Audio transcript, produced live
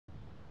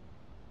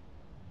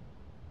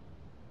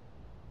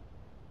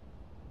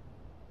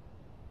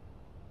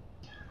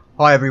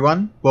Hi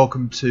everyone,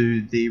 welcome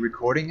to the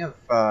recording of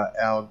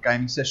our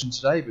gaming session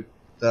today with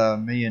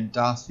me and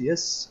Darth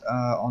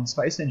on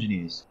Space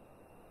Engineers.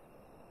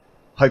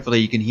 Hopefully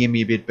you can hear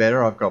me a bit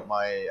better. I've got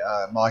my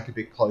mic a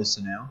bit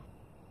closer now.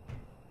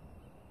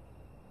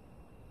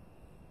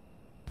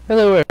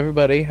 Hello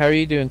everybody, how are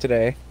you doing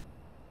today?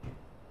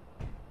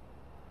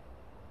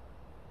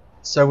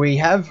 So we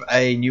have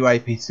a new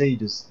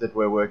APC that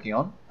we're working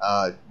on,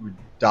 with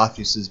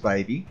Darth's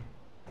baby.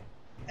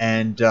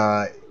 And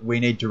we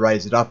need to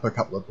raise it up a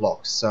couple of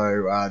blocks.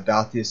 So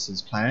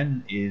Darth's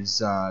plan is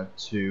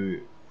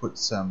to put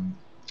some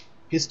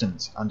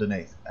pistons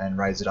underneath and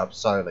raise it up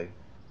slowly.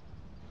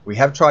 We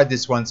have tried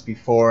this once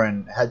before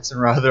and had some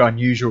rather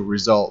unusual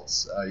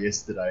results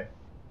yesterday.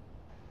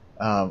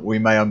 We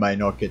may or may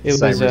not get the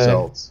same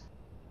results.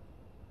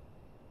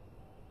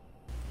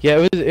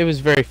 Yeah, it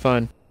was very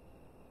fun.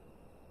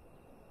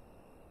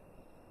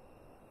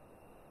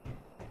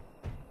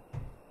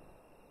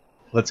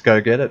 Let's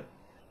go get it.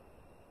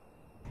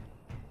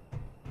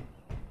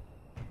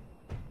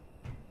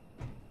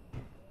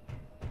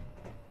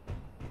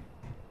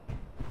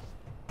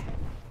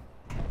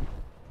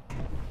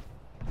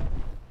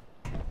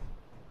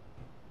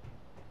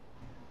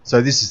 So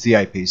this is the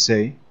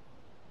APC.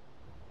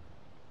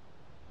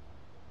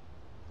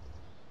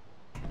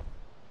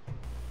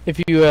 If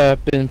you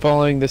have been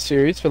following the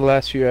series for the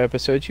last few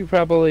episodes, you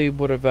probably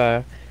would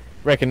have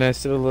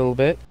recognized it a little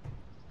bit.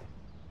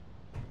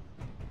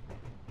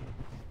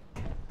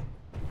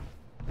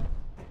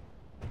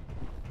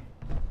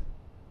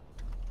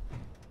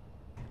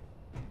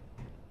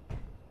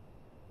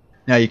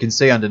 Now you can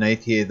see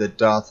underneath here that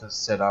Darth has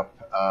set up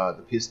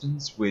the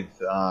pistons with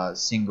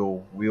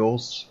single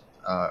wheels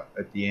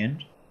at the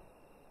end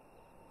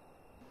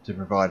to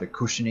provide a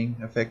cushioning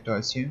effect, I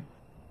assume.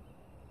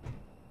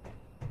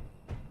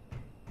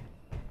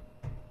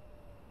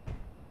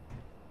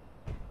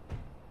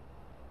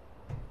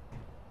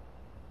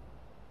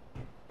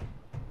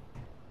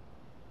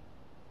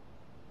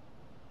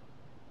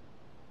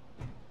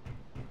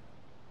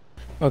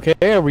 Okay,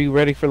 are we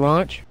ready for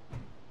launch?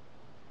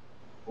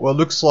 Well, it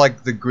looks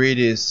like the grid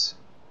is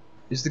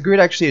the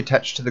grid actually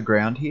attached to the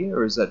ground here,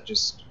 or is that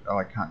just... oh,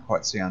 I can't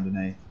quite see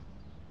underneath.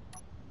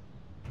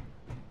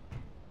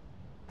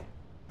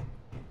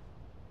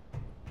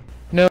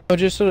 No,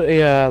 just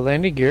a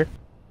landing gear.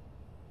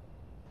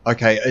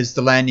 Okay, is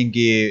the landing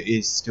gear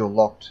is still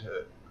locked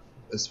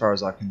as far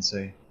as I can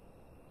see?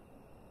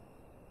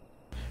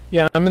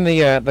 Yeah, I'm in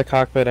the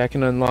cockpit. I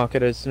can unlock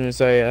it as soon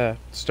as I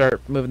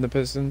start moving the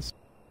pistons.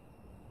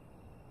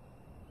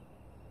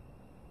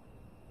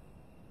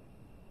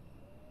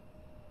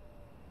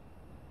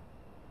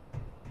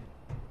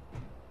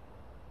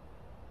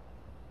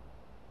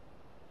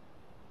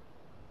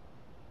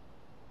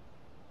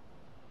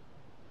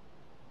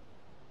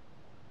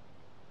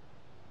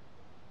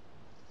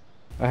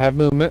 I have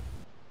movement.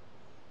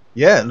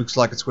 Yeah, it looks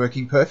like it's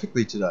working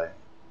perfectly today.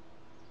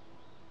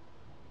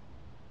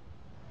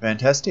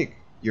 Fantastic.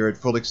 You're at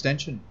full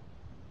extension.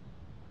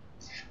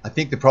 I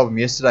think the problem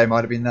yesterday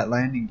might have been that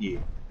landing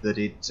gear, that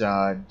it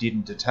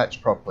didn't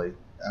attach properly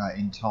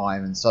in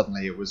time, and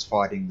suddenly it was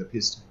fighting the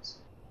pistons.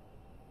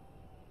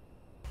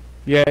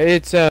 Yeah,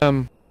 it's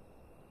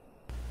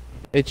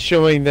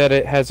showing that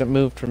it hasn't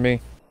moved for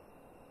me.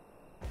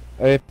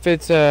 If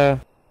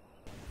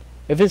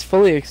it's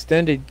fully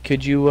extended,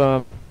 could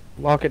you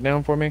lock it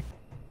down for me?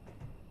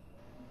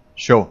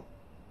 Sure.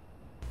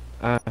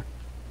 I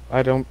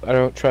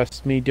don't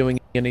trust me doing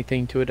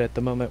anything to it at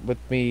the moment with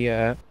me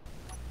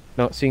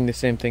not seeing the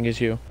same thing as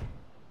you.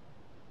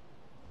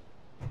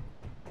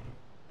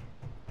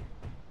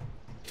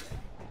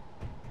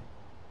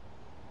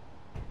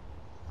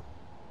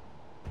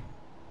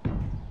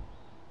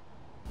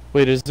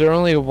 Wait, is there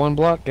only a 1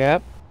 block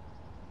gap?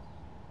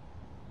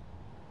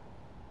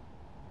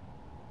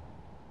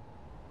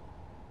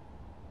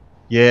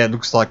 Yeah, it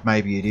looks like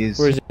maybe it is.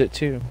 Or is it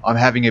 2? I'm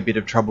having a bit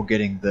of trouble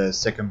getting the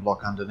second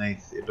block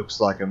underneath. It looks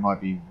like it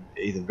might be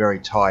either very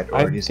tight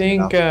or it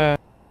isn't enough.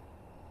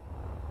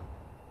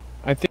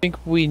 I think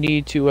we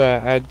need to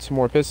add some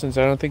more pistons.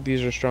 I don't think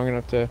these are strong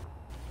enough to...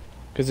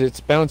 because it's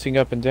bouncing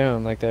up and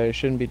down like that. It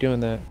shouldn't be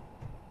doing that.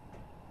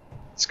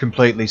 It's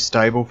completely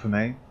stable for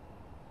me.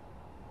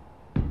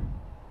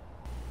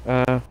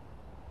 I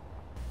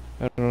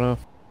don't know.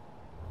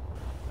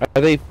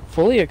 Are they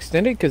fully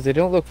extended? Because they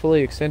don't look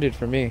fully extended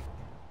for me.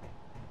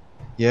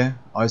 Yeah,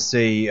 I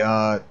see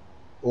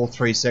all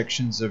 3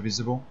 sections are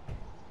visible,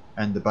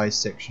 and the base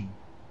section.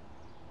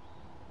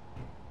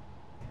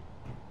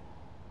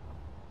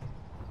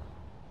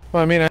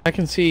 Well, I mean, I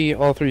can see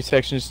all 3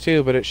 sections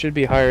too, but it should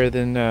be higher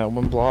than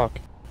 1 block.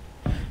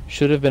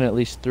 Should have been at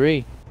least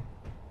 3.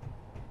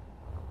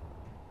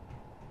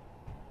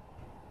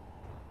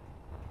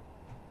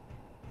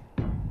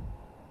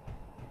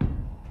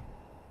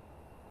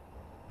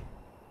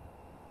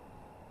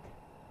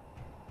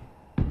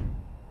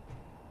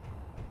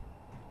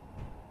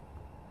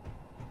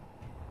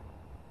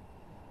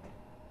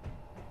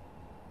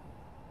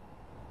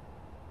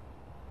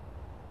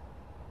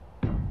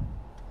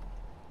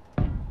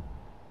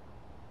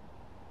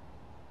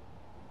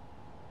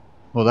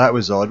 Well, that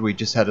was odd. We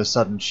just had a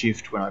sudden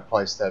shift when I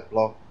placed that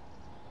block.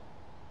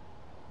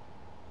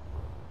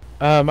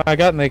 I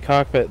got in the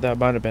cockpit. That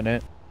might have been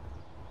it.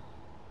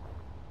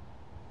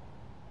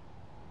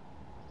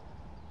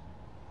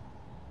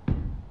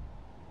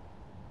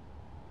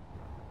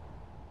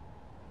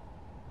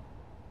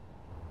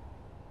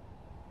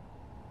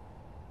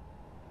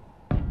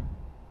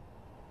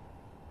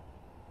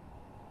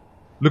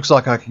 Looks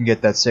like I can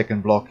get that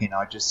second block in.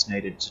 I just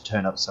needed to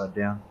turn upside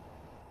down.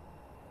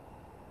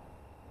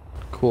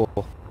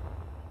 Cool.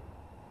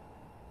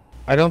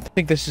 I don't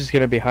think this is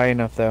going to be high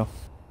enough, though.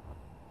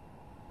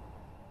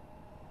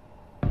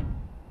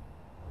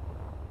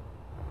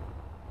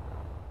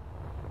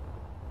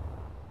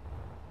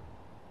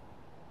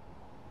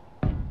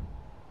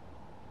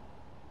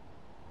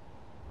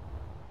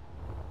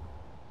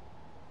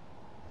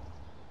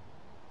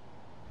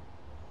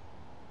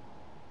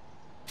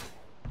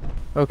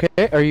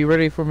 Okay, are you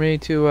ready for me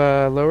to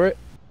lower it?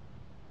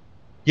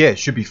 Yeah, it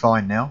should be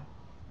fine now.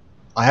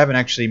 I haven't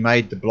actually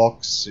made the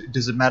blocks.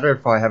 Does it matter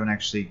if I haven't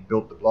actually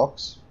built the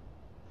blocks?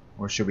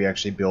 Or should we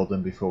actually build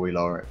them before we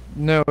lower it?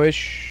 No, it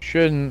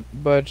shouldn't,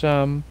 but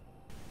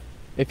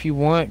if you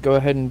want, go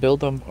ahead and build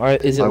them.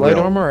 Is it light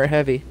armor or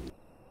heavy?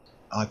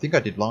 I think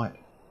I did light.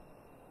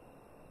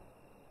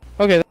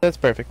 Okay, that's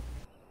perfect.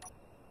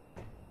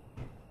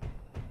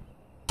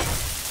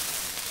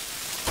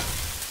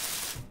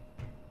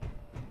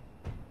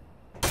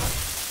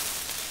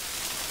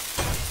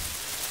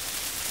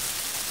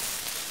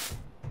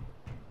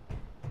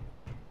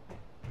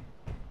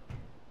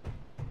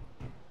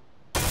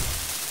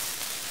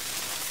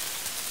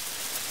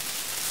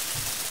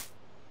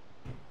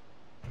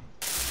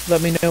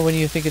 Let me know when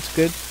you think it's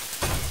good.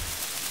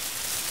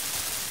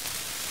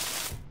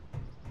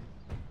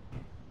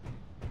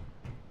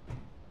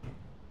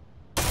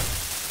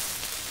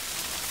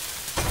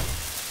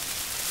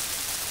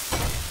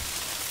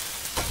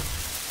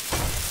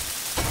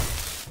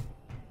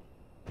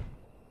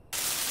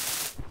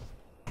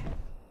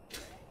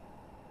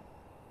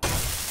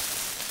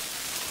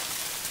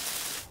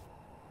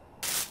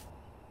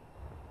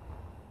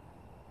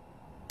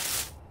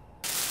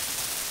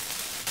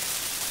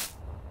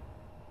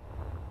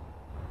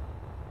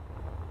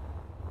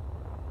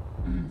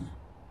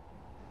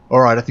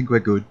 Alright, I think we're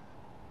good.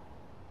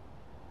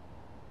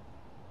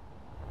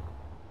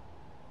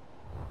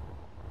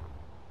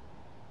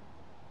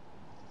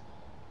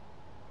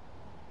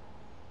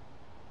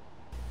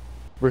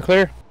 We're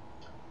clear.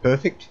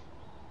 Perfect.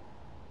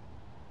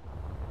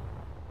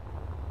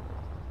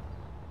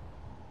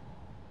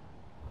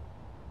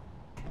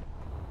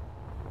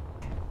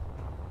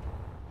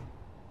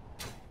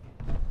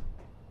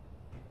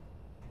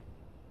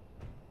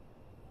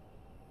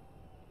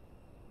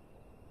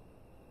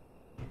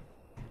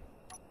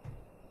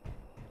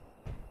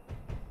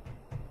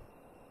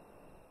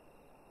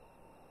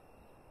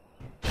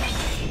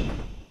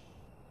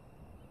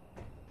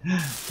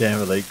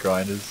 Damn elite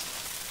grinders.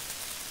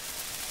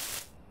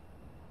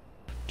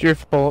 It's your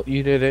fault,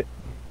 you did it.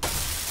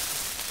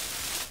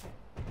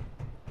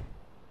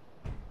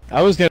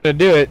 I was gonna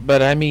do it,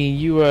 but I mean,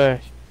 you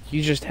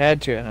just had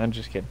to. I'm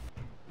just kidding.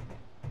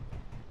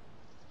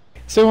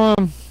 So,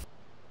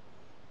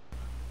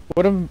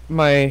 one of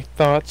my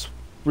thoughts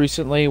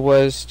recently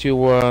was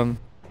to,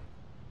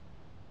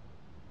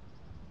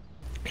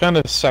 kind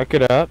of suck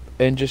it up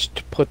and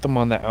just put them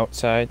on the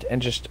outside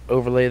and just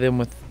overlay them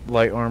with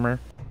light armor.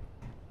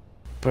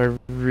 But I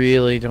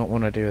really don't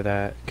want to do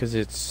that because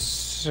it's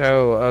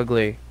so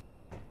ugly.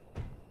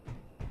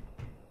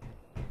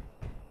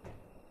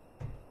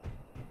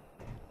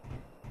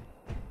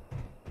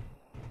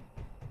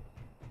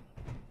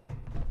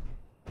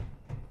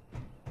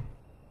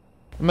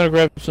 I'm gonna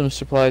grab some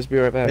supplies, be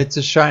right back. It's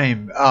a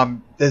shame.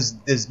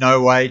 There's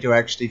no way to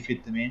actually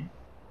fit them in.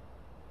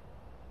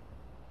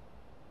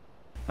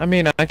 I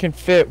mean, I can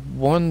fit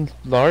one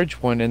large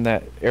one in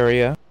that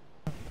area,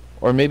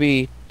 or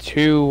maybe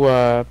two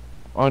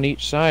on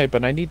each side,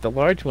 but I need the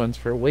large ones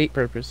for weight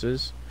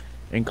purposes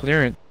and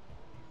clearance.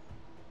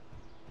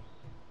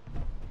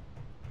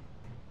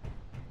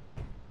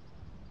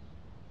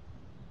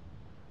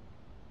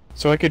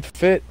 So I could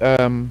fit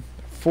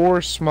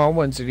 4 small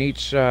ones in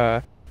each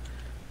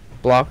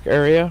block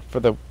area for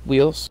the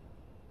wheels.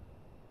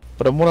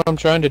 But what I'm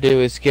trying to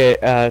do is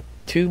get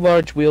 2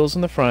 large wheels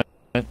in the front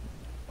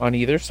on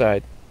either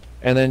side,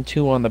 and then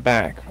 2 on the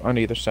back on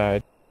either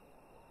side.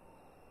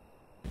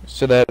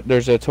 So that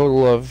there's a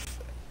total of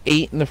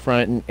 8 in the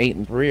front and 8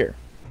 in the rear.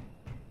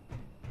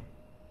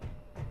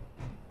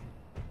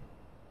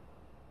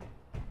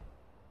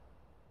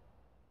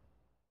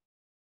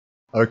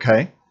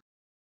 Okay.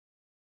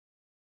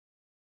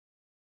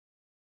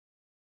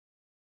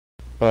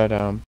 But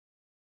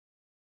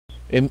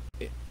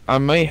I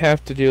might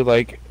have to do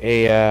like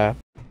a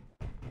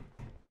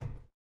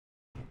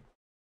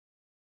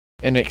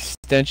an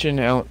extension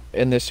out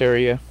in this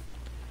area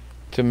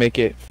to make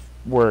it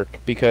work,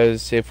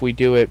 because if we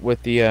do it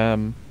with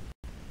the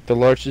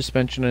large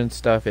suspension and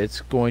stuff,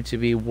 it's going to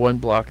be 1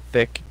 block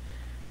thick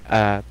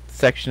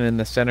section in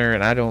the center,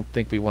 and I don't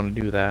think we want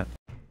to do that.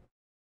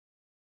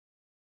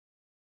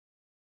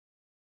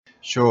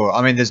 Sure.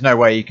 I mean, there's no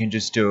way you can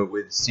just do it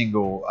with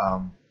single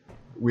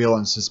wheel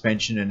and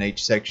suspension in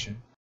each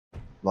section,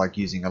 like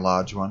using a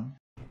large one.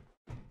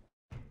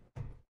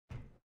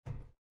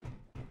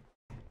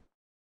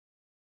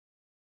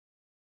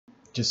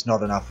 Just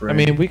not enough room. I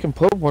mean, we can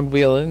put one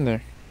wheel in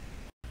there.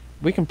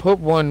 We can put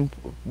one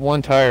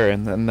tire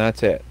in, and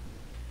that's it.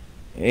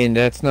 And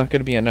that's not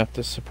going to be enough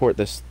to support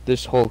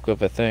this hulk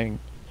of a thing.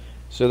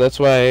 So that's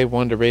why I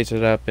wanted to raise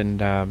it up and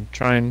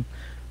try and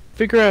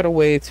figure out a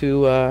way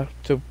to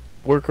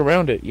work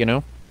around it. You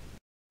know.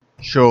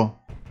 Sure.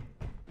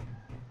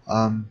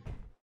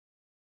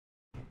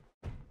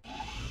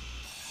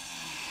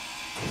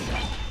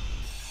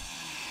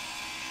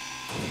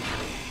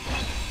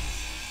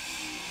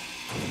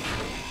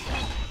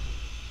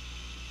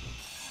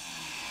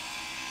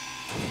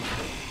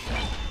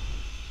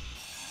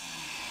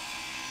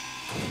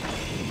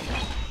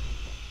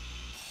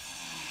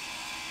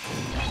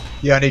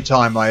 The only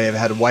time I ever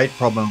had a weight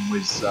problem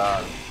was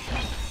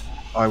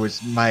I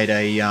was made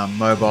a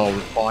mobile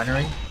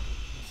refinery,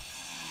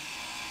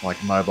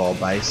 like a mobile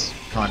base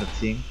kind of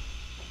thing,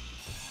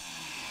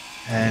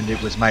 and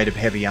it was made of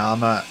heavy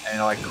armour,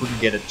 and I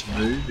couldn't get it to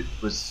move. It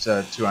was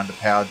too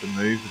underpowered to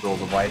move with all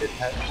the weight it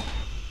had.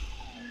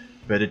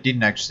 But it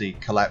didn't actually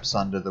collapse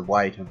under the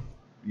weight of,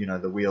 you know,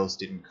 the wheels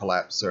didn't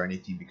collapse or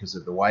anything because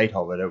of the weight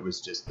of it. It was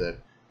just that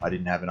I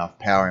didn't have enough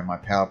power in my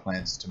power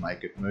plants to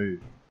make it move.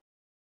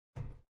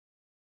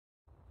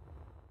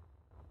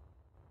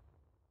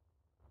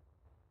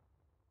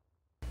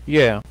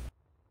 Yeah.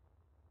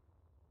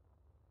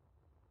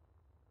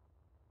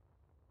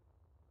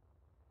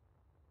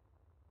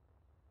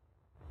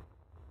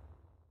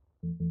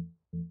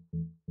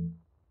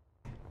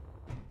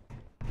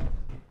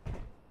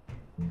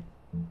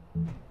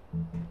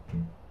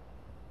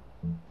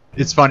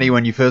 It's funny,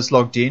 when you first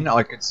logged in,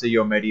 I could see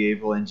your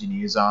medieval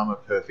engineer's armor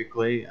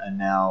perfectly, and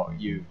now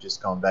you've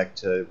just gone back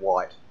to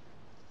white.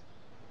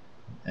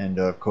 And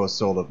of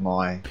course all of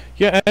my...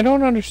 Yeah, I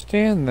don't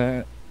understand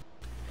that.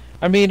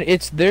 I mean,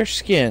 it's their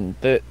skin.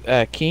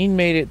 That Keen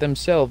made it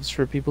themselves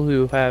for people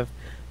who have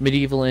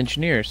medieval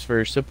engineers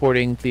for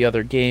supporting the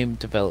other game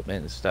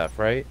development and stuff,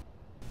 right?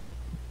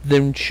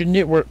 Then shouldn't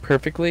it work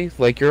perfectly?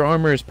 Like, your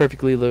armor is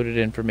perfectly loaded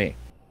in for me.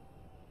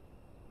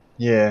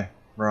 Yeah,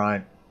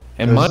 right.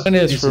 And mine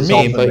is for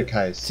me, but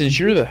case. Since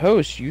you're the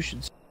host, you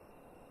should...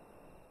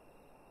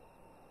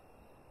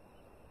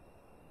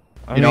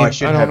 I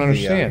don't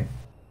understand.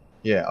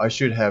 Yeah, I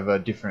should have a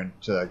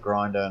different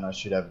grinder, and I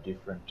should have a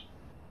different...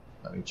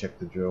 Let me check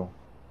the drill.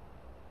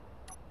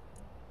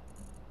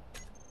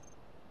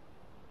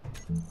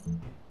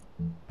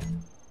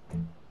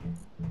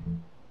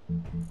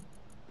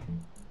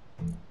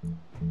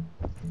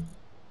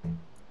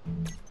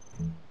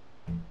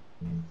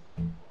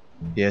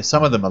 Yeah,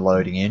 some of them are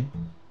loading in.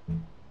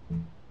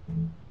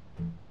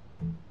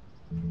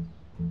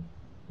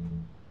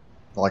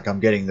 Like, I'm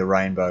getting the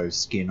rainbow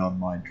skin on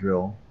my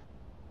drill.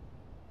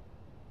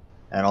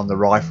 And on the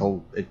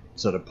rifle, it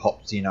sort of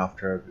pops in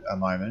after a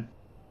moment.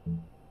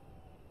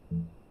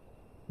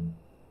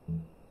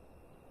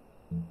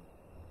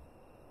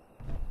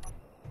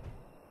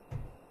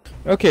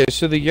 Okay,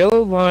 so the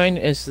yellow line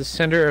is the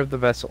center of the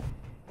vessel.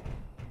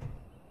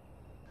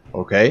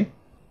 Okay.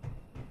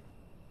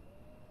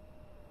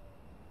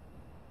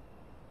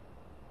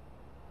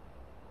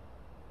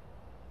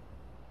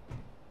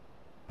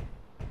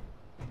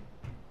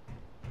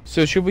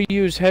 So should we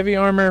use heavy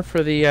armor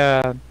for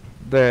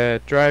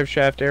the drive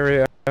shaft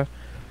area,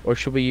 or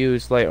should we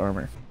use light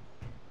armor?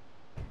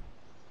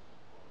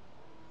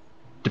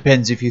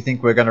 Depends if you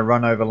think we're going to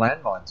run over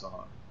landmines or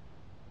not.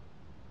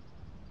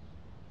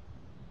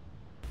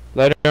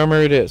 Light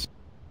armor it is.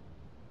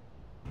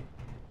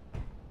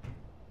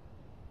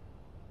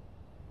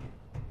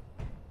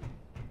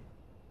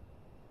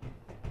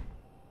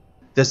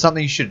 There's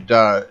something you should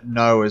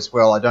know as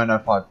well. I don't know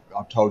if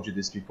I've told you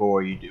this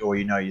before, or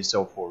you know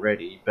yourself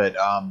already, but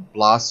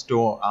blast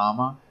door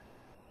armor,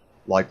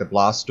 like the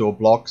blast door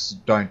blocks,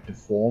 don't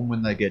deform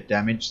when they get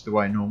damaged the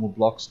way normal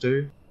blocks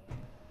do.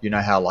 You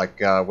know how, like,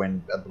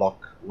 when a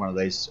block, one of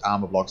these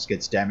armor blocks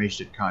gets damaged,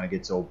 it kind of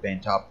gets all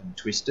bent up and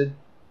twisted.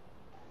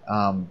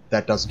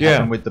 That doesn't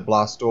happen with the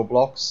blast door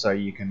blocks, so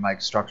you can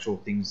make structural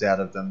things out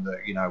of them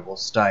that, you know, will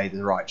stay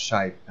the right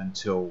shape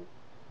until,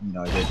 you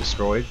know, they're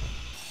destroyed.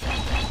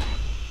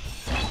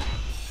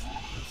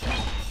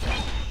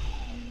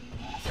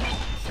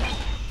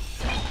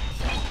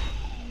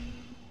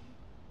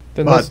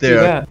 Then let's do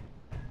that.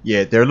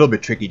 Yeah, they're a little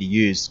bit tricky to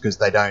use because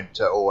they don't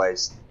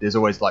always... There's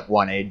always like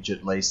one edge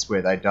at least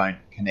where they don't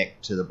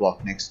connect to the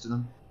block next to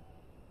them.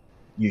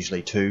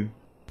 Usually two.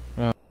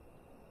 Oh.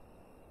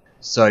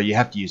 So you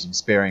have to use them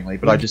sparingly,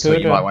 but I just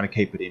thought you might want to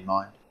keep it in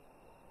mind.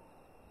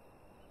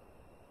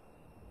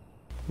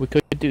 We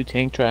could do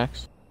tank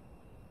tracks.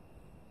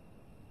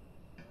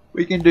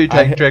 We can do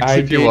tank tracks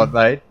if you want,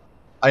 mate.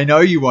 I know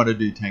you want to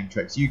do tank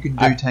tracks. You can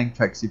do tank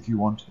tracks if you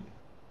want to.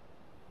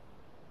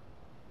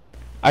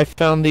 I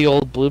found the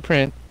old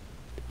blueprint.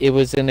 It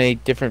was in a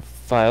different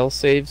file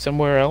save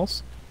somewhere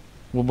else.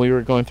 when we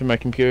were going through my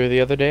computer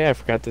the other day, I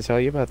forgot to tell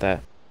you about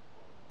that.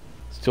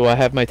 So I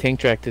have my tank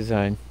track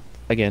design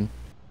again.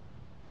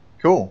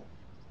 Cool.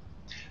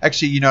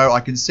 Actually, you know, I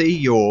can see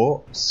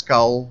your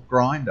skull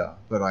grinder,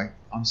 but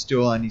I'm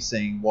still only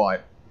seeing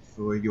white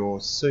for your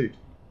suit.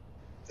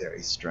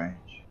 Very strange.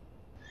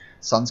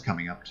 Sun's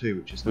coming up too,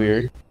 which is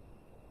Weird. nice.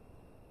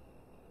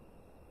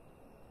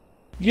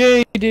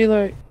 Yay,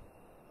 daylight!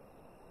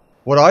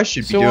 What I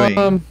should be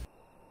doing...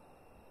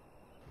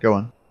 Go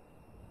on.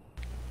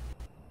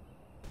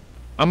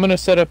 I'm gonna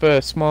set up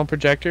a small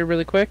projector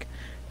really quick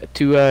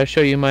to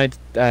show you my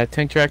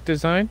tank track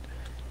design.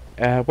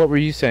 What were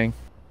you saying?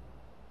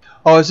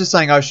 Oh, I was just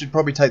saying I should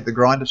probably take the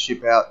grinder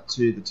ship out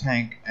to the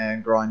tank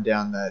and grind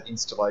down that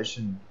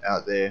installation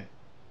out there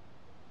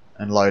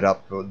and load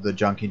up the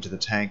junk into the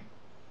tank.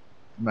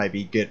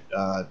 Maybe get,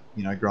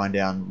 you know, grind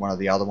down one of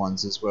the other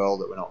ones as well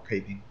that we're not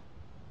keeping.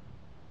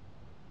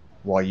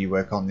 While you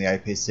work on the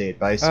APC at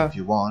base if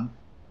you want.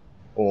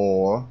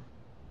 Or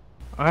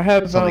I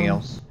have something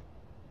else.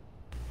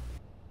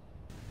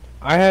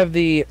 I have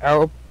the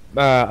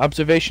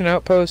observation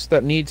outpost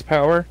that needs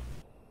power.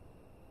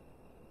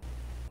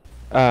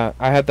 I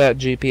have that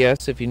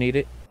GPS if you need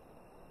it.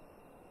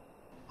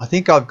 I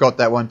think I've got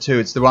that one too.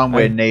 It's the one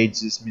where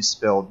needs is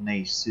misspelled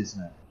niece,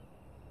 isn't it?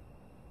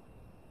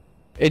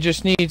 It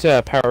just needs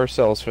power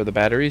cells for the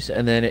batteries,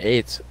 and then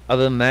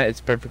other than that,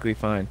 it's perfectly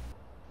fine.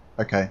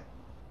 Okay.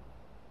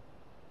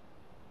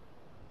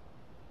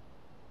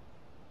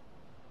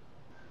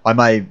 I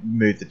may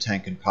move the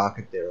tank and park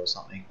it there or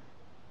something.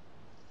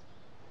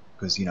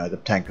 Because, you know, the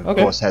tank of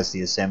course has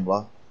the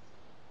assembler.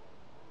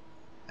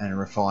 And a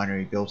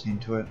refinery built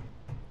into it.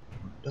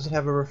 Does it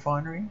have a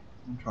refinery?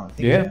 I'm trying to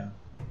think now.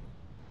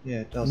 Yeah,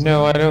 it does.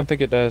 No, I don't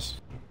think it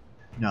does.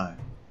 No.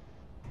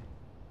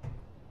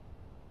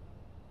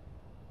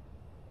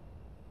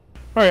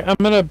 Alright, I'm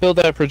gonna build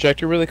that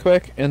projector really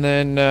quick, and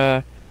then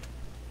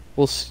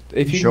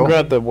if you can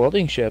grab the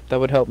welding ship,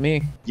 that would help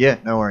me. Yeah,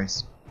 no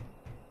worries.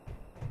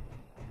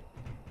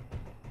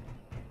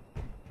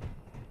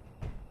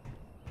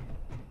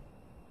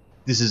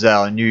 This is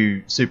our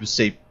new super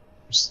steep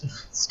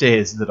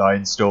stairs that I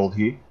installed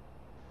here,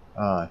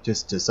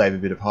 just to save a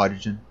bit of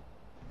hydrogen.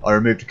 I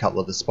removed a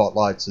couple of the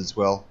spotlights as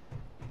well.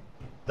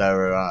 They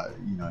were,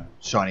 you know,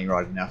 shining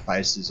right in our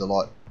faces a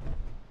lot.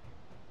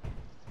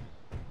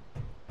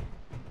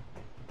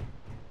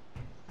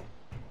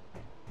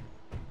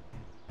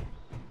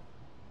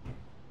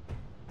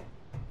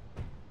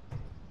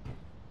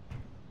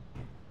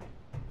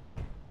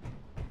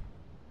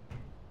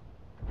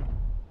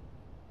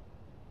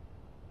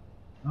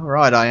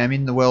 Alright, I am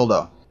in the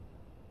welder.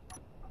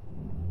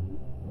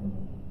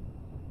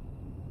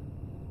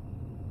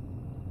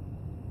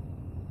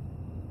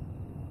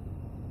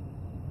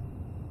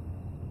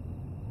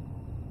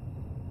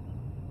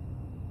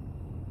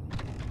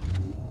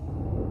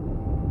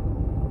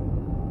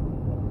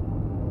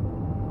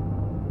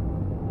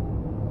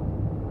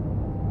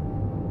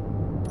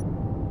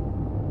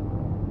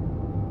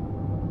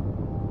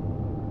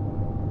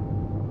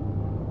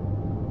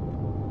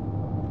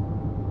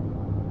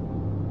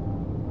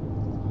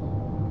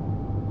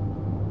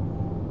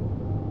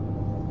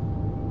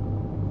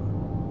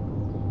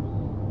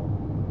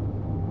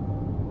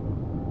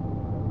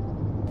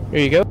 Here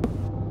you go.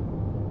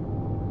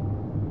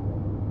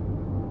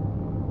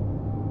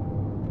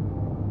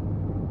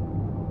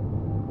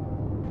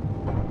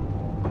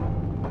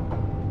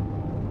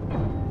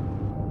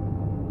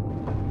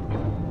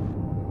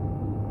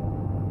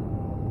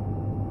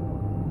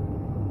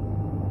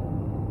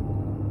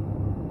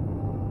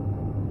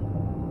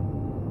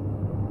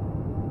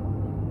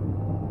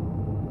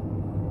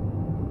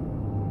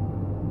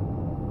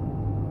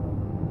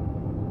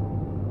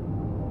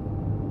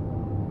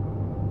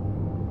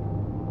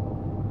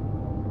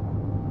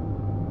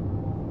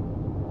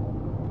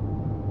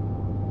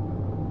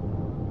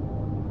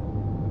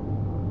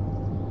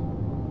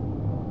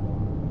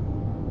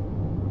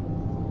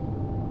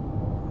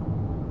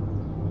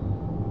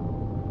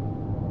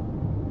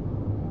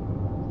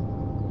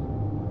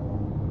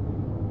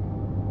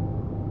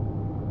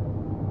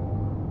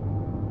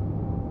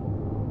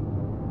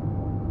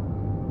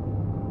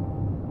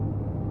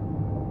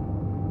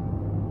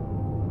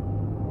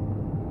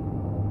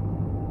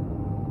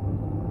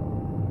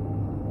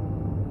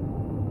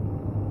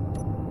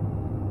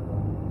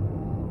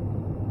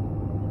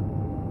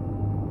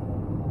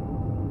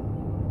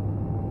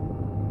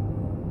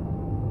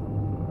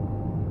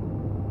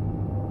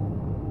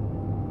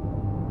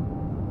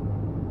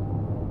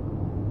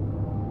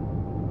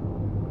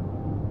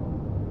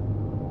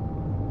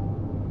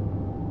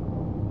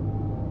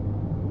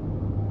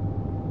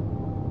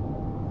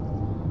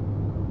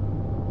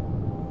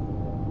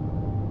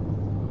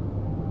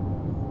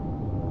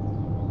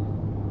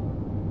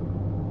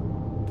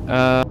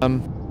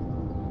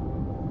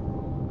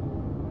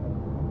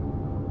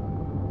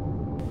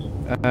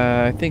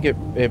 I think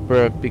it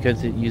broke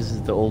because it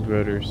uses the old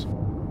rotors.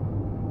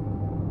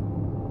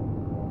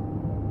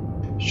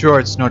 Sure,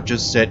 it's not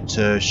just set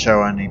to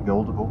show only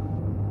buildable.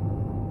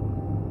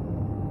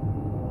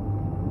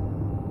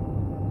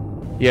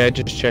 Yeah, I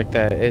just checked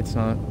that. It's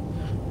not.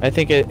 I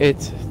think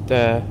it's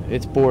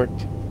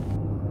borked.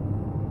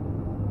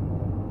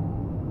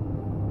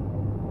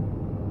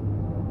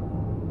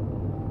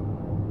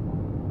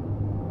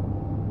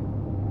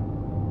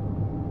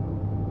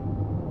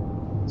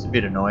 It's a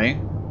bit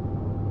annoying.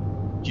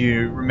 Do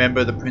you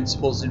remember the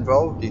principles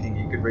involved? Do you think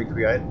you could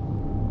recreate it?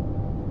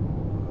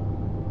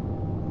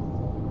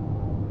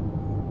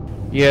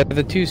 Yeah,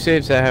 the 2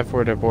 saves I have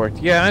for it are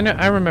borked. Yeah, I know.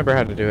 I remember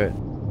how to do it.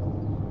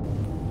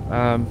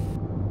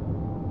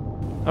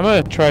 I'm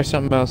gonna try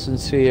something else and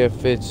see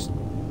if it's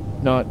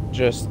not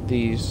just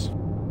these.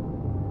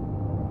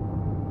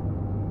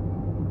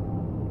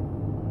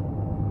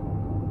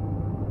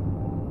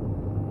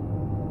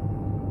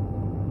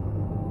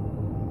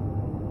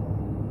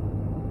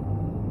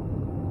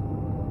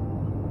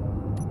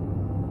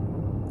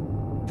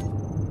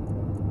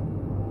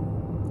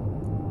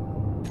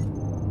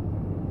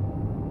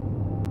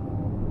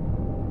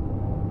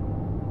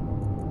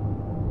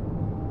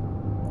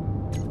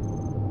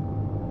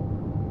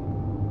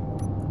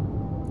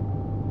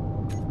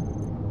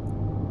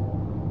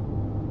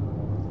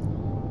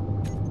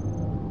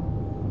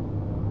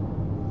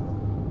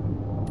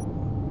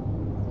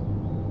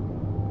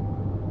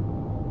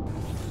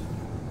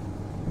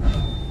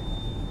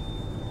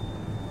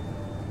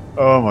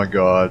 Oh my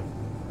god.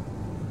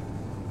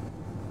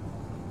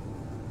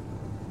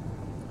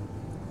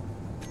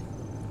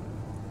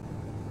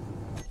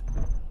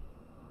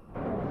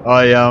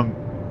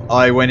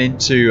 I went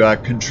into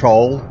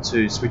control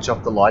to switch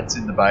off the lights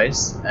in the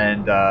base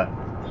and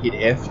hit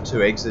F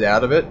to exit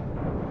out of it,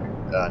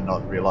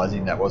 not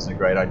realizing that wasn't a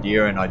great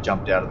idea, and I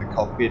jumped out of the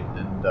cockpit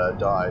and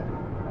died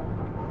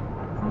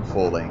from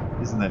falling.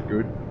 Isn't that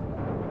good?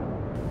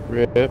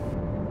 Rip.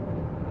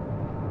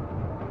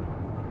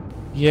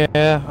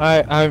 Yeah,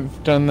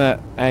 I've done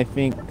that I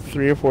think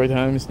 3 or 4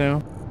 times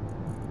now.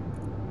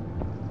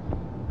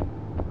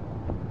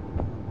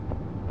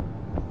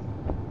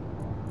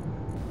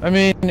 I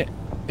mean,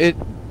 it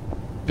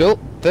built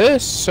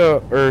this,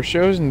 so, or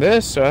shows in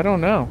this, so I don't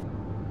know.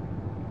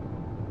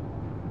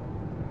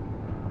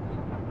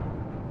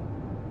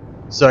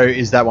 So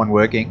is that one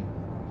working?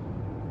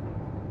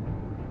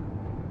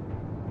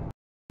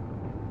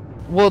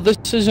 Well,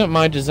 this isn't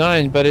my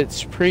design, but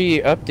it's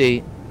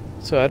pre-update,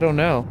 so I don't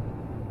know.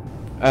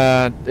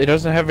 It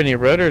doesn't have any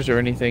rotors or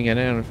anything in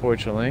it,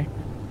 unfortunately.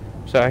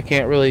 So I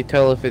can't really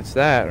tell if it's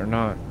that or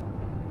not.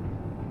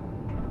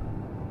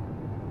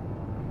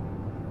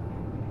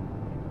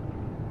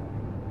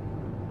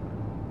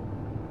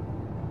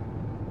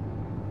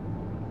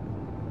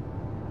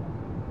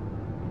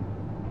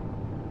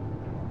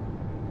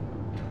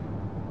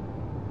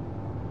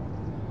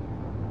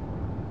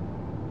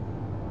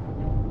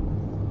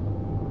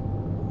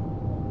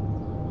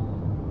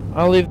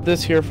 I'll leave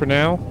this here for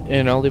now,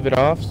 and I'll leave it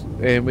off,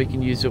 and we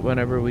can use it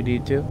whenever we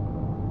need to.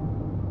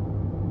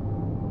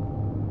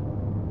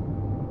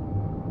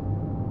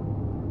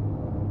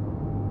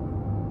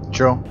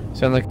 Sure.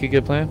 Sound like a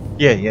good plan?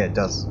 Yeah, it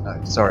does.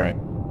 No, sorry.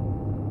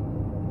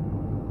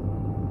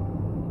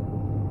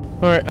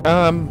 Alright,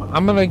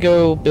 I'm gonna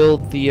go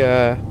build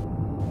the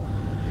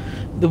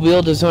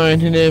wheel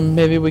design, and then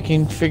maybe we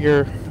can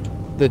figure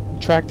the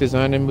track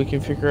design, and we can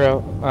figure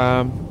out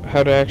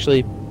how to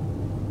actually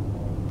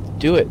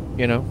do it,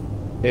 you know,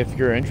 if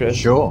you're interested.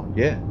 Sure,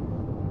 yeah.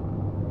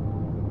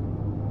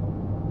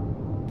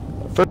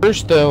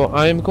 First, though,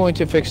 I'm going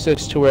to fix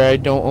this to where I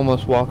don't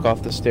almost walk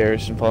off the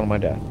stairs and fall to my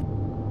death.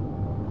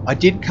 I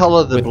did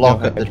colour the With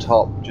block no at the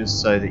top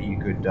just so that you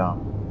could,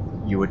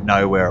 you would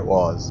know where it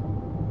was.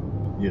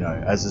 You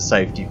know, as a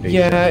safety feature.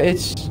 Yeah,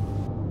 it's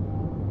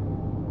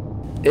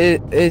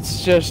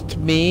just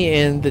me,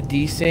 and the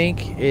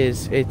desync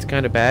it's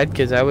kind of bad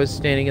because I was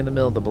standing in the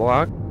middle of the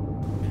block,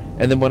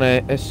 and then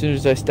as soon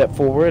as I stepped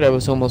forward, I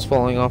was almost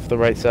falling off the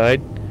right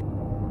side.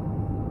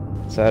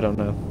 So I don't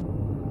know.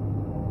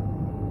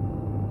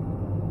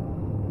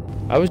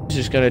 I was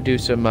just gonna do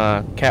some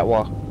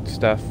catwalk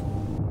stuff.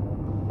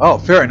 Oh,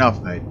 fair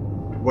enough, mate.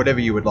 Whatever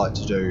you would like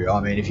to do.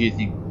 I mean, if you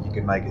think you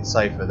can make it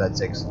safer,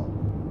 that's excellent.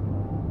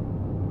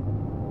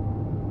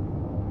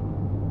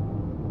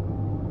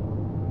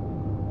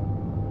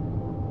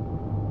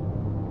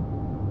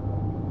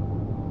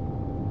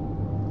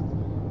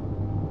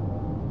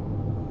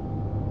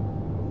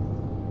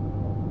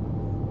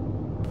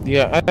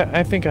 Yeah,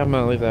 I think I'm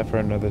gonna leave that for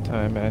another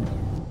time, man.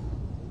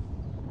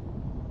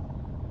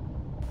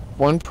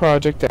 One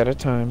project at a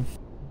time.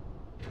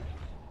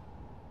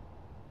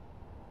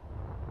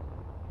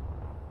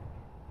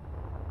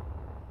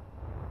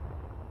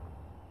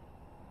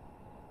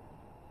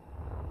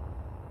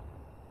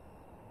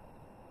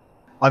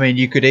 I mean,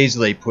 you could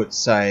easily put,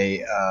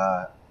 say,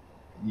 a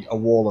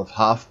wall of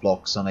half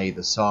blocks on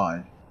either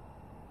side.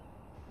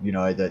 You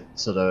know, that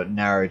sort of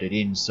narrowed it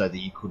in so that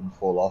you couldn't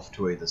fall off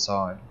to either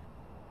side.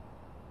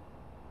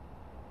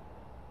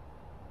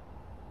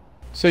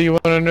 So you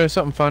want to know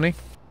something funny?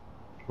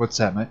 What's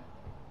that, mate?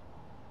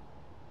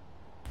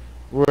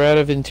 We're out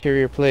of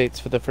interior plates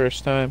for the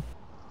first time.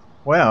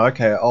 Wow,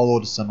 okay, I'll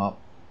order some up.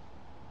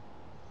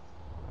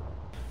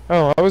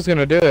 Oh, I was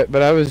gonna do it,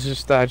 but I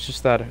just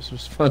thought it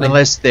was funny.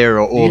 Unless they're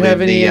Do you all have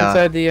in any the.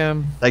 inside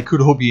the They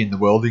could all be in the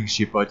welding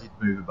ship. I did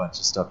move a bunch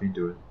of stuff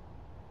into it.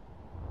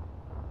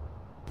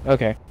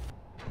 Okay.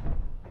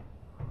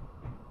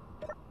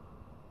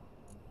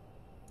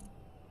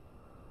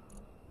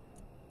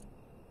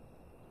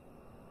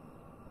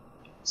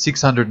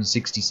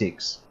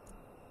 666.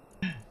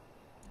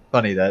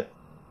 Funny that.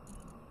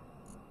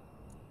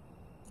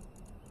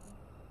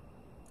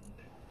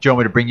 Do you want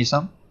me to bring you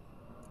some?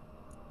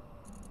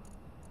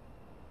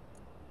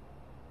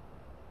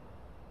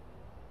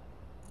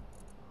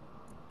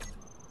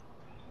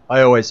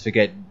 I always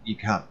forget you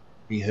can't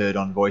be heard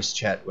on voice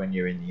chat when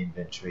you're in the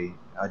inventory.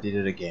 I did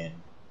it again.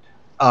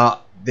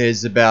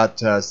 There's about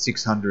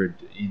 600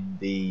 in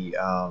the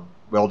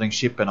welding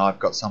ship, and I've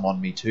got some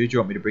on me too. Do you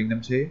want me to bring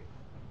them to you?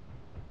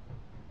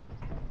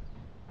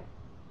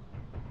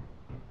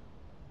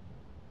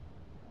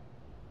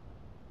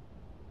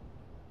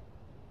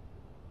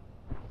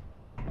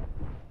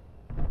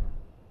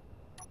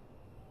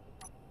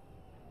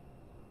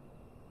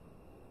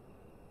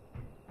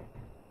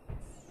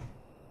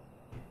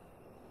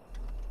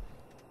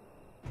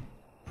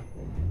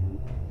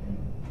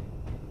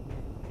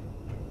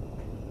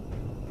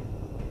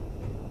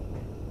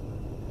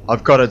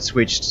 I've got it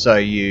switched so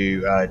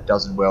you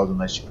doesn't weld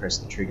unless you press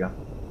the trigger.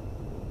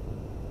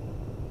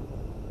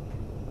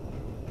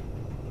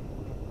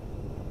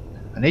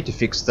 I need to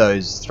fix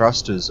those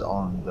thrusters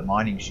on the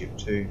mining ship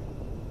too.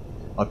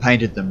 I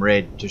painted them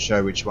red to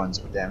show which ones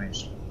were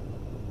damaged.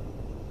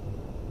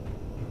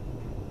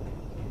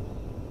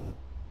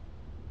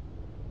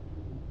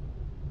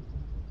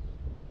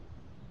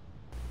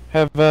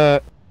 Have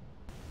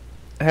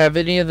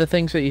any of the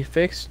things that you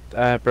fixed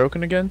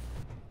broken again?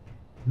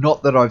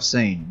 Not that I've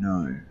seen,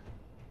 no.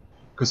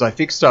 Because I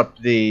fixed up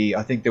the...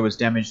 I think there was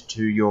damage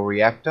to your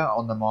reactor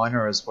on the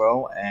miner as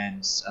well,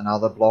 and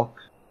another block.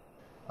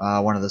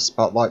 One of the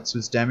spotlights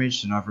was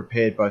damaged, and I've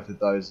repaired both of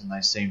those, and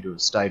they seem to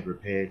have stayed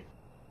repaired.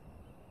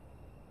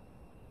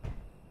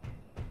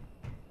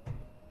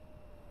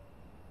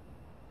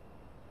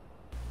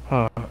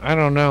 Huh, I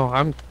don't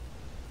know.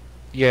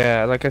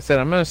 Yeah, like I said,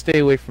 I'm gonna stay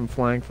away from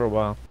flying for a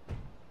while.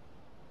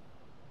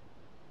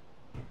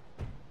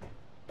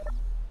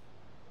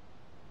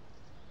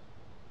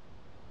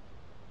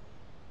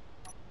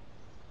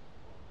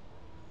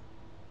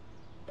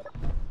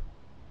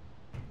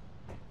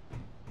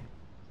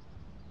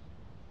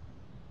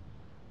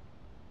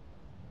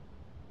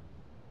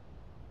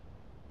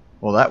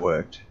 Well, that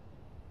worked.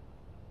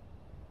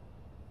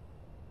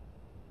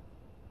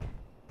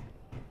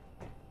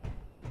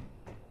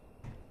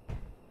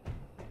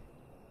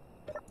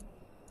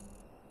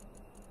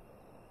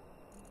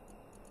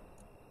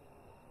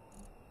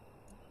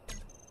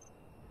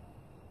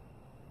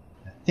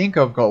 I think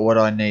I've got what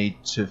I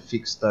need to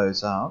fix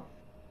those up,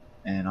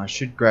 and I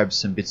should grab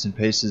some bits and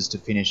pieces to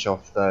finish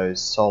off those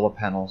solar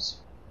panels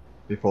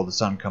before the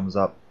sun comes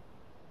up.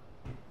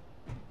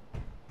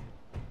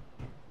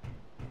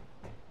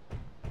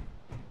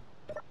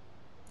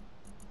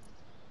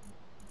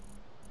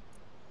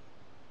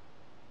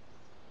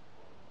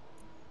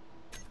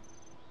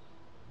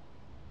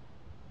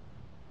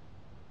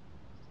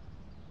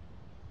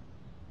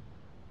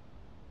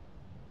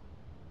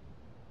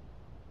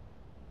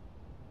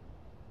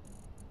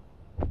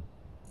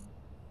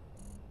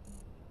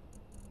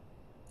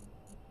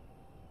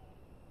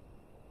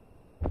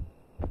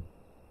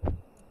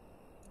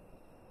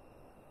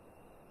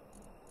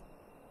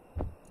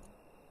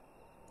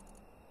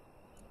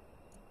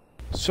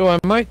 So I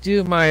might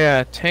do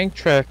my tank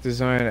track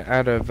design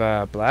out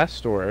of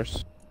blast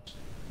doors.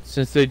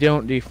 Since they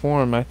don't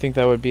deform, I think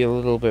that would be a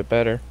little bit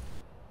better.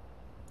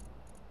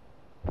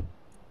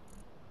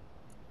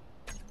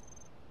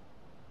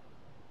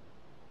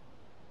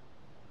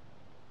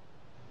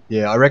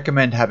 Yeah, I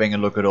recommend having a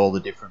look at all the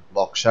different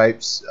block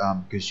shapes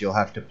because you'll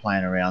have to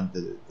plan around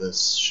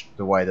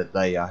the way that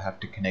they have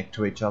to connect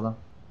to each other. I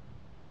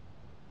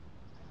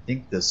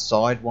think the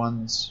side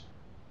ones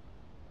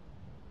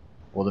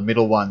or the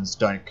middle ones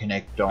don't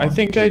connect on I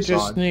think two I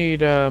just sides. need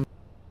the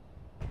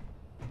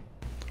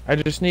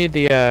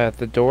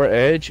door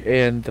edge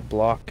and the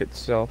block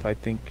itself. I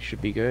think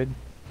should be good.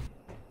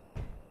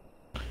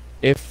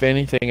 If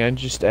anything, I'd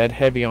just add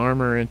heavy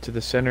armor into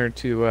the center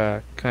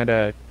to kind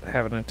of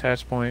have an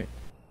attach point.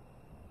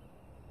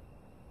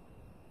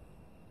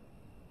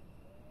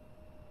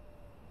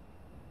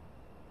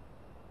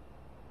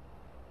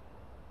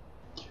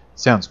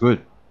 Sounds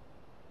good.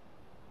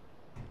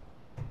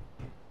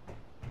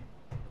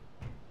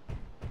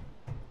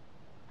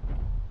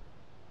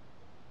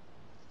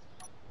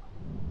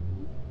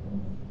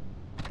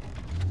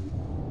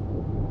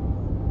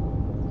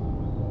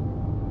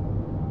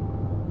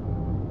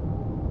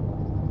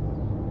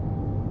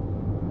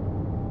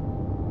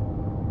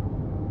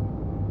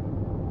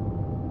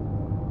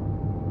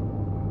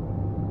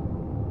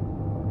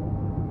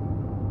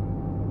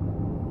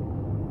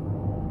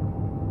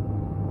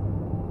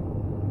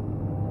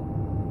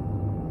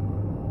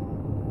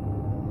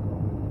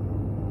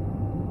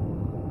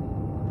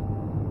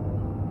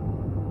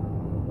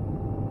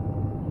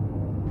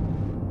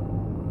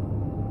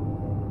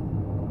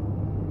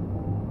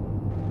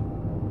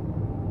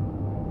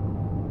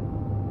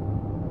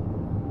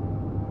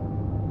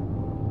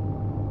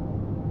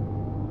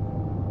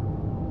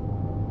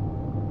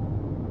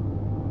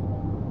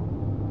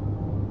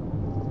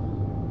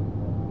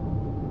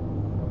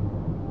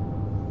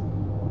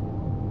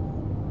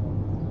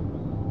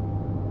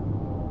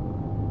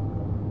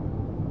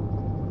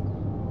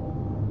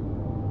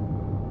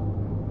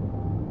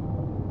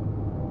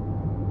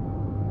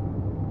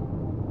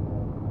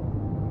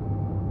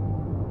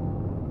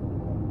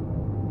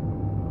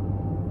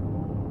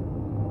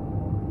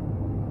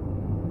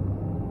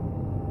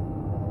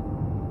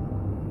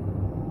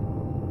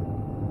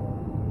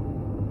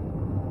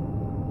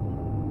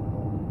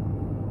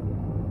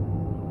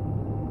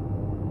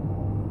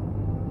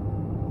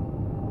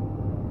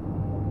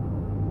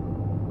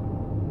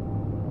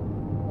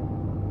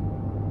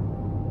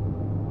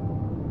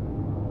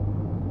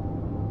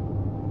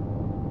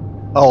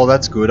 Oh,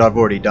 that's good. I've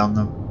already done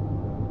them.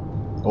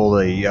 All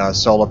the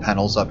solar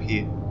panels up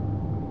here.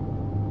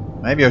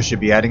 Maybe I should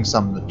be adding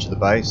some to the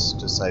base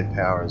to save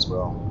power as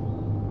well.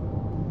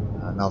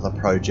 Another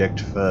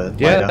project for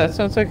Yeah, later. that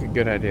sounds like a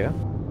good idea.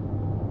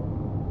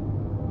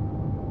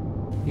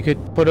 You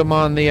could put them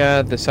on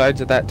the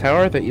sides of that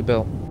tower that you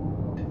built.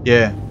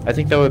 Yeah. I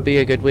think that would be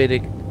a good way to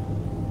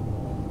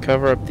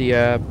cover up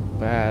the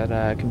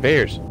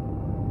conveyors.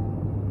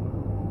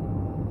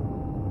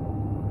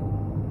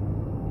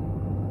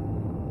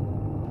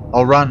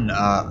 I'll run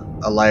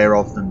a layer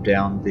of them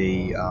down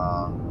the,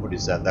 what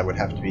is that? That would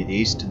have to be the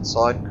eastern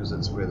side because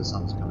that's where the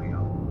sun's coming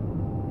up.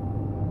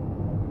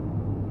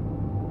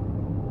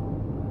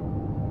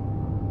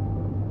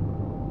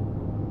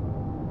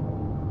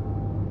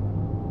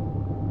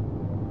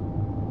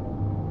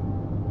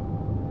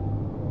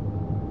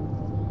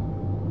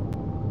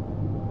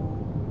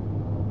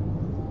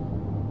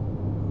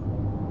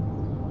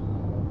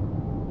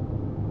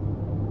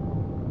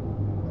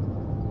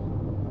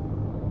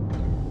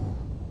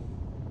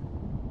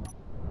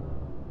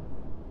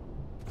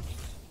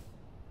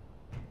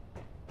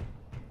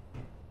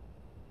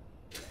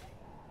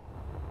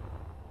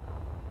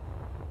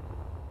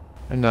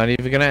 I'm not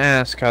even gonna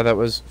ask how that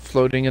was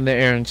floating in the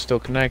air and still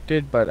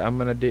connected, but I'm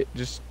gonna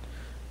just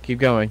keep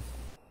going.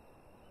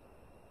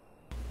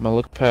 I'm gonna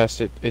look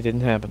past it. It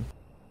didn't happen.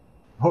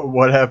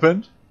 What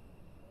happened?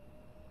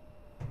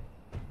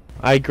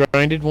 I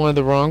grinded one of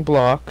the wrong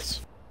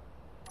blocks,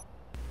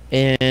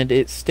 and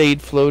it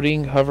stayed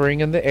floating, hovering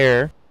in the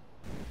air,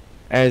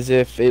 as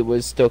if it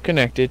was still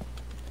connected.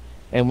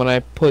 And when I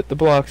put the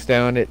blocks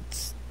down,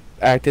 it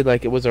acted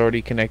like it was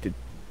already connected.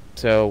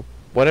 So,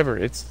 whatever,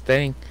 it's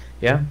staying.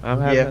 Yeah, I'm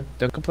having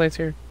no complaints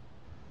here.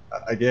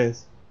 I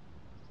guess.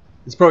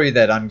 It's probably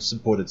that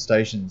unsupported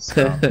stations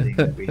thing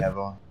that we have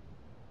on.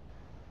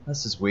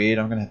 This is weird.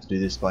 I'm gonna have to do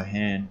this by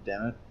hand.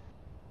 Damn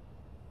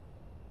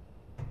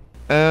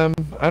it.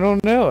 I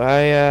don't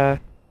know.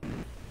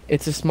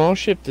 It's a small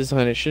ship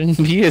design. It shouldn't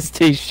be a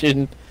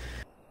station.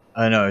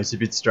 I know, it's a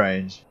bit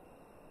strange.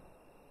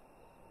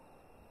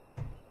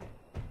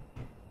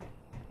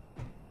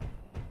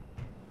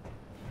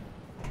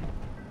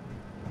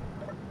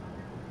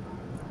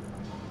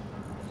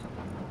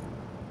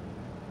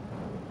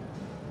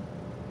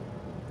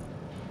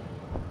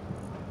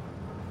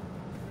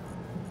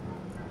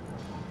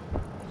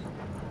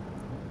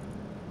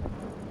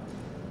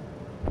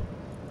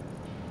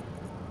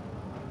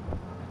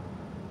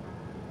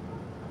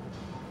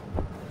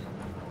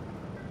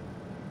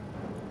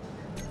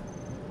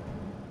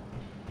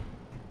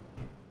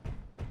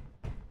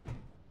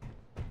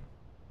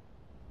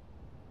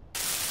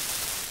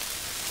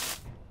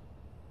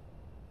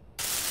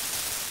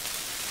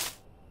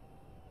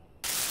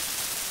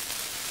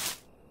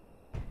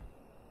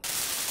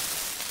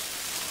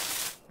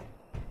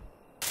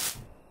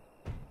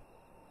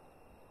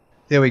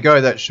 There we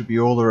go, that should be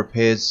all the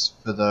repairs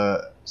for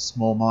the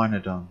small miner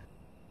done.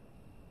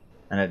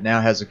 And it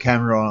now has a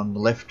camera on the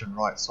left and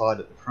right side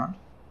at the front.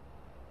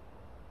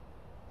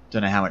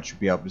 Don't know how much you'll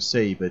be able to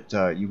see, but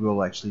you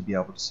will actually be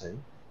able to see.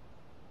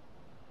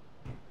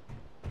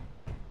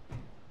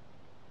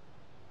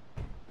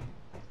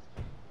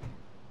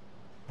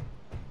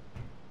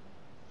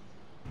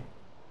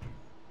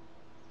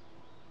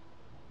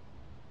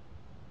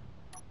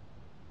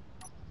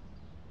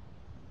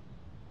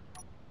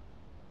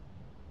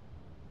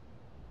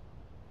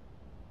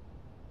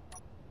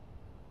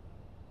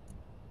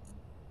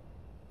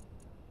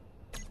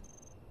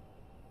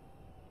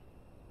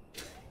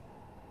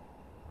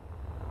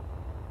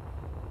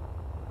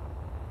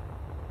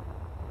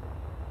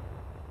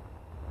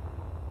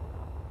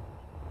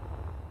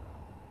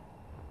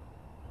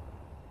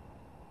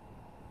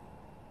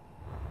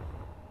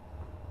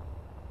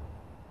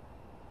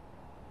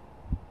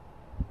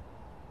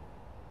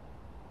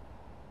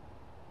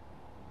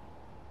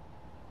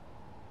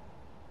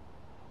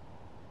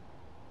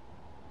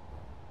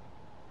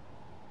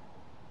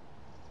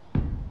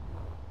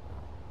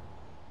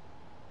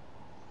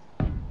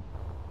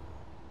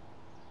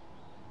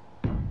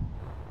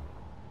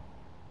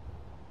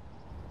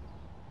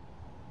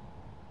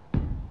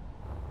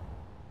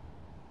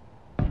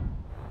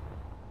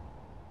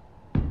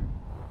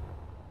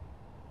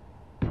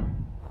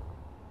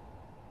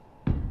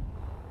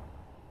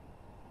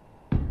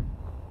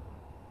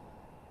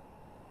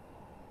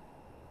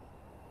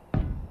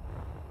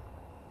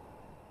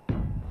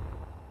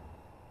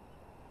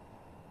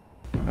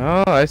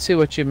 Oh, I see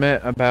what you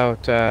meant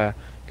about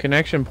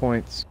connection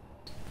points.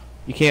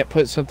 You can't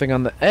put something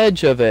on the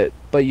edge of it,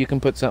 but you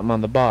can put something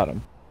on the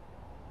bottom.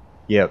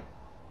 Yep.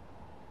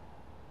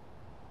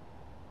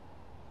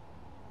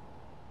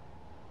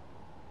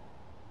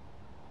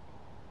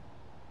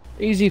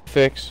 Easy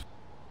fix.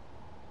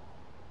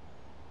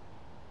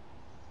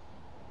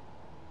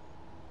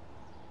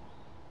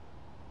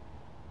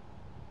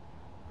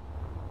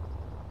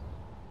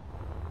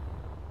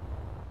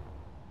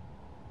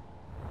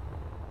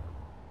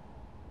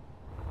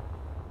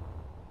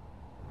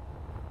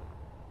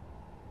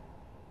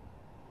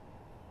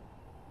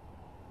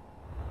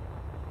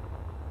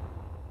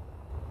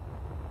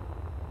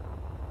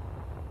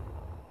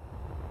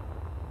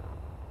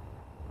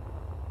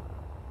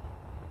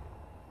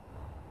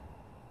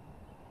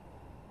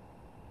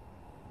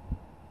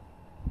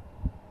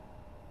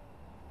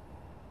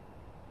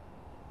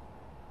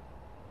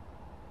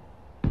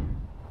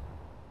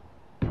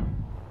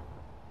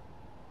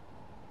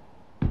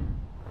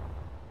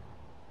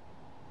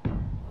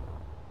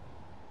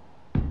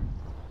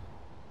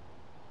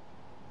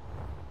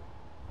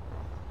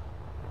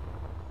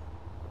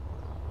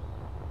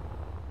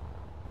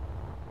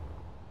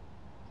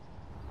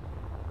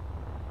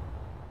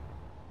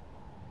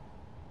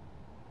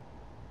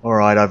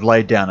 Right, I've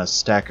laid down a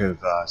stack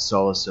of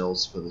solar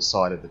cells for the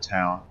side of the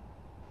tower.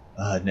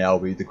 Now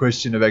will be the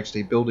question of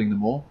actually building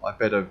them all. I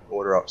better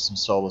order up some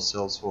solar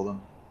cells for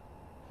them.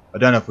 I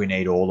don't know if we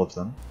need all of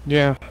them.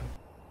 Yeah.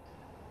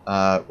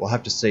 We'll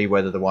have to see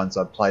whether the ones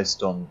I've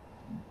placed on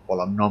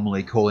what I'm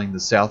normally calling the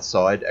south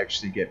side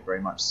actually get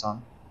very much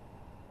sun.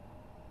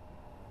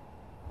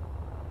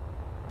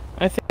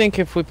 I think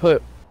if we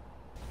put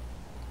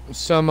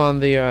some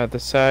on the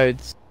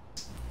sides,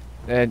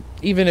 and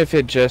even if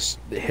it just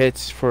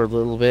hits for a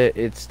little bit,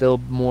 it's still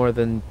more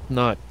than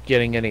not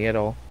getting any at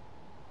all.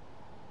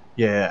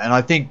 Yeah, and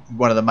I think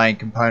one of the main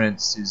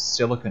components is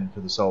silicon for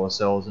the solar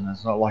cells, and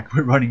it's not like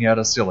we're running out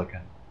of silicon.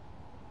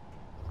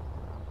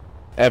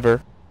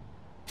 Ever.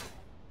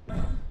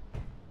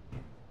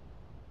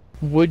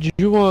 Would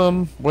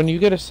you, when you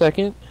get a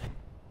second,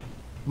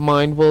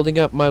 mind welding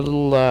up my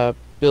little,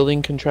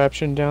 building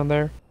contraption down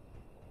there?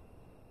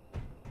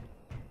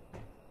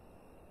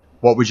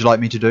 What would you like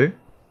me to do?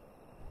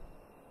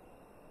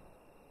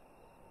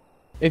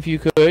 If you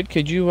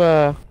could you,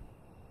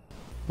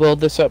 weld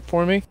this up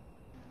for me?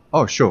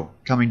 Oh, sure.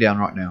 Coming down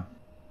right now.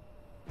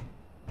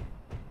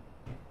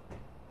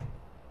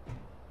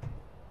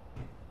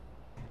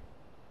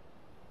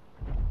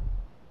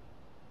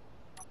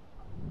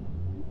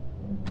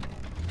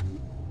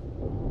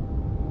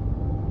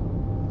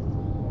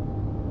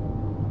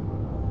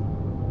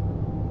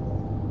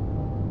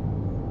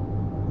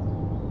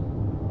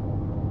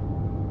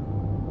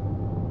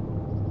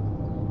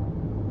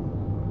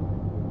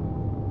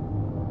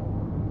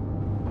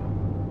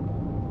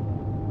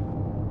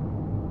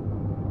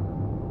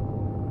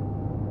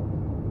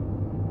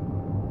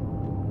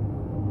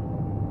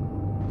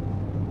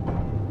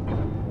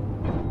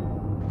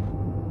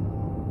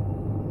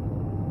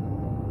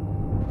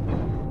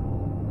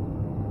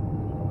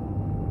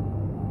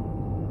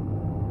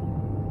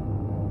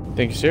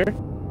 Thank you, sir.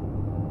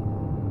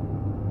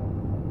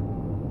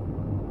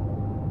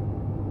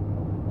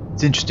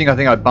 It's interesting, I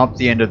think I bumped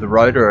the end of the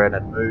rotor and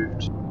it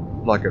moved,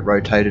 like it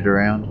rotated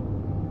around.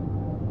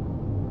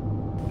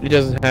 It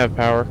doesn't have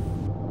power.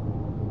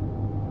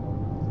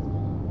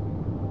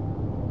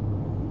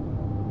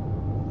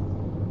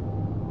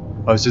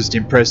 I was just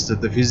impressed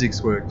that the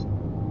physics worked.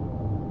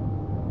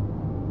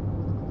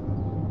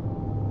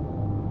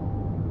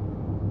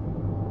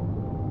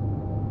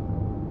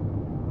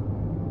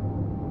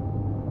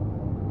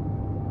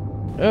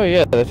 Oh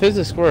yeah, the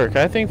physics work.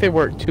 I think they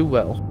work too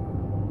well.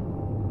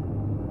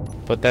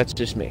 But that's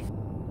just me.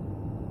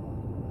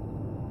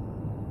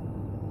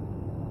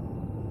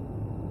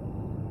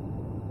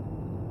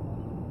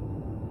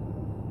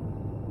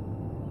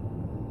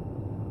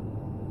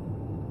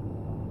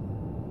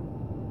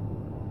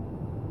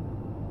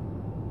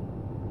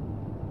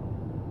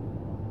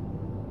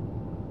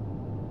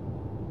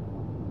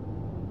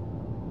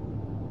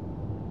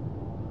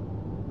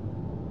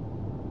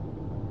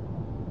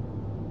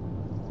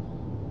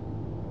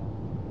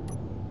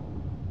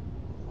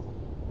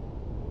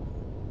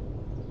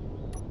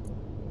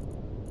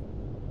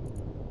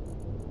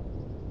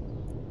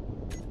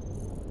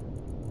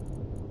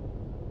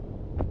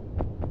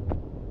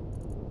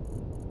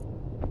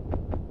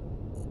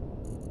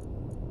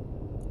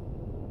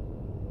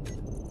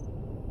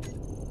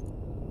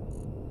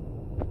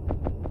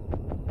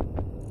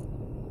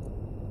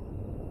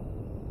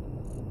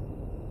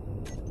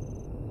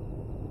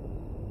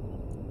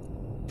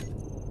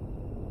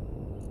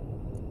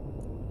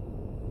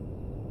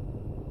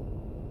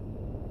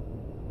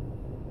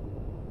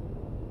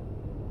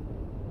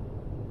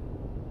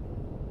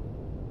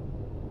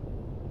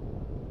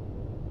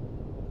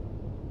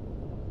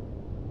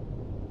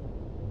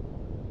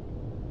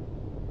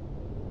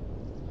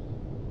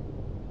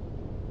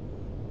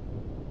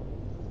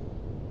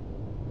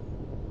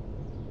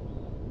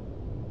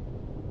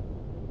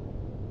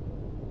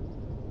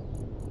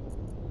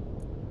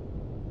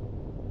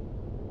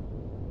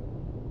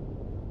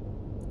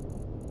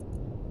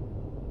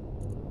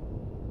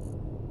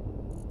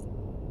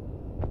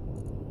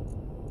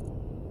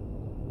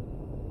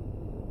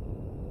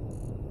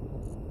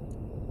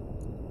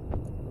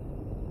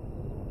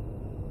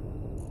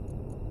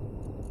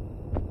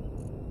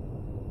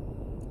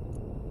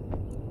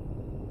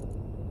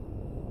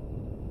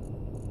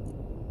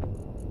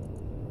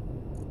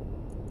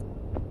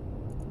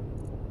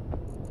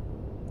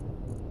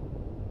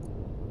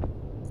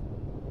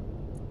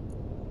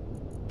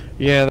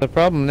 Yeah, the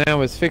problem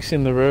now is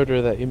fixing the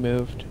rotor that you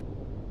moved.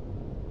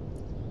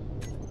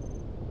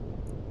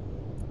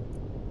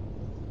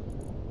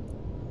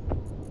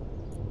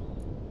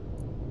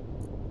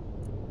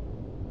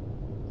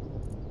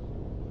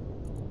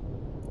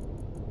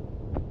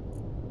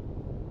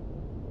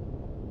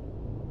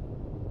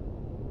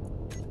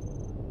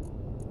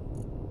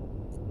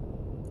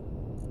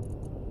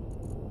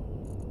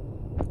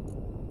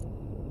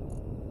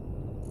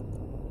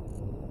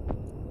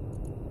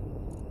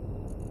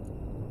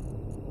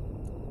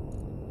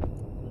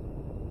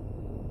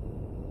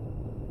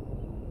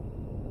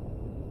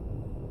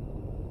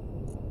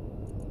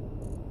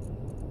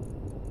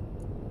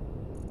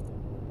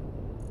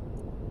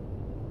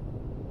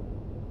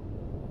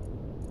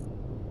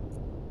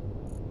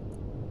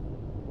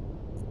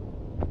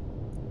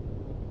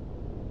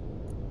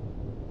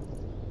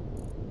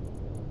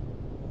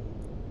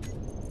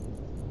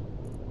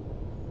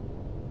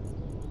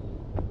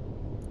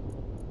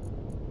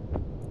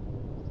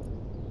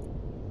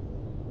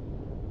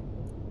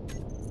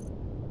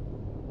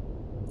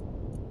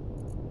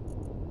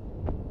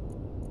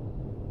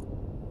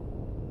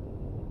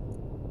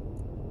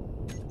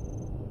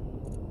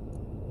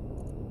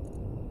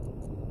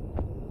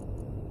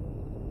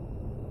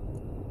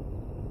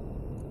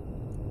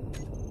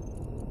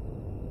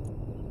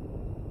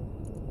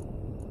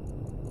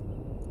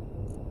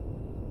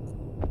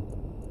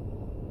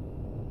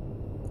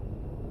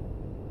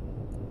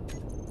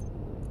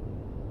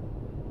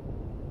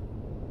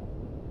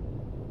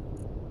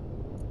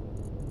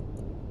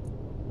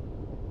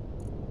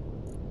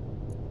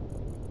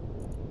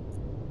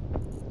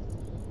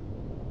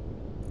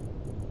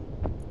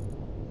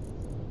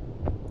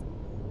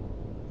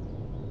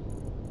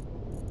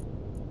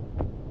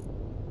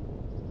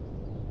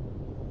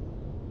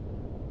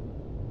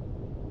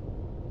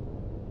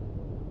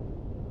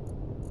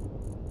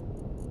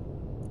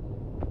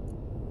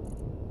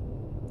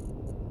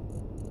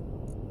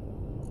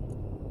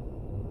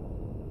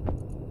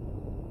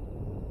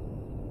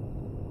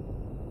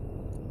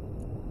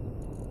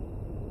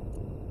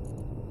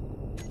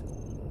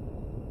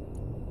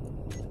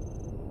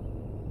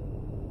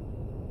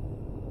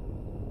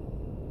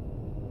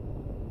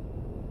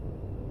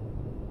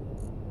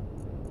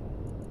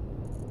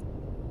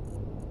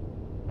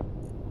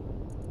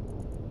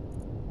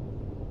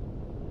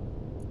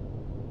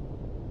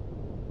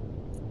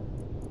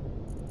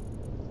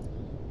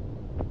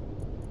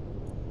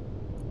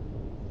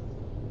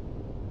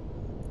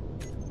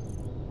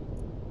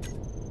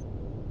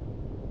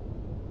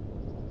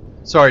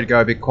 Sorry to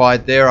go a bit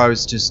quiet there. I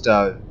was just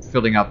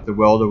filling up the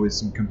welder with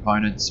some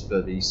components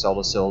for the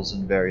solar cells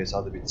and various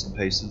other bits and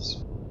pieces.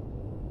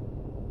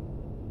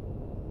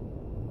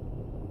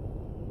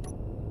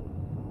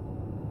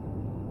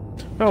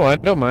 Oh, I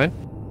don't mind.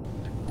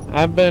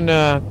 I've been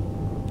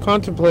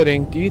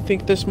contemplating, do you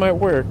think this might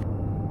work?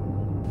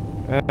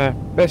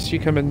 Best you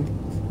come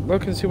and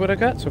look and see what I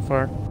got so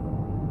far.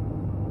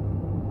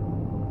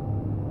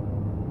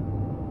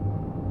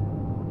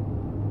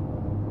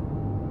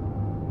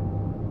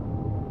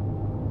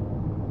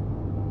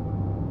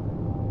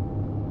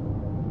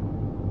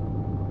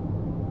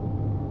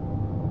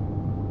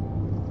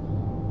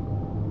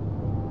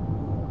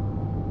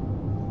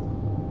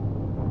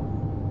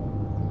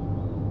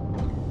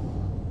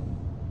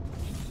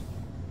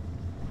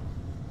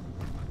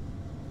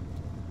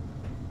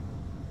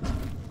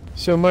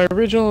 So my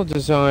original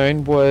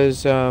design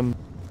was the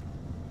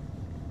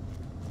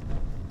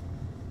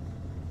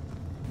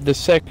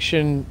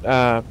section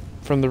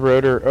from the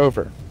rotor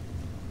over.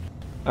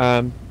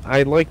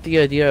 I like the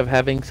idea of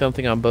having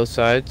something on both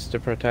sides to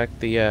protect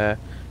the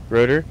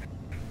rotor,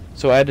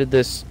 so I added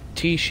this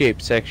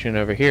T-shaped section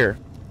over here.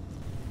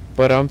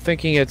 But I'm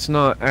thinking it's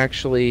not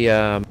actually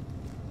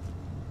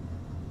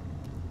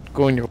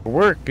going to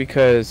work,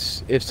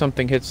 because if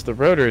something hits the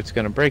rotor, it's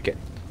going to break it.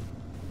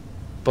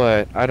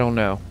 But I don't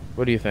know.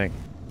 What do you think?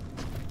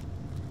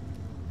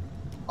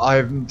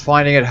 I'm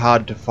finding it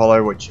hard to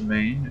follow what you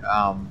mean.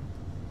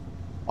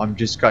 I'm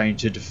just going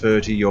to defer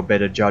to your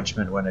better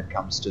judgment when it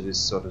comes to this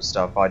sort of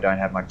stuff. I don't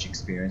have much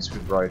experience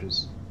with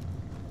rotors.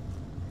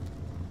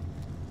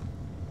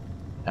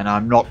 And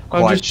I'm not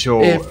quite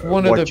sure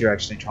what you're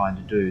actually trying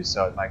to do,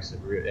 so it makes it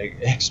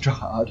extra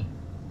hard.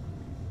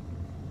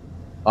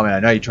 I mean,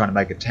 I know you're trying to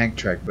make a tank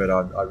track, but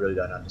I really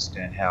don't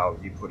understand how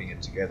you're putting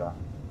it together.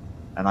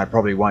 And I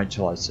probably won't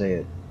till I see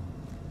it.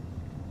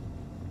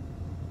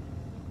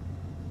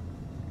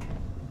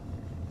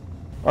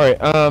 Alright,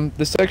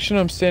 the section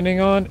I'm standing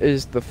on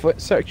is the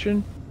foot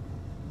section.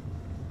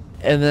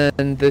 And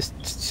then this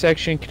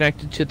section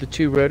connected to the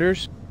two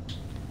rotors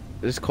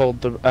is called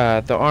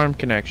the arm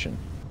connection.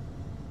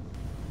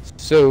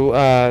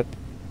 So,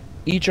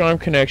 each arm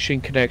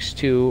connection connects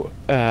to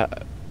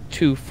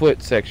two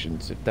foot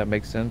sections, if that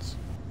makes sense.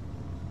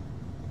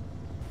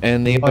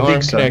 And the arm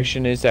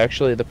connection is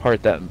actually the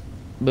part that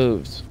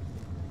moves.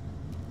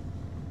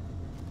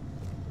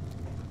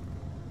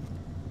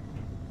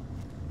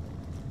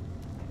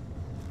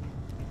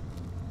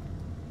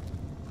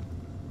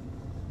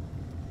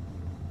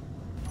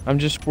 I'm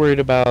just worried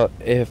about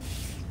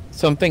if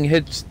something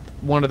hits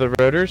one of the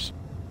rotors,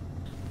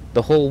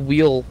 the whole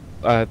wheel,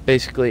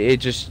 basically, it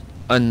just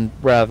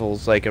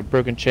unravels like a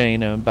broken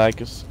chain on a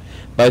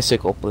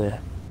bicycle. Bleh.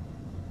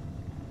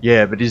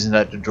 Yeah, but isn't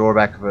that the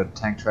drawback of a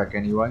tank track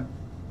anyway?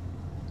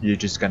 You're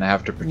just going to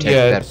have to protect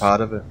that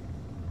part of it.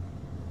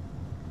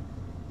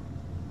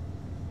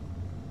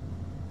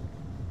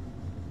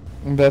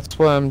 That's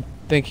why I'm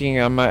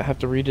thinking I might have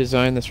to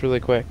redesign this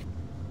really quick.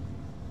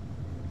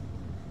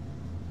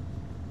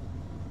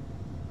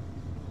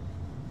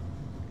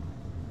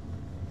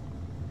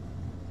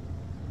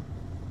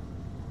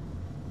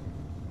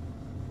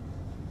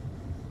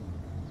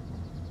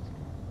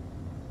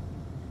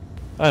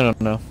 I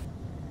don't know.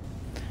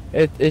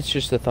 It's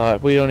just a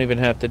thought. We don't even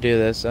have to do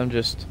this. I'm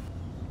just...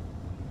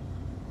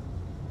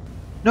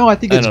 No, I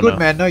think it's good,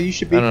 man. No, you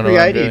should be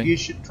creative. You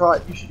should try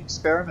it. You should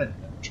experiment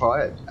and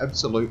try it.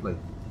 Absolutely.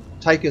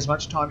 Take as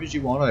much time as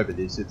you want over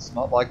this. It's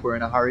not like we're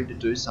in a hurry to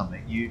do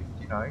something. You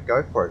know,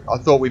 go for it. I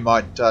thought we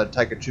might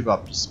take a trip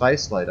up to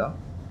space later.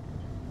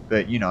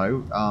 But, you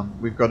know,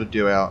 we've got to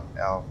do our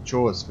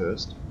chores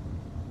first.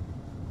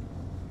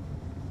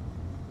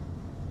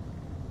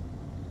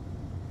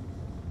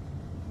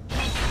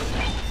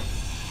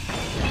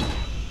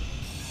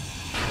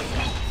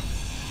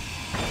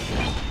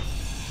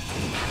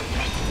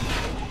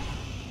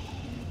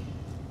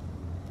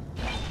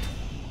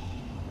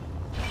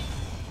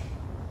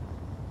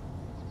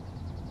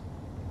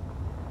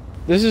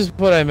 This is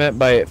what I meant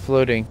by it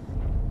floating.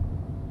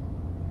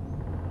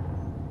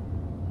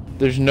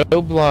 There's no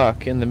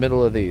block in the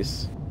middle of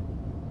these,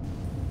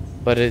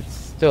 but it's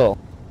still...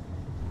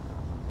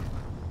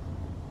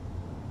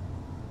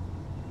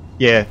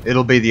 Yeah,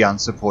 it'll be the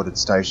unsupported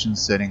station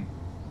setting.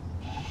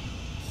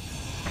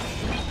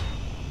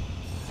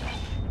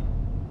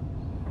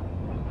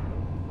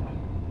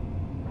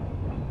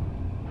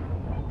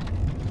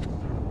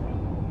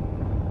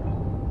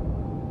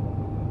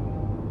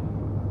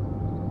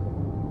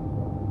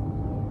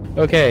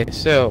 Okay,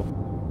 so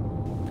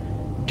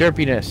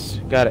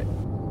derpiness, got it.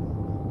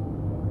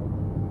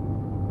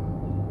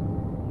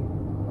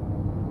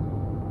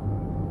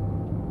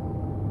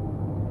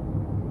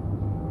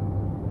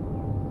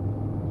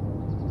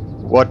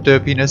 What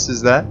derpiness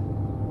is that?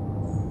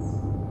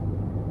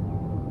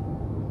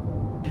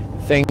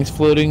 Things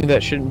floating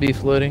that shouldn't be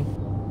floating.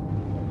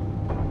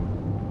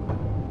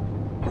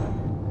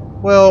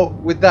 Well,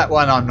 with that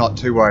one I'm not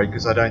too worried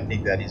because I don't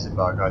think that is a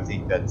bug. I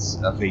think that's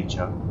a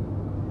feature.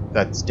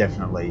 That's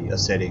definitely a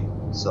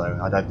setting, so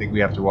I don't think we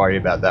have to worry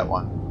about that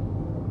one.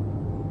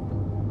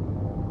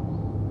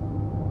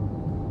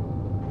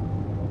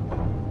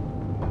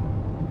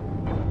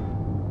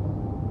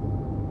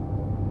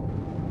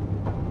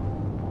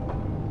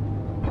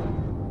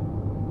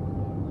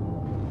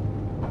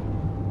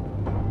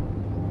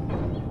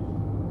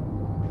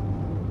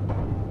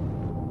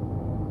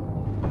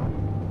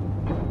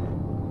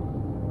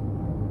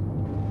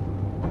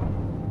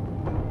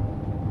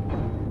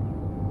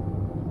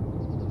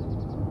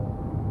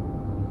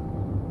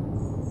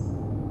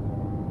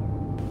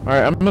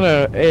 Alright, I'm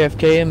gonna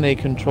AFK in the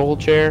control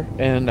chair,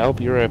 and I'll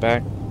be right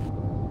back.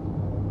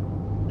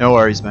 No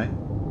worries, mate.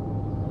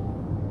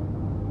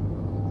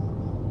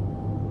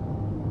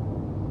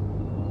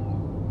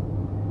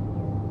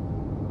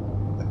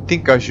 I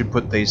think I should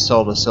put these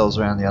solar cells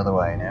around the other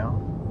way now,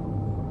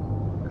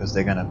 because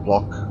they're going to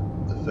block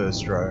the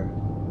first row.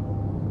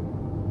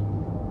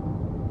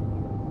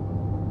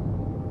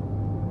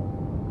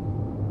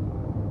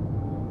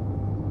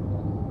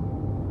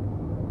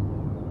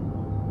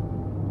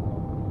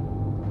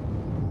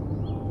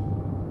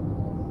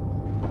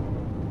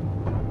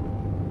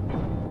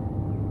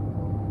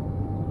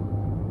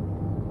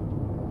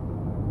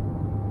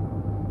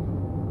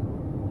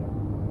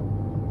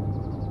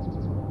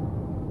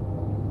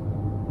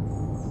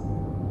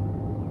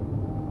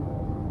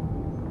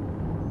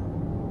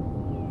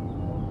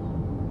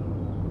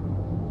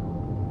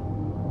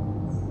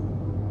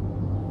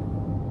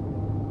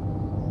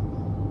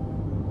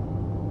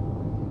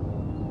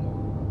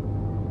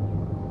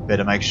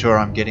 Better make sure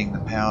I'm getting the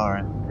power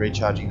and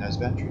recharging those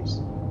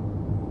batteries.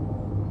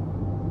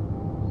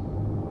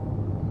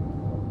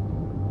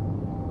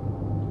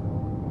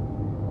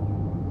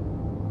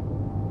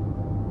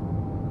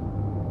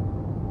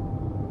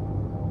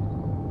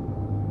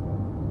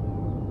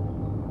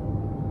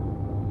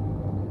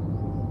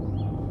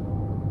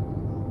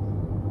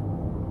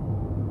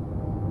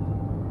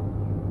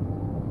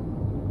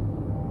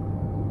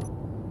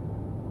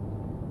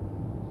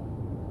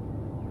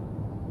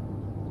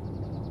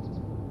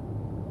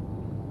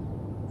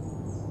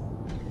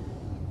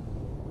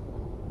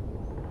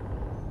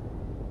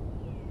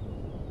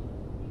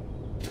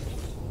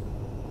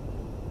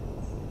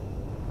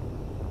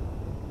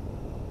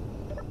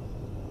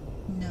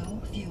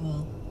 No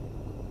fuel.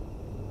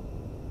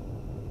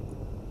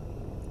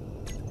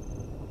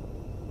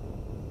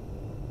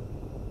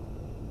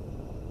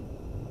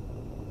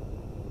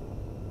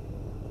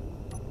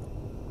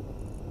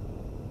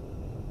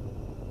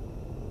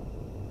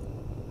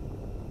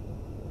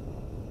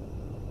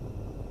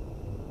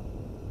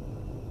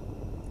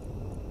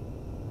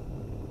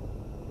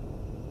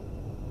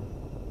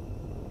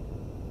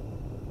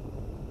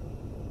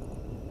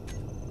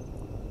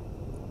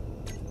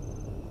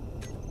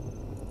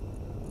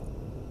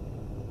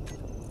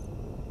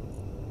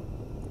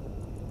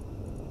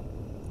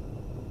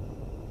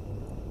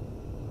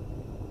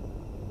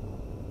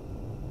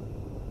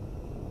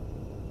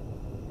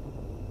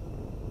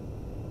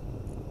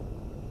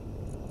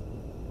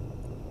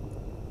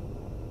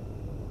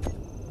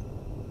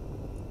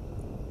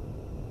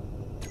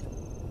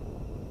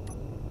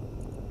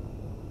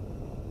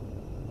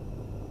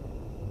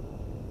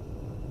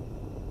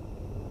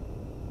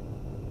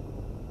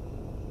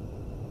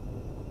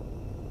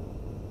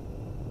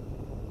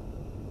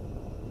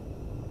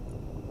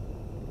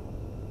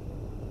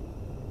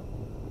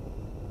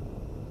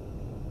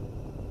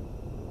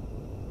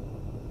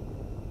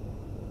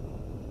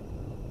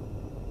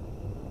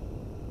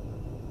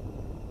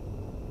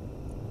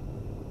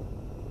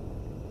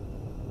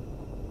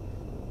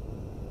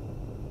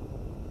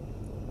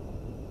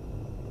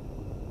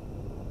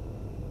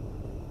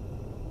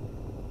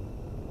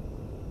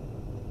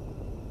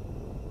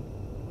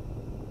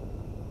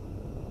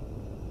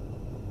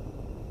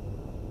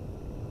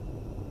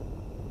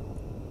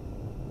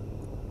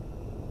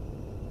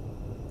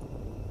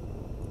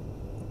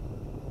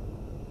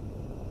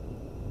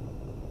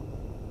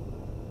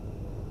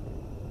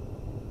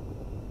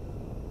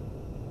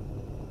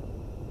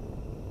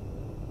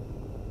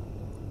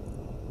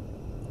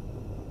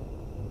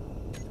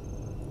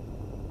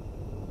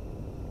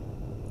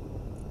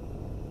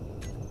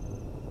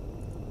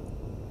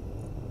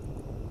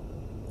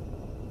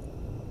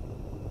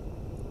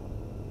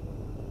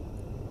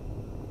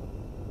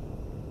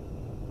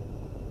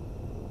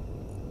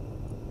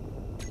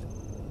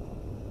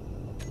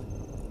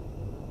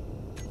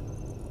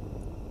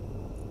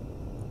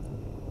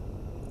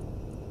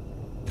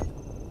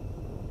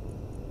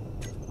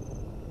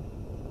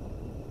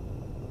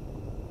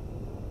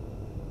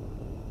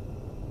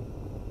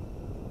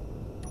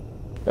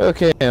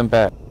 Okay, I'm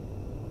back.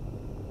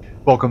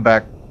 Welcome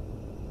back.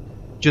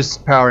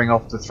 Just powering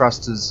off the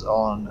thrusters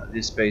on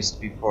this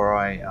beast before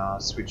I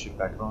switch it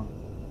back on.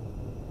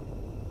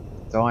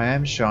 Though I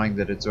am showing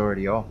that it's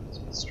already off. It's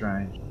a bit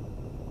strange.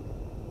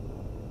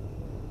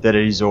 That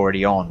it is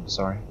already on,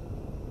 sorry.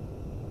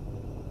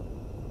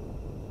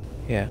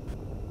 Yeah.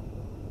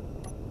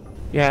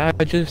 Yeah,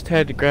 I just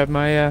had to grab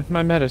my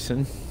my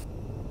medicine.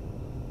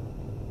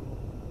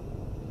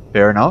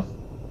 Fair enough.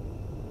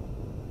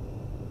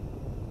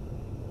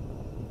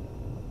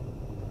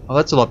 Well,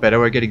 that's a lot better.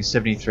 We're getting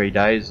 73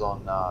 days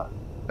on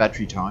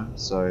battery time,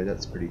 so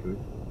that's pretty good.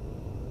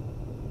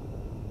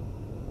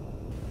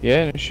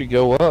 Yeah, it should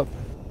go up.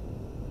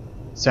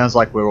 Sounds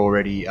like we're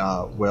already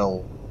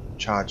well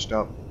charged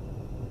up.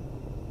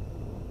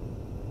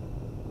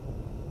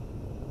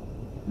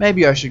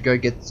 Maybe I should go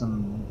get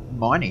some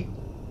mining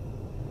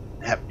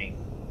happening.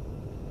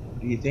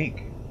 What do you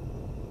think?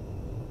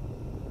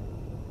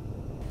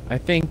 I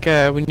think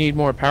we need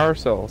more power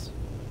cells.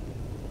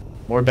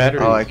 More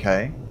batteries. Oh,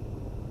 okay.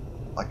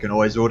 I can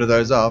always order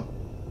those up.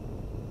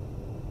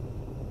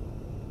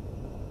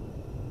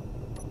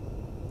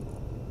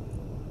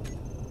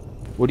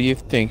 What do you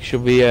think?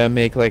 Should we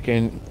make like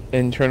an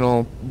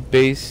internal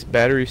base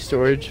battery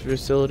storage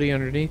facility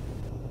underneath?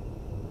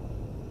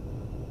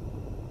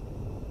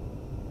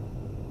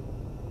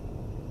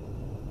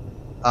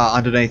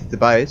 Underneath the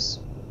base.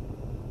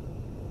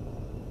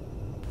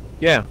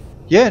 Yeah.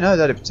 Yeah, no,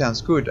 that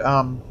sounds good.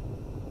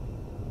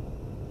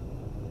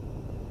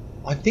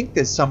 I think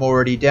there's some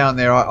already down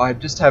there. I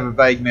just have a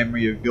vague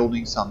memory of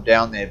building some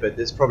down there, but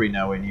there's probably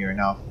nowhere near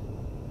enough.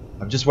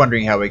 I'm just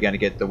wondering how we're going to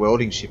get the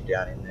welding ship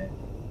down in there.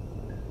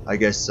 I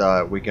guess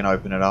we can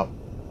open it up.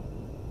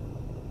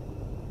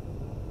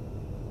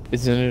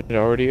 Isn't it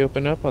already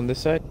open up on this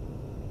side?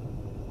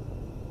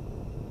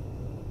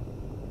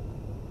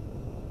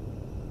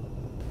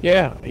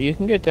 Yeah, you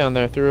can get down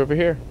there through over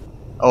here.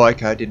 Oh,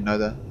 okay, I didn't know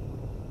that.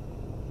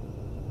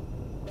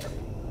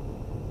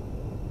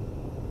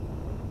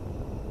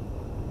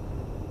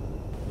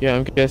 Yeah,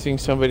 I'm guessing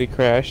somebody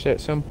crashed at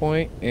some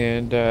point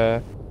and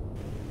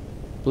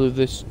blew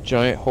this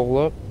giant hole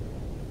up.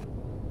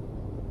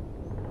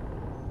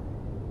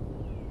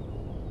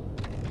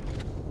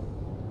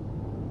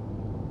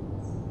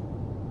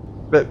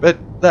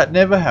 But that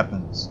never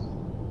happens.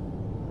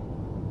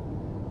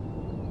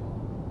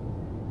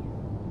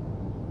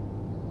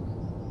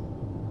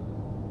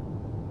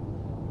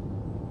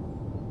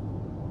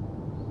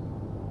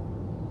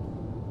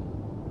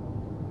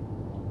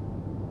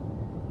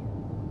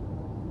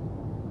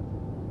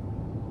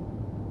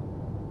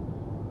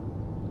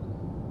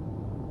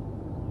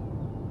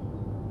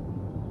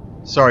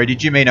 Sorry,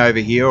 did you mean over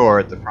here or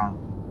at the front?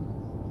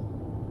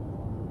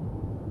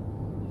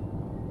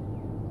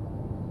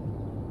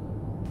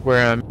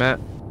 Where I'm at.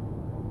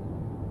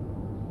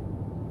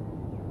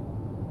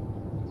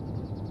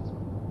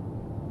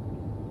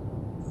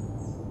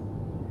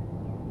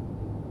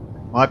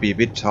 Might be a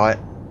bit tight.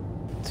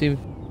 See,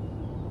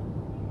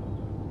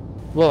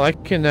 well, I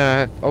can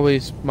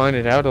always mine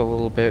it out a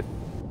little bit.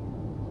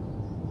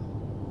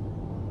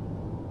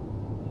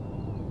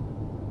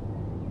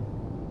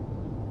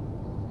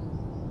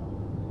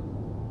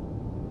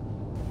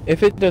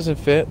 If it doesn't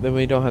fit, then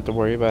we don't have to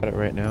worry about it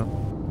right now.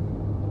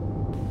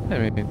 I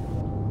mean,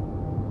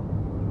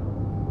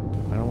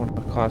 I don't want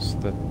to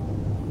cost the...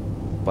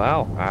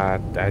 Wow,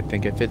 I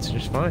think it fits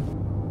just fine.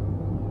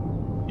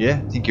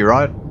 Yeah, I think you're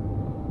right.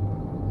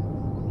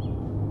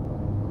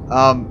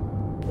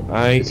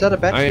 Is that a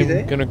battery there?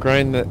 I'm gonna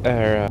grind the...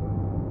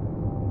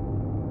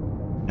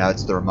 No,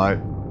 it's the remote.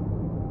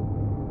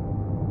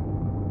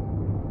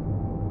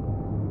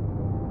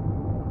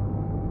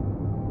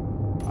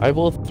 I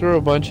will throw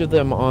a bunch of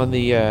them on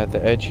the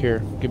edge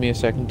here. Give me a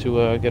second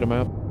to get them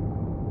out.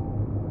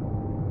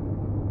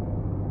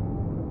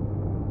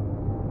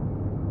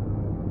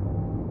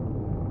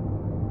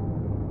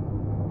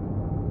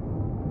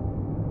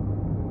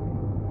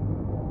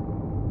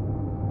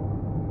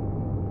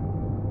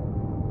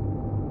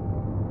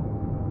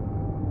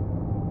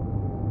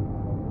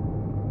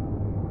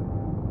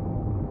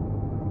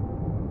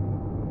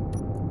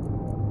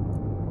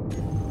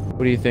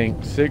 What do you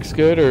think? 6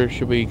 good, or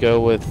should we go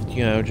with,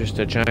 you know, just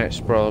a giant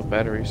sprawl of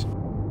batteries?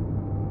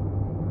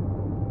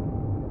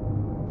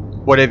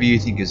 Whatever you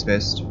think is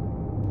best.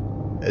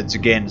 It's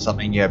again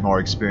something you have more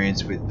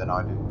experience with than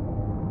I do.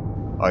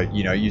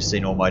 You know, you've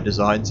seen all my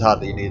designs.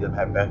 Hardly any of them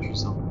have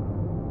batteries on.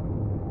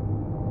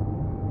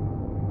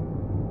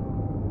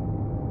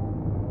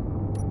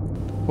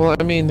 Well,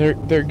 I mean,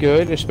 they're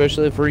good,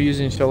 especially if we're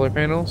using solar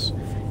panels.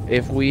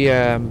 If we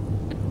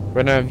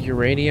run out of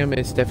uranium,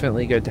 it's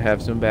definitely good to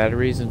have some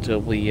batteries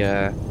until we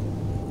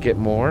get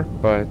more.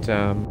 But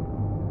I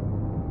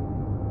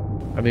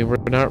mean, we're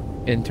not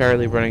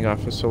entirely running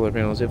off of solar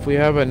panels. If we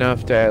have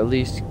enough to at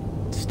least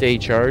stay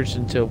charged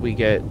until we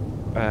get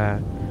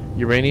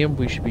uranium,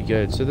 we should be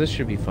good. So this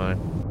should be fine.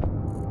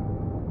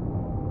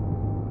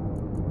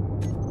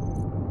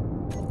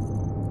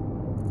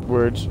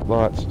 Words,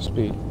 lots,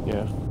 speed,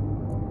 yeah.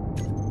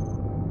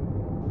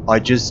 I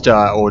just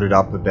ordered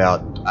up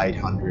about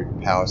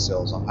 800 power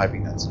cells. I'm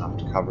hoping that's enough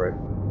to cover it.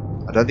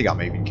 I don't think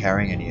I'm even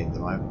carrying any at the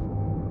moment.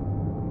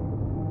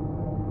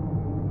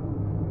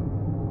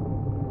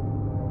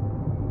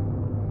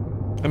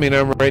 I mean,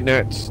 I'm right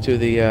next to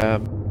the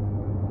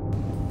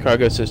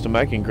cargo system.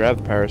 I can grab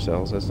the power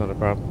cells. That's not a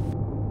problem.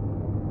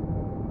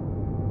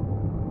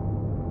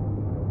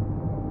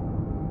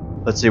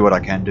 Let's see what I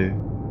can do.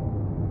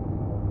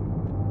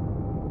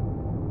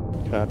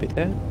 Copy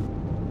that.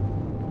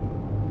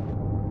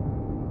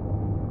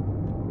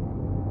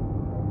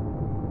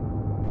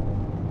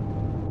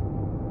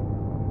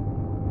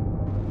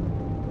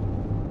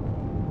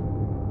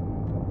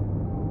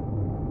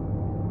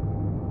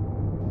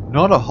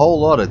 Not a whole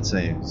lot, it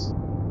seems.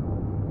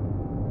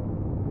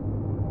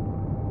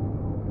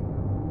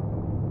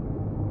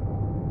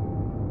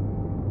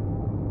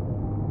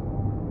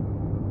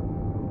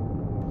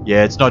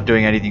 Yeah, it's not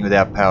doing anything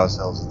without power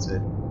cells, it's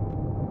it.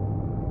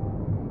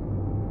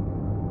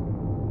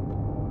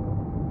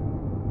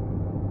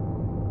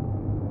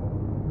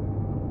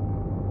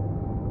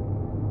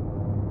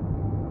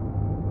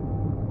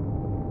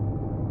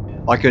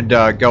 I could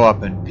go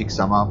up and pick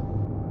some up.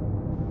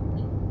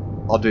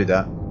 I'll do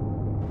that.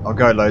 I'll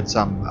go load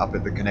some up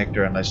at the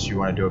connector unless you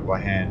want to do it by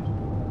hand.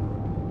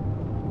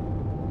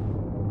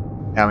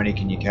 How many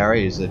can you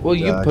carry? Is it? Well,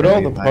 you put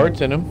all the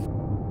parts in them.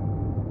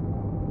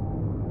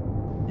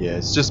 Yeah,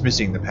 it's just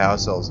missing the power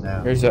cells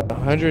now. There's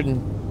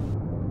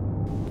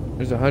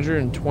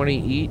 120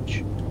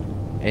 each,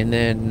 and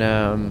then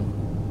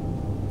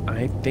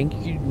I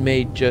think you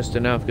made just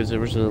enough because there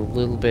was a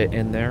little bit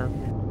in there.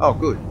 Oh,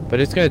 good. But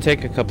it's gonna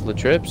take a couple of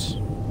trips.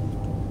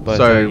 But,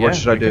 so yeah, what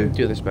should I do? Can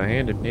do this by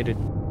hand if needed.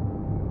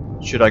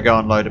 Should I go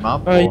and load them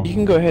up? You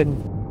can go ahead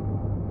and.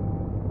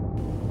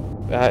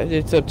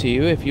 It's up to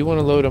you. If you want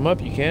to load them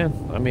up, you can.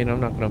 I mean, I'm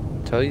not gonna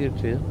tell you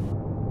to.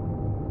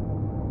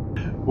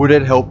 Would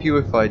it help you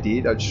if I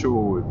did? I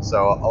sure would.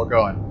 So I'll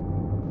go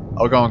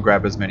and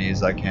grab as many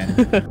as I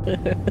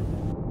can.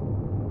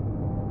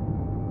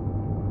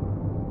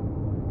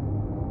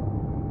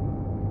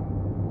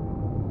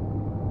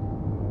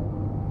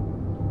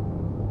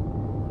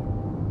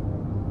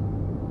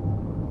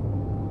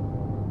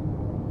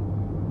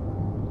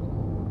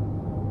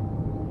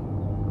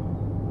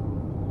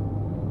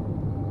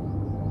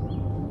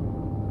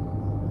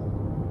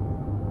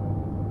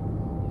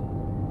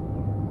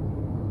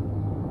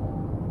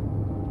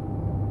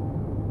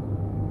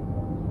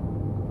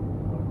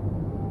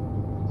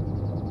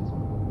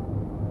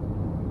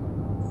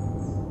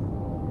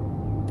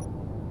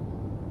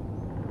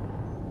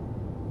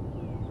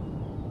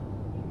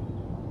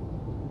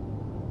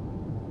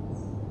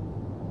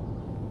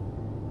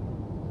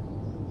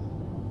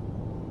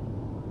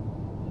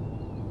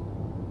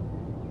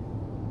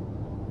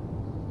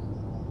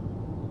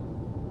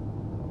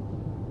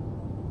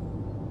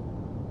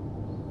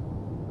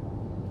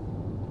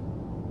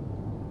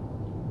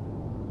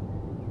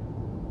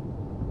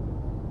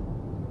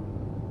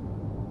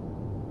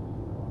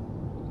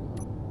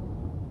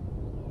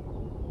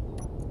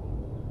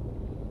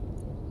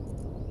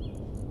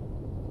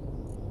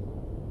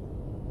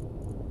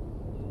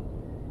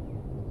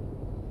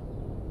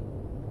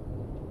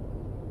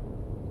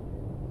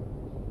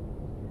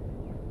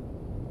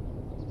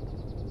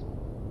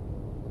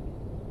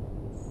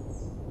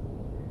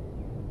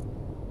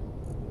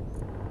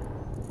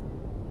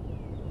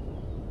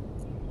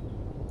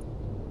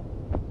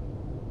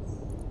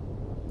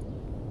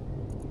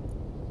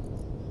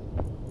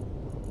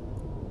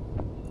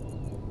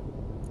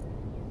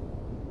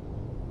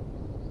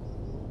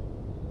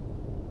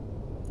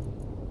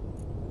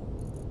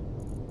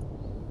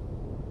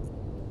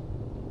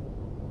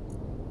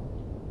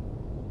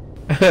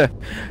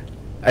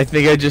 I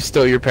think I just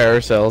stole your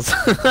power cells.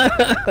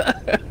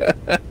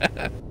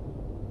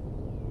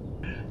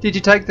 Did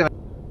you take them?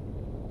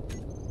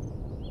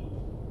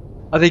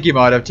 I think you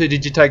might have too.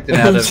 Did you take them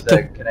out of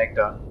the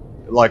connector?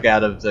 Like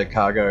out of the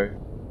cargo?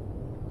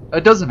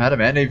 It doesn't matter,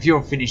 man. If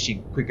you're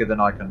finishing quicker than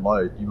I can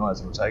load, you might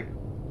as well take them.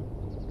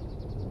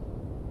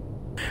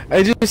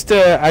 I just,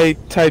 I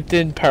typed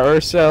in power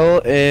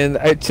cell and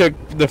I took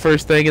the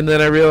first thing and then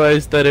I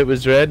realized that it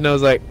was red and I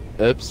was like,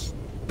 oops.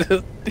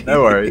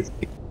 No worries.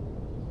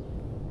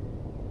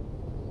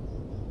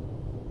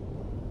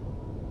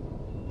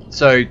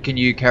 So, can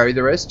you carry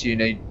the rest? Do you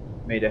need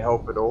me to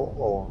help at all,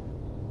 or?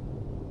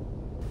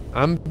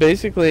 I'm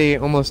basically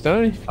almost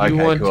done. If you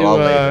want cool.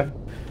 to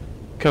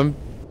come,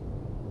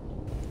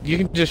 you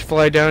can just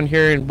fly down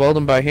here and weld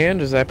them by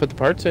hand as I put the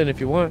parts in if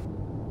you want.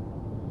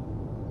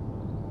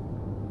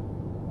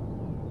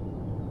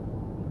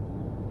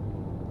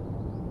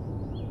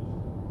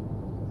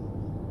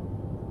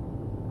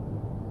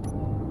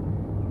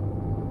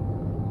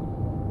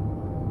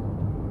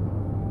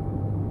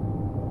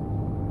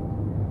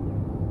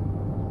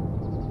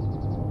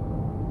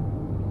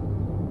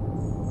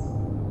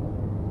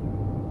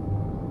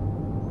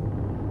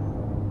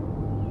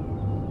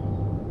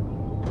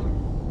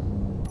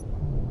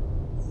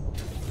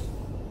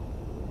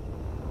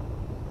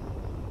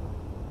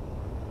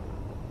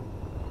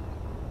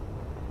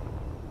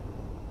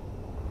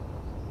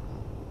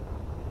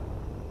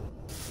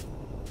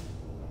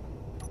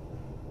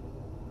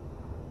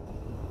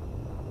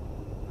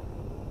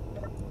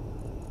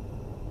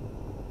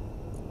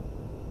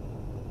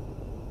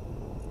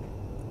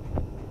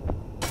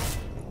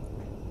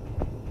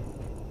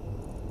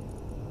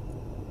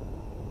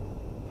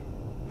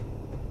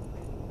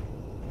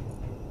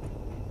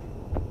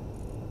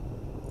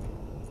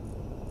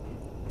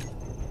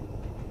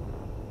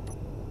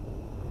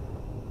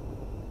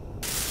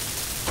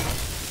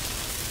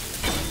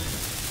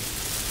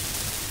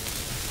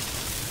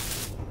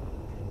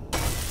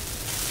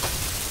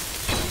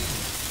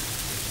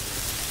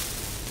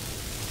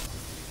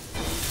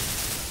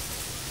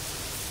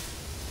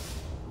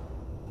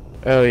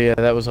 Oh yeah,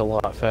 that was a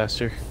lot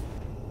faster.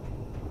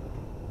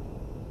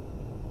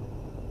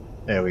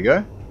 There we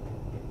go.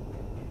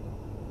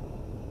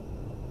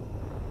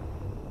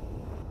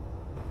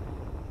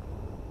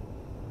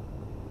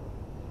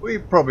 We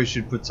probably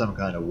should put some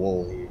kind of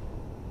wall here.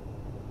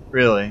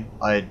 Really,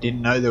 I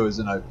didn't know there was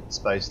an open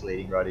space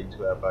leading right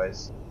into our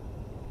base.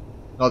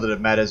 Not that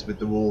it matters with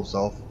the walls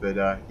off,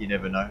 but you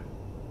never know.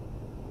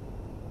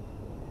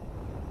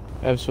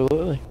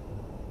 Absolutely.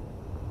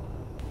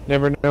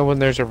 Never know when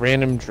there's a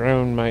random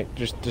drone might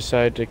just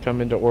decide to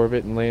come into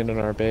orbit and land on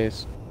our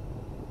base.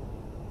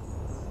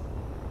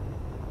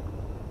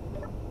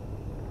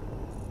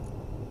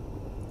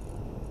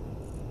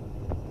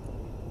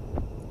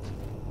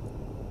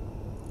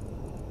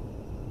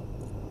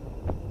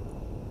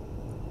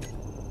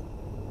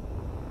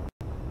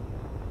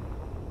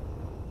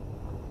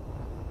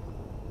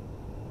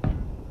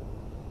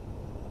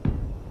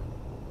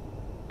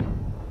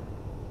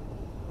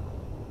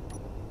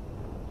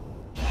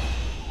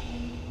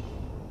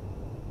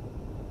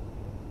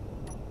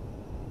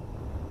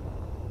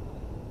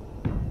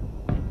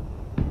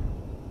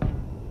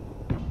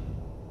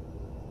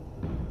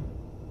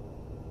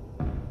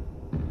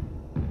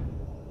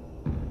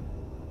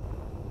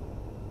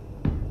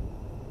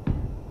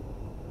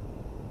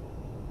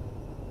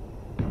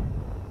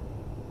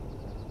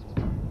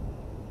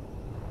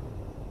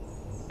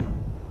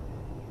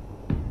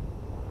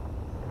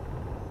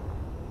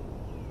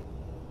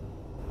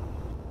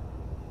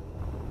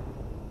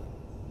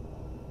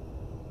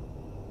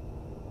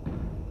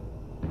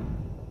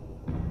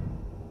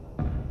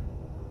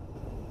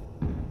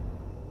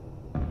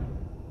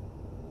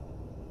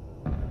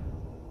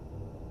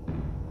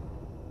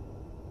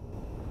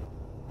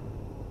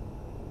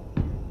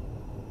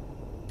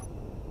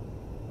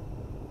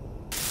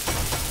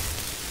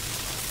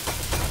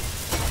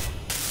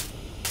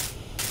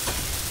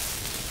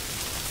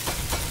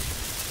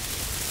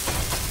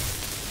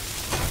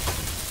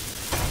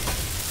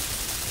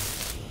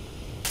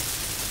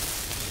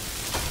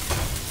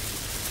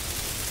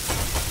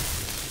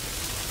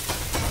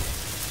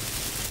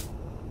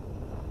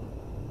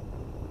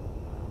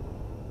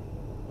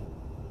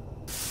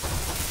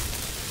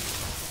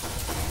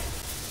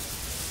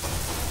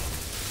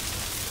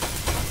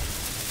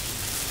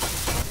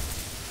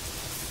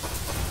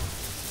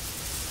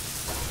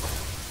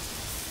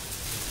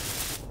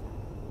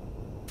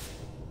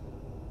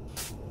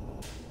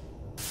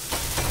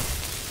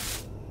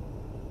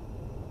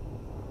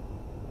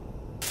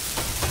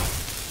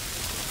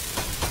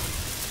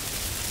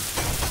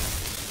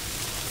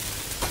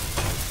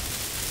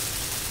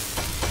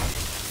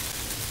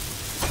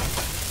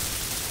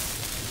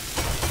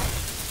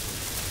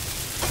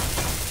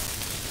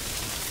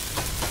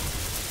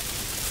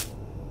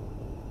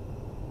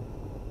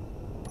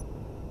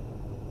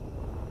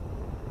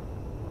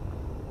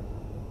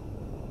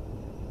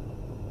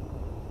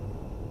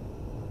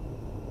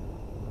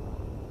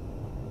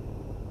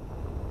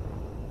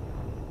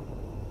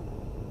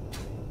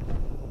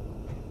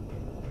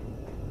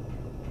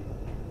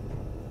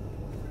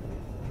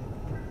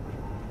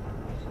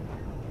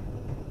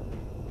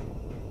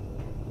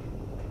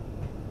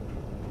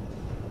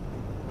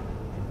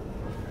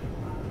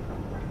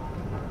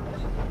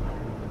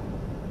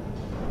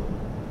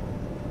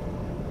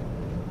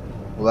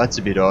 Well, that's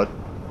a bit odd.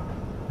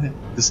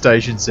 The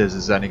station says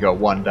it's only got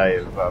 1 day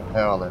of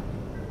power left.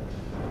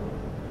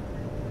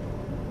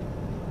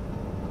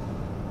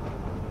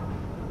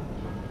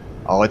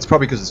 Oh, it's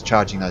probably because it's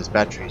charging those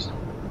batteries.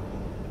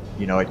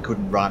 You know, it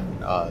couldn't run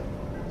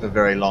for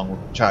very long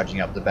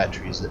charging up the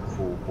batteries at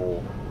full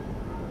bore.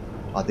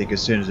 I think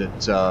as soon as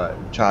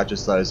it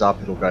charges those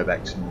up, it'll go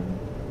back to normal.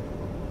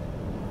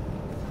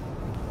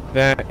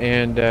 That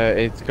and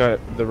it's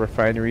got the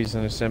refineries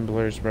and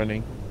assemblers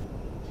running.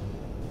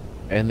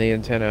 And the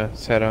antenna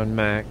set on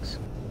max.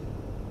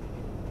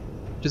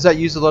 Does that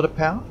use a lot of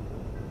power?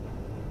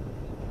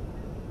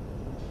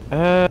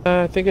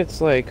 I think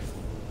it's like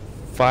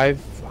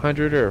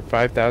 500 or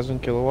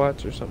 5,000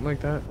 kilowatts or something like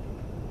that.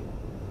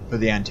 For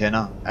the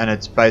antenna, and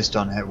it's based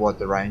on what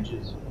the range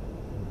is.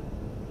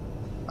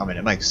 I mean,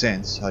 it makes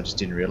sense, I just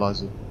didn't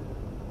realise it.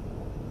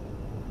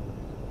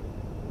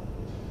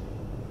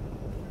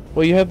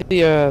 Well, you have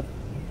the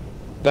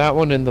that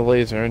one and the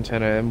laser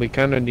antenna, and we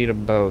kind of need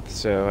them both,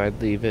 so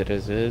I'd leave it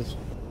as is.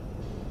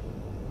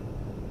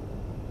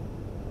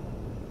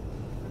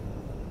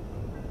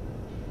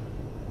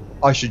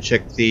 I should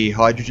check the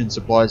hydrogen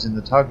supplies in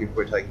the tug if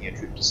we're taking a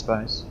trip to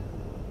space.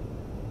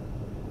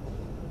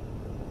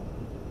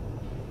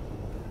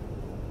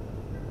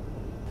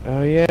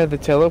 Oh yeah, the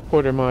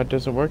teleporter mod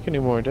doesn't work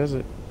anymore, does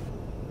it?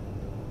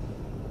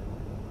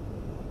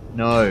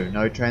 No,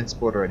 no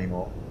transporter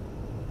anymore.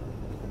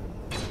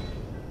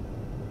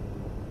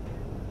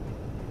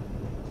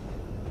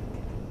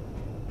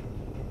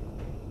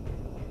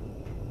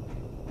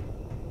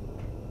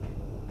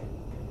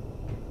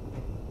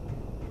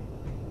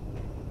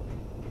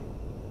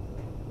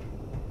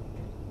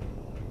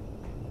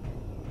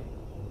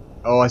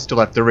 Oh, I still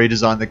have to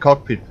redesign the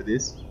cockpit for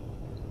this.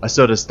 I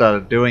sort of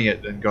started doing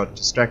it and got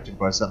distracted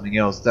by something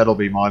else. That'll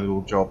be my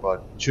little job.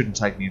 It shouldn't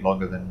take me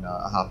longer than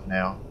half an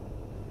hour.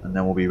 And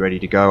then we'll be ready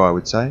to go, I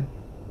would say.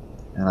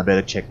 And I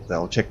better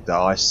I'll check the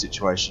ice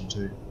situation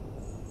too.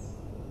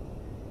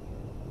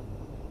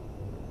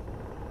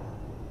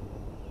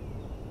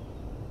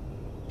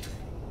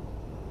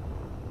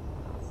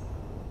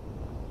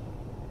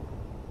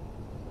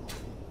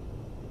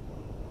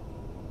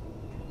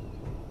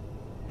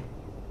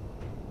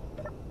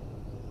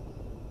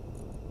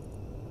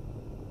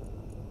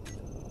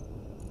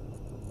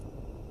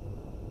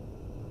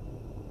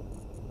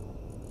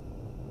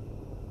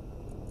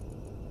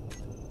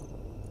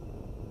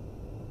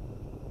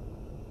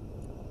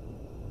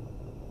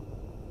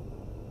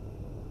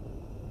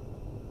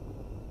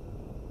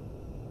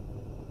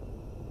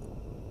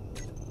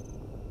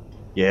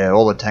 Yeah,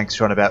 all the tanks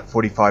run about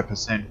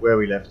 45% where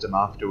we left them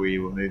after we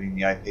were moving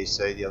the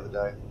APC the other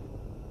day.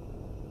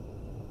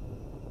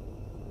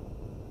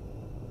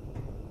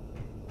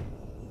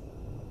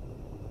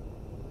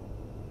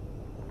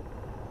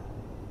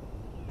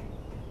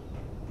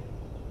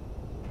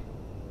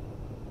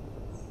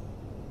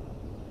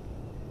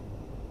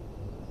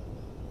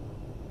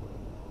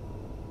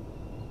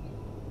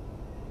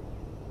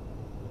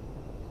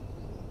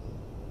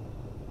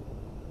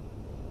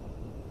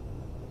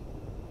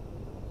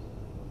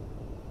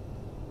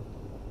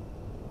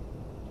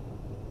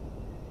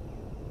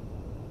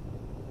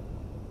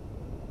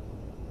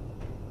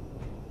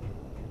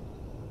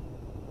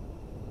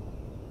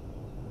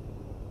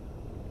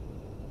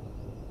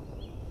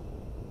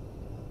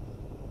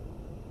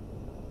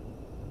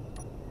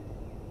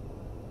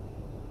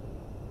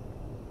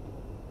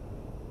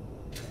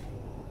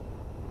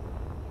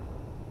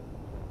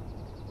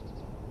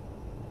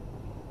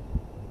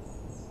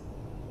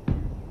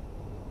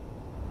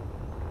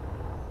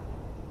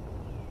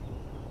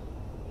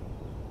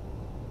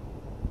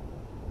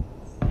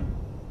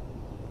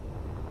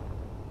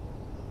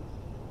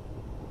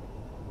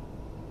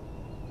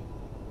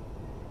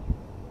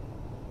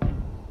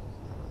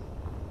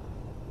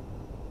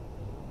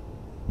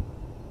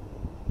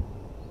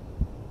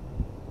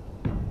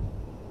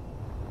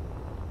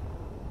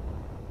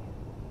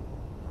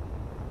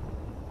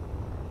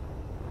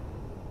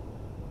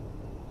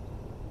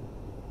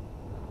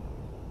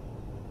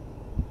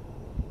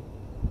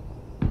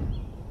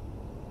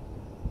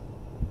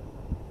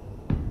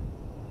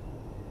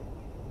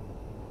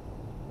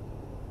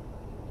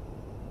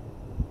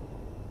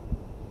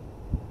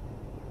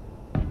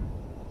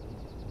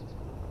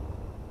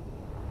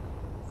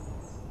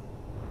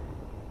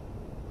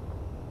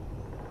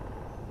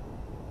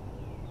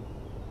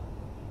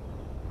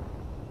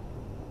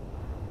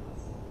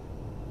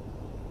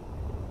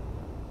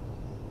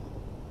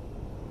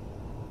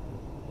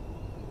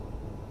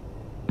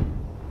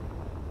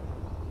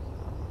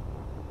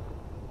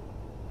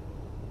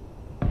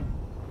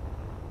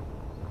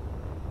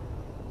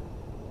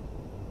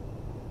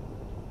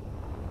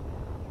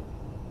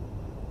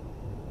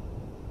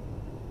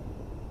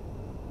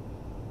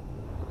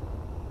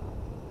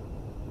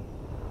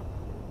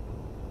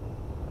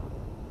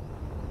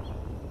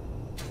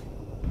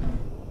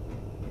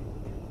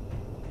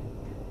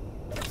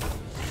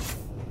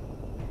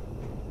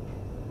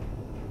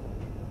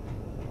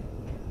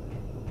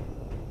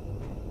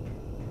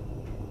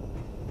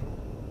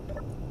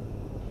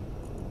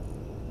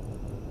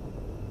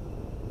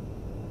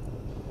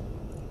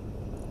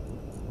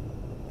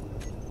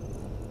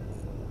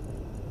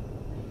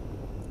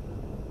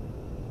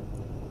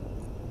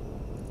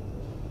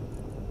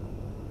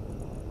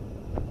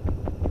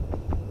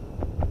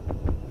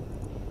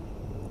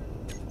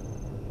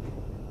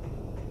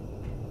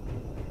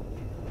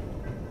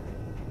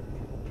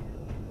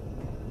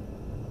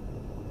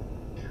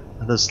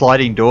 The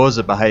sliding doors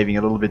are behaving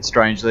a little bit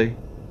strangely.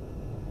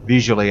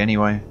 Visually,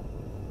 anyway.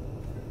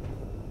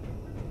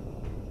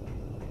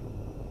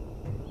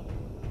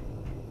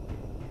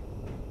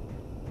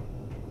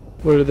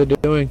 What are they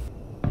doing?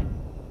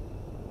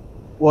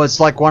 Well, it's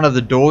like one of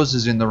the doors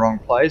is in the wrong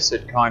place.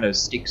 It kind of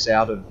sticks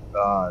out of,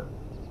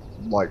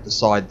 like, the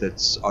side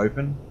that's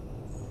open.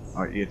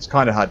 It's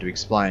kind of hard to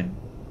explain.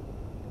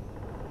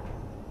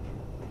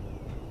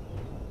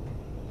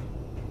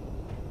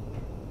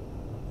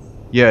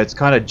 Yeah, it's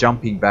kind of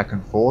jumping back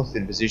and forth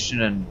in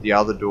position, and the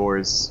other door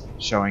is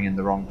showing in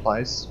the wrong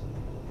place.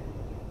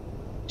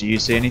 Do you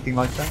see anything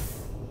like that?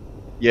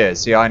 Yeah,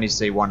 see, I only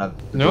see one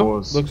of the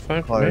doors looks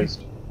fine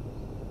closed.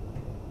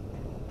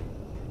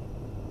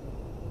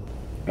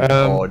 For me.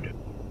 Odd.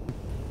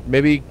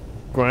 Maybe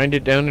grind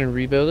it down and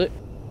rebuild it?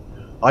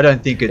 I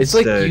don't think it's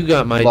like the you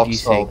got my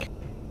block's fault. desync.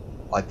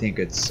 I think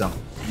it's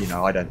you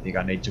know, I don't think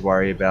I need to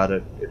worry about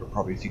it. It'll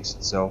probably fix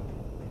itself.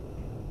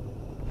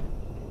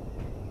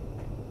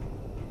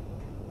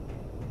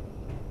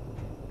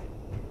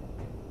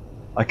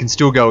 I can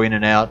still go in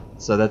and out,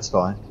 so that's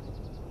fine.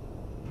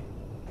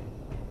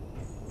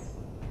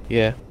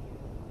 Yeah.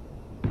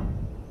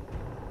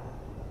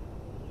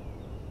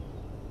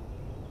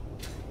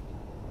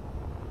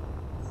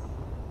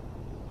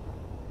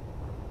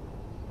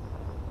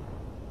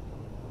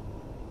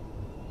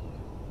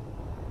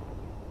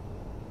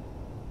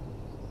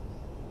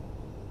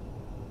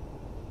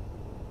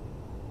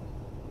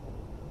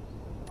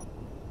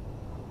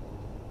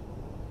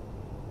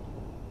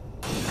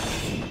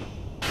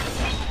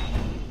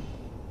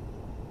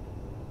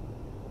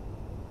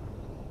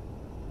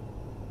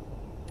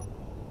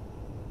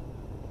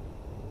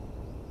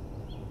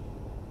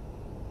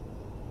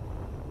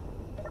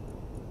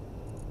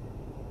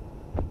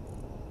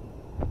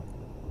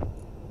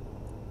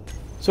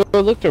 So I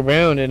looked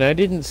around and I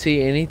didn't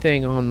see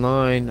anything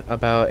online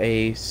about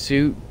a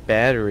suit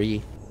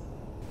battery.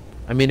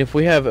 I mean, if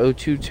we have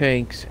O2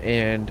 tanks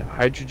and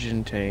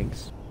hydrogen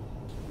tanks,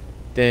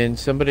 then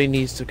somebody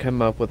needs to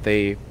come up with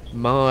a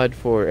mod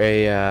for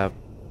a,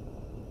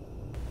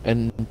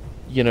 and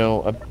you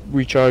know, a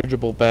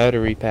rechargeable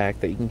battery pack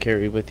that you can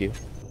carry with you.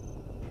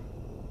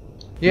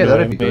 Yeah, You know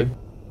that'd what be I good. mean?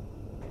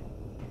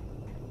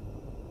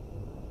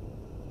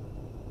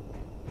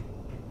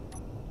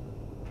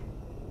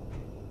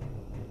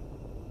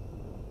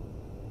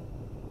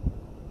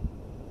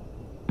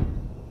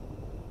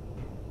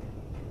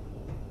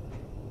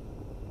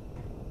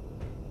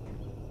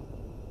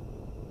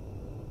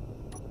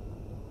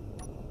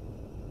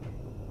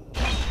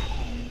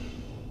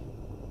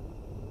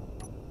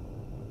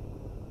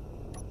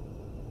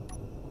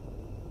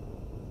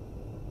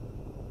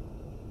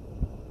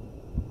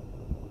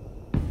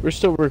 We're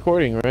still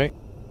recording, right?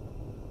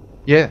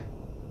 Yeah.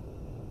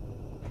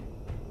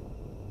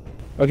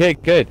 Okay,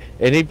 good.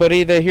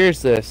 Anybody that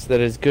hears this that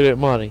is good at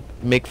money,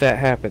 make that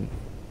happen.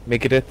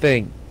 Make it a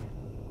thing.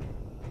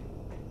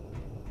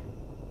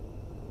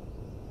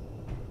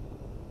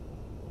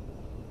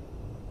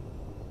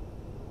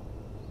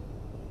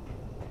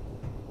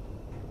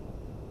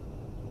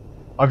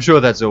 I'm sure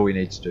that's all we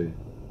need to do.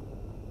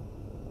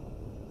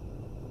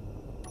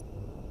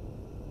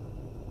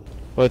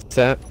 What's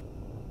that?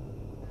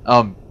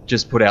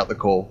 Just put out the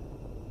call.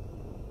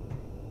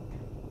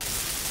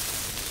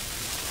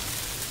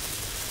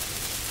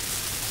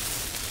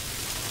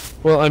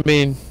 Well, I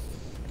mean,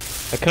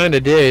 I kind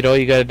of did. All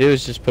you gotta do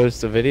is just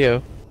post the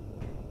video,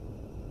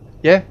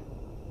 Yeah.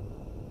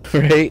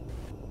 right?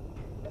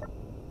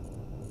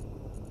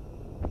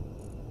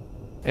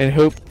 And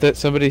hope that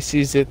somebody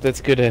sees it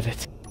that's good at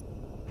it.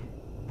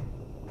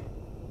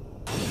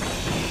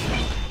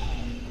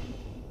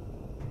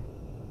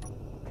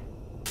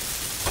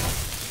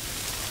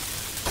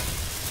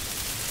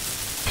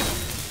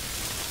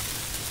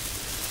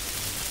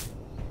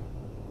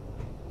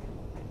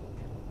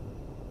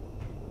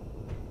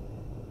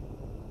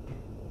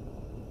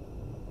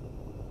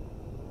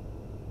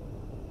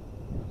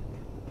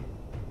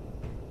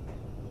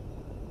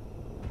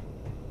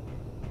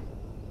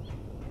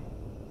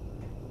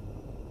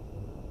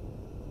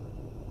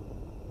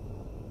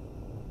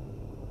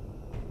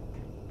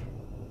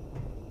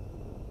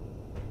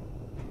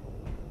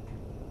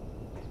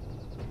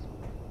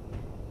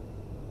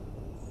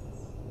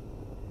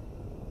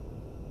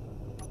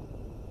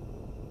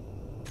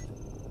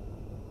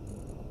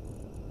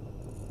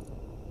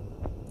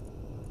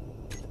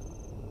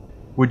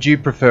 Would you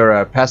prefer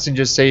a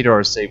passenger seat or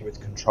a seat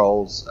with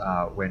controls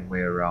when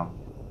we're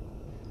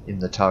in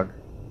the tug?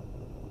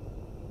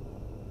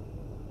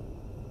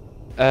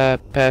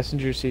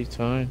 Passenger seat's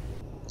fine.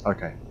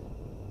 Okay.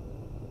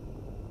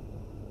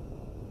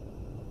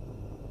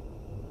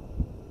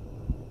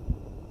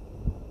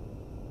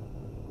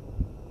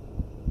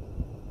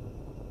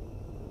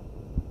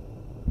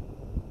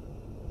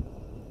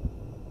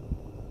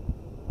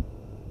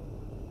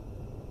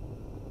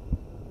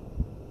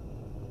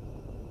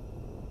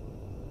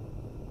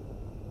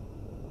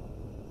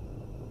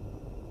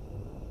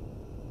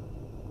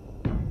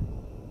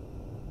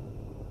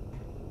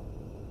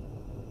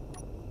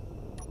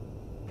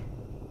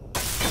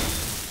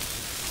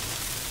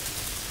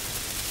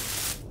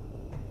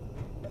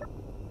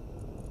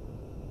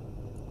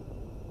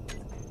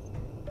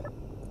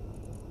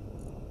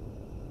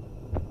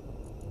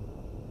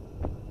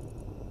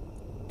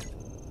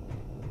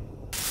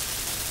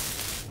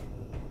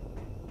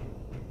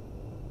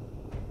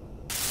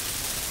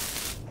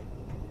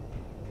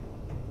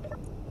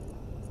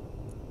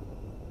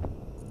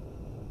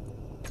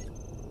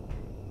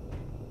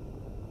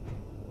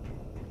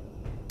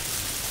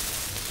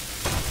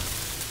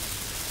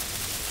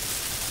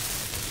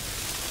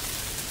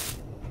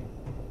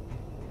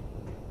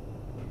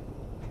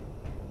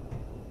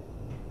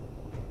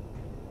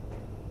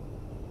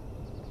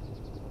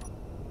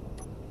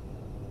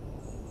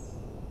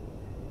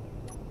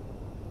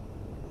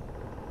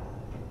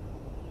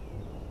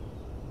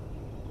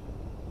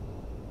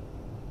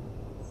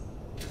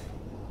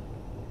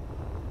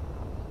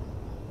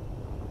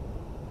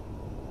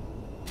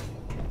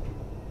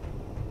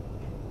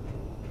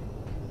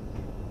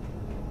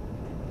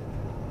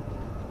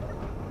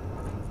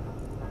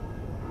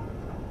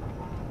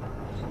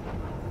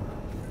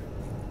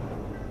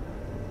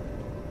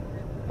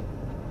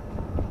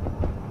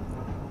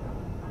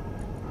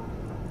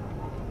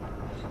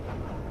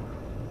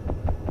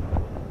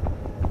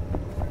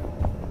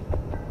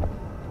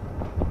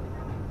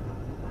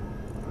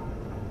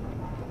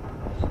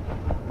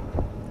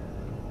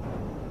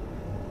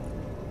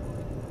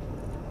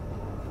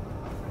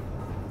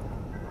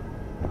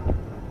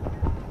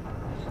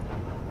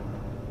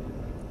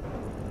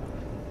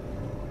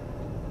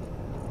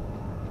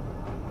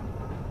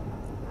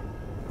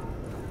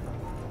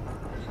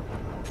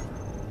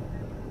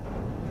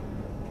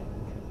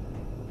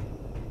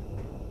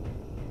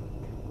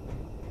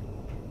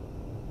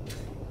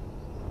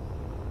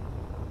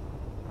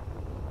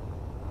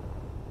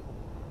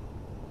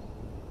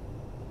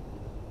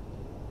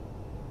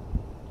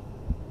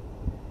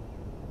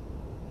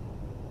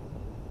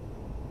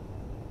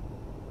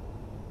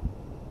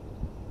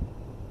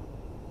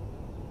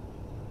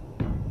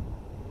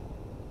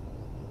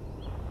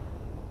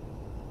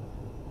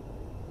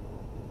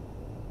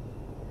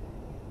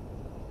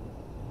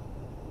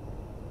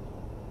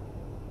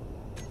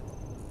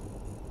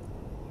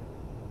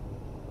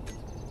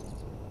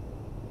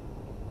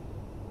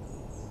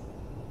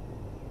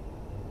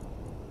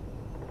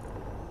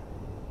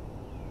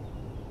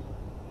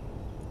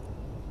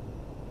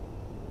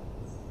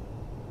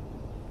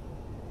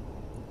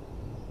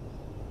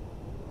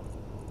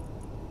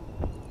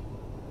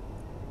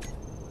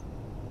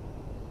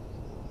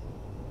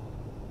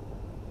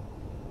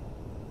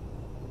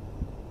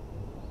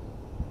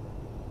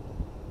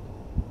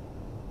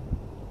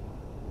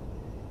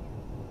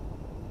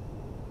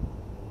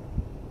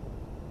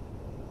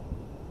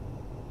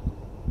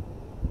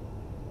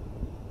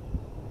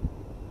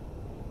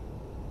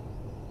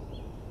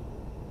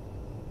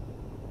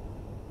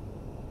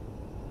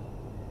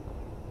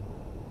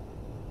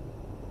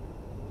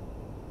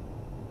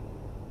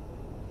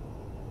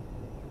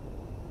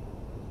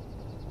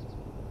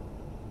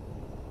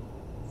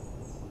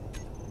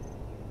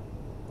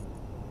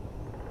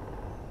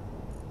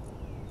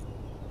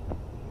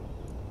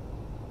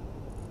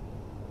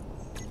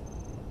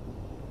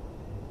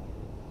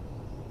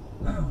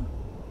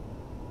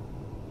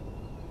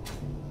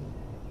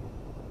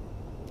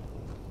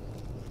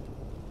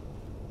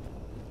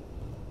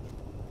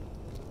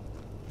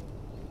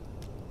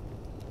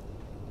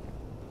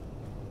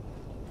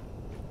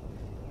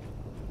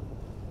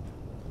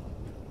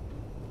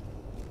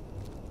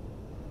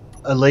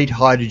 elite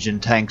hydrogen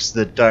tanks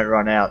that don't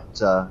run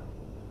out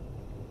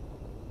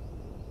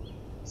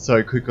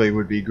so quickly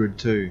would be good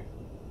too.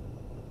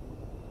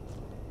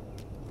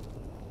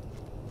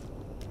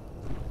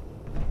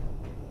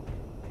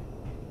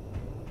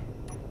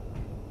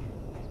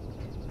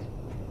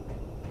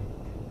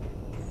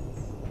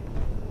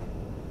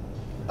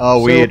 Oh,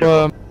 So, weird.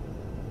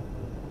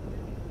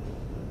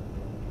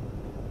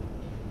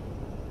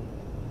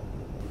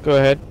 Go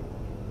ahead.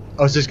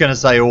 I was just going to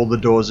say all the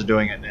doors are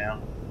doing it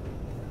now.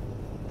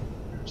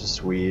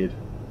 Just weird.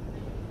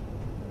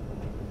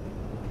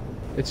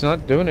 It's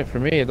not doing it for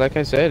me. Like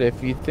I said,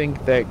 if you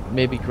think that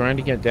maybe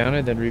grinding it down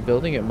and then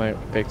rebuilding it might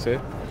fix it.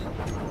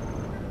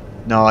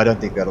 No, I don't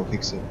think that'll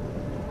fix it.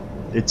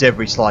 It's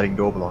every sliding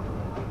door block.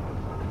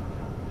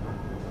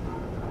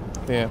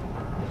 Yeah.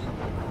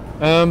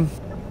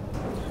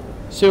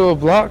 So a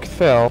block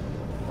fell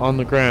on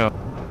the ground,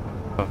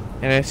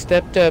 and I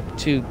stepped up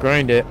to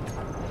grind it,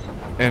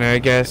 and I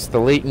guess the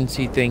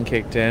latency thing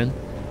kicked in,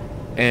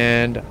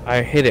 and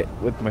I hit it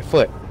with my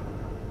foot.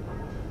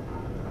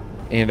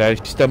 And I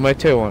stubbed my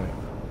toe on it,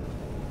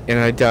 and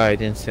I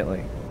died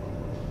instantly.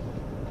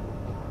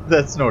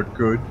 That's not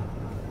good.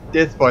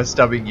 Death by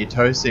stubbing your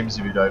toe seems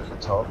a bit over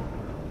the top.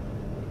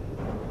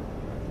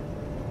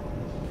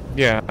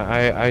 Yeah,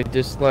 I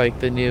dislike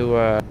the new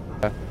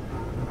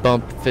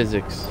bump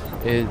physics.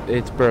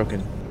 It's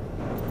broken.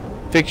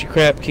 Fix your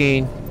crap,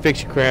 Keen.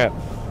 Fix your crap.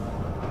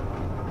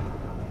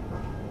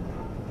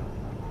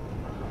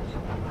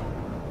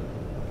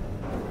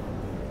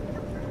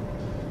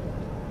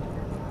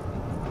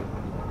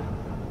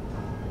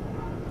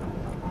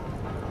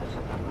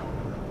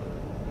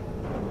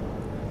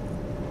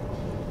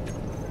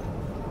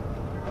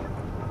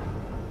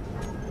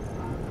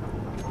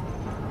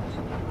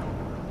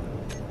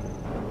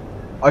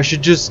 I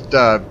should just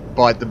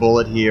bite the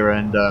bullet here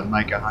and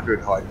make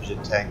 100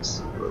 hydrogen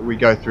tanks. We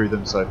go through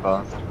them so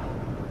fast.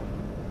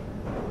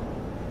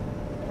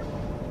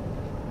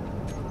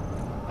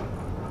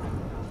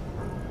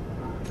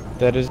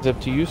 That is up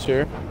to you,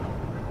 sir.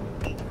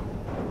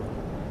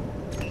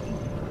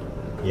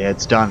 Yeah,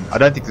 it's done. I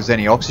don't think there's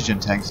any oxygen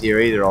tanks here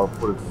either. I'll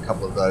put a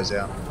couple of those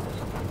out.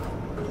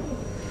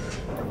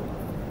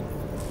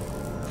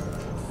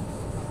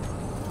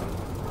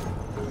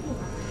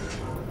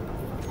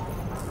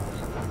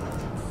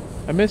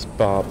 I miss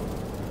Bob.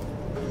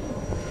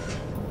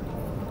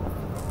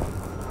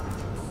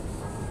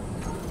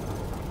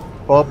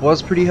 Bob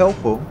was pretty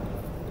helpful.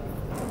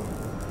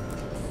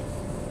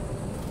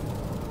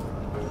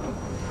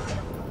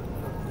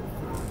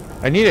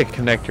 I need a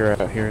connector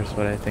out here is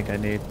what I think I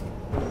need.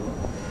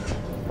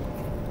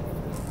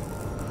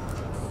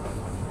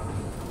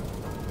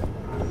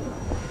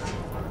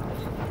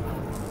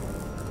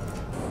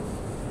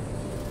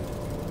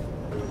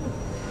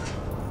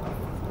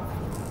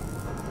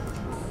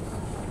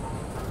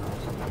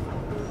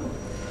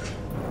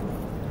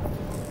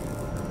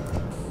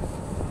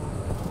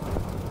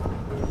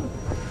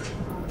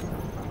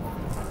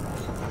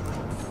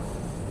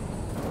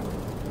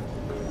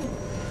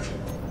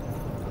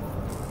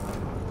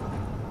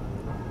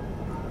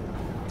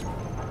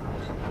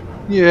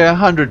 Yeah,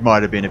 100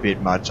 might have been a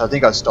bit much. I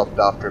think I stopped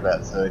after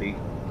about 30.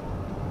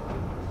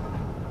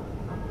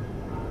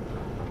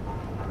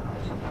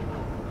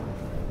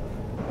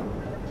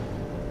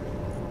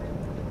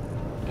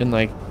 In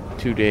like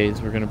 2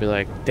 days, we're gonna be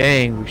like,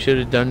 dang, we should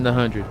have done the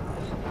 100.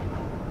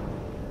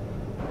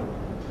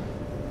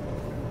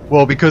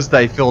 Well, because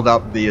they filled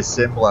up the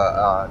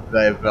assembler,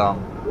 they've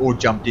all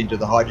jumped into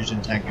the hydrogen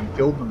tank and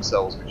filled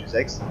themselves, which is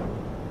excellent.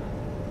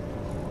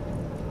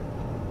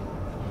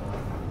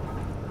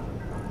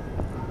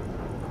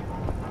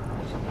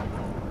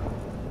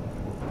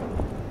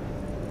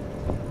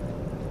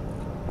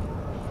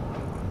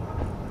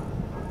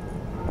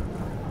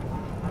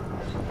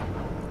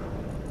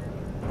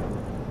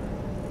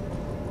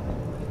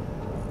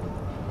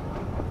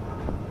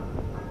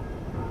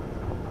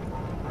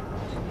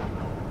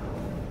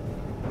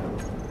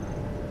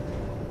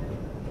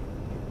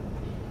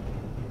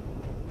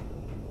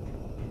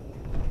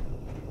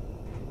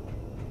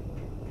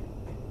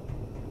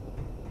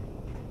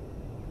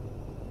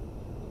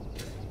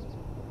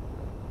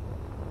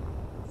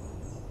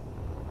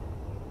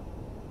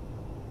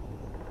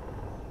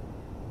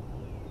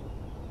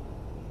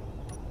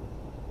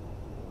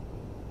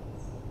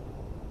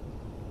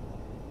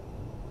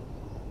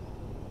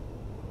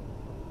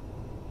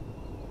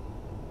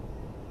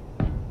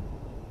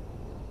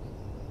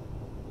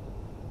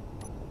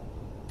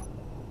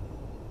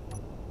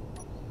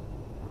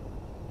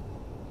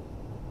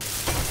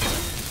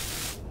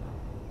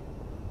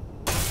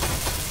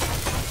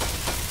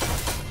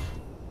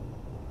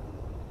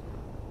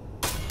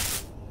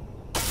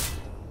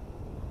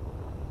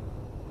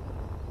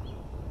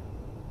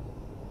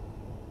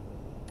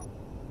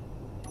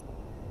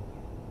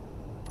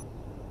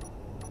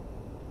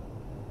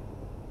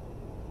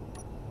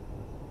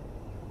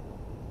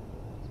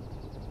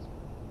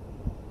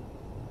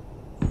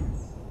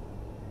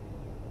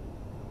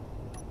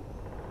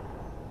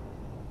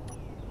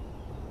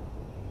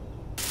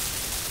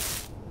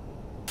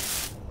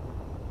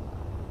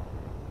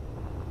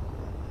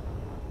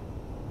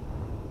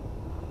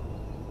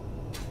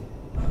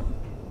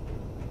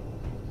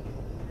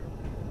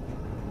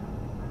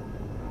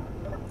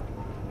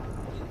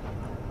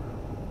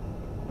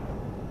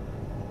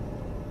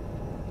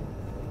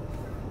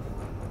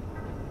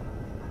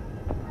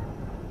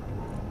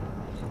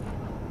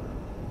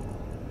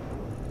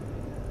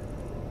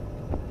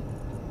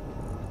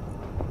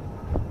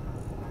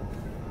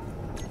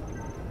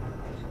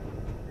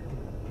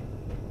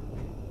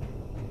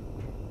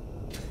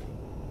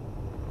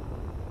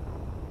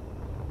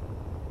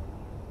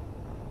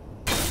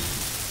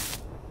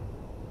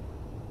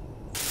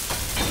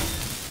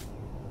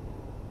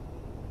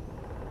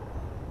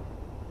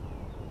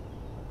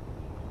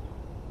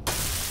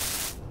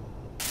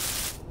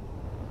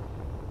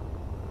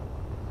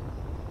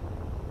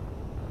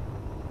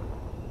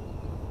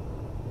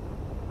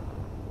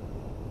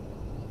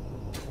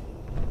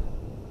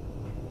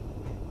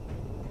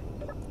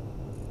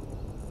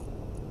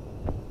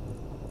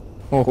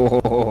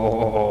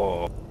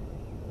 Oh,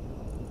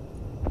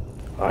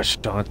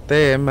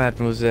 enchanté,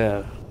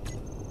 mademoiselle.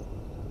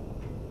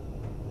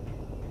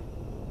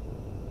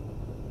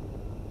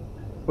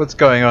 What's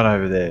going on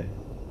over there?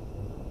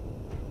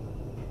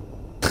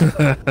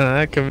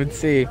 Come and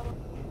see.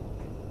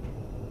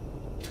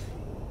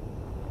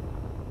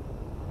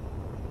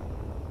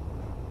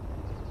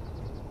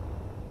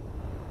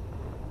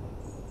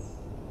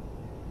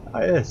 Oh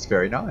yeah, it's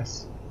very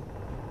nice.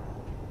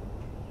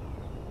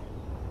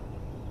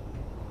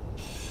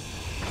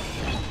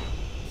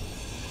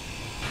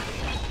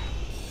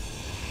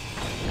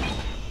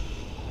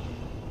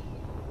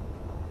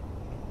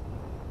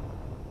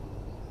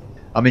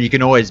 I mean, you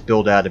can always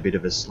build out a bit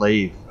of a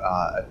sleeve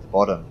at the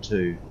bottom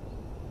too,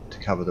 to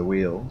cover the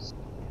wheels.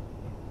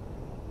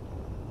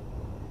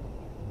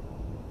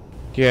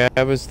 Yeah,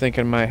 I was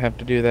thinking I might have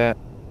to do that.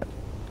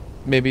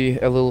 Maybe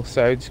a little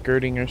side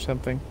skirting or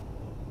something.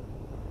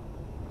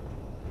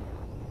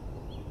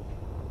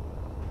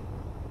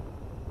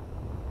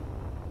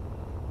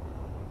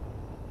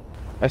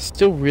 I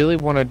still really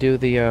want to do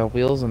the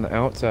wheels on the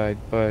outside,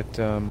 but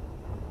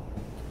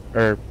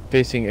or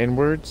facing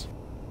inwards.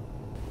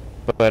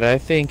 But I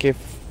think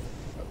if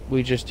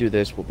we just do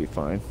this, we'll be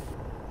fine.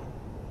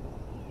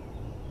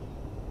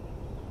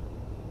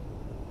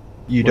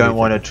 You What do don't you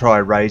want to think? try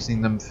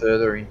raising them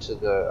further into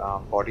the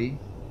body?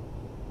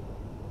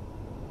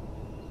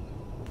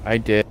 I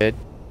did.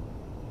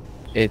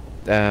 It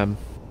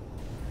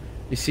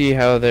you see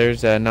how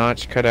there's a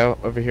notch cut out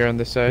over here on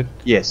this side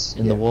Yes.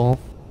 in the wall?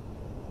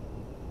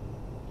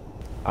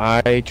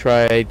 I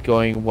tried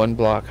going one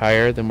block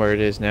higher than where it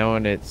is now,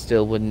 and it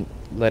still wouldn't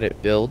let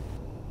it build.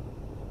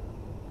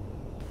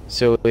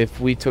 So if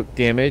we took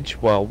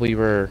damage while we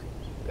were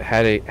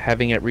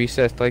having it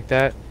recessed like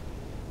that,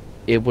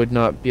 it would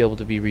not be able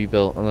to be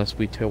rebuilt unless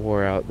we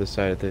tore out the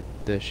side of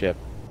the ship.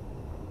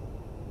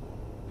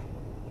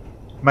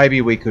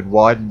 Maybe we could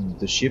widen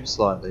the ship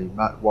slightly,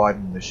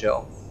 widen the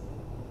shell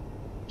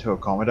to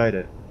accommodate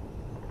it.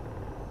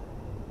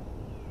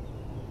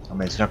 I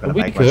mean, it's not going to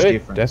We make much could,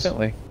 difference.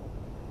 definitely.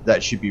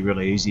 That should be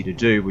really easy to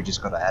do. We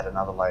just got to add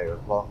another layer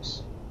of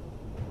blocks,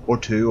 or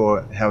two,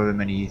 or however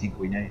many you think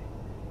we need.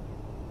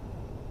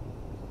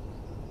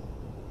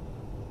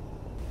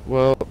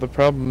 Well, the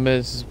problem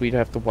is we'd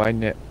have to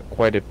widen it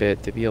quite a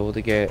bit to be able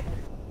to get...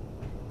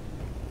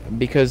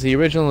 Because the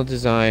original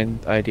design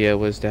idea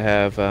was to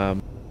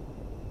have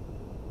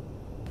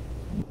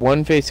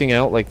one facing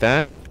out like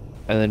that,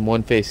 and then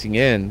one facing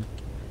in,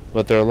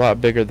 but they're a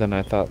lot bigger than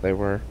I thought they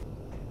were.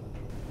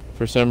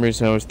 For some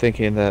reason I was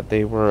thinking that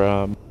they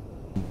were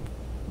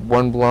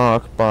 1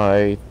 block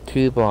by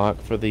 2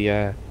 block for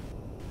the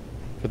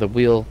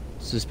wheel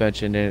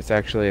suspension, and it's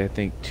actually, I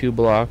think, 2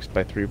 blocks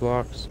by 3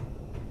 blocks.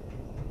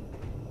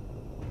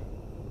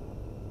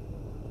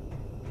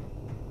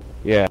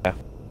 Yeah.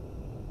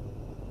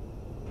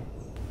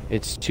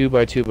 It's 2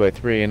 by 2 by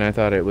 3, and I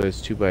thought it was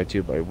 2 by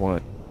 2 by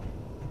 1.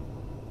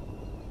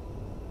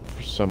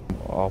 For some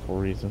awful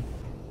reason.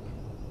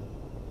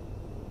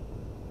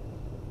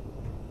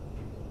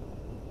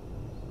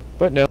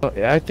 But no,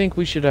 I think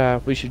we should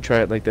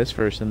try it like this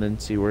first and then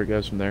see where it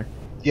goes from there.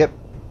 Yep,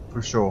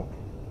 for sure.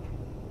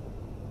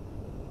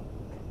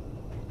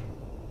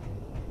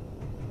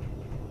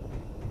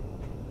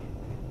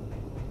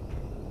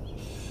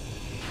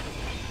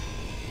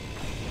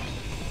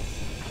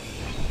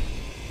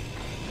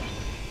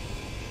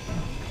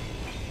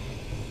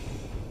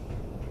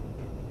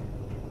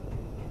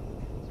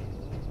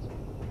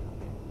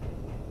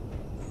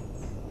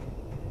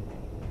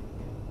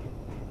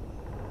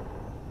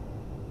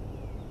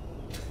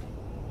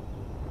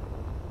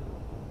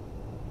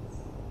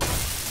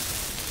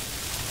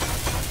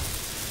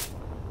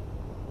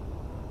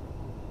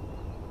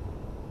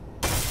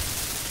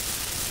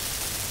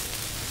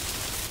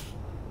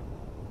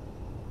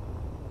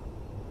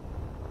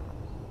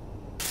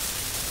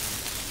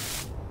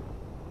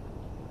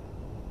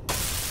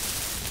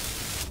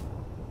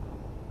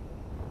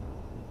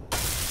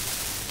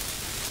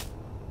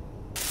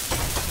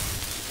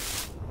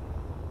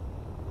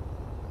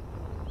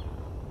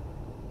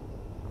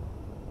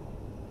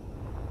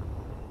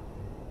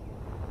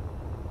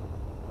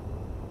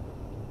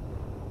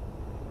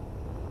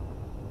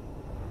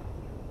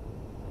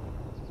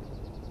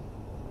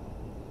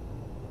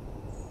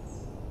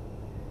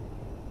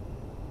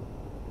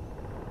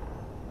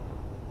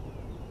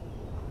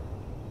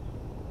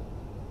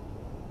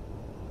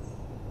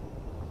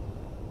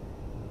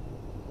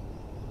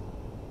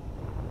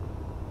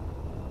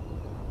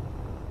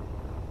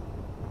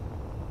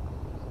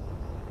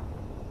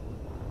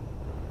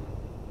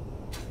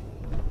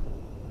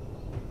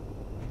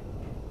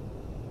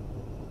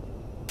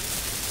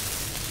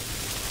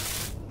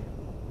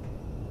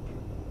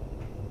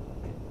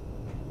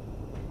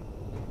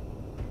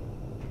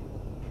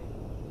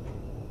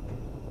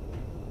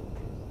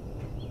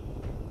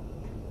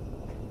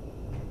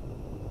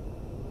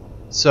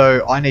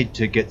 So I need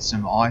to get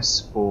some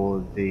ice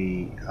for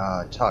the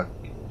tug.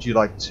 Do you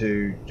like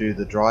to do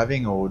the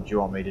driving, or do you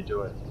want me to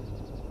do it?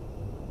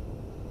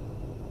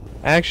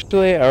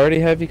 Actually, I already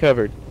have you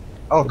covered.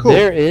 Oh, cool.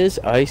 There is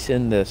ice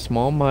in the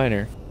small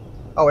miner.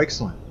 Oh,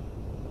 excellent.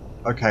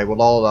 Okay,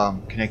 well I'll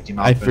connect him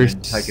up I've and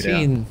then take it out.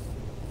 foreseen.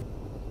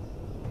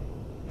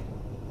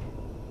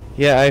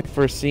 Yeah, I've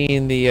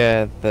foreseen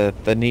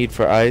the need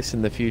for ice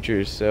in the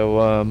future,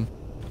 so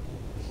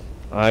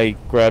I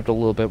grabbed a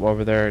little bit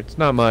over there. It's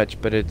not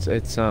much, but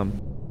it's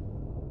some.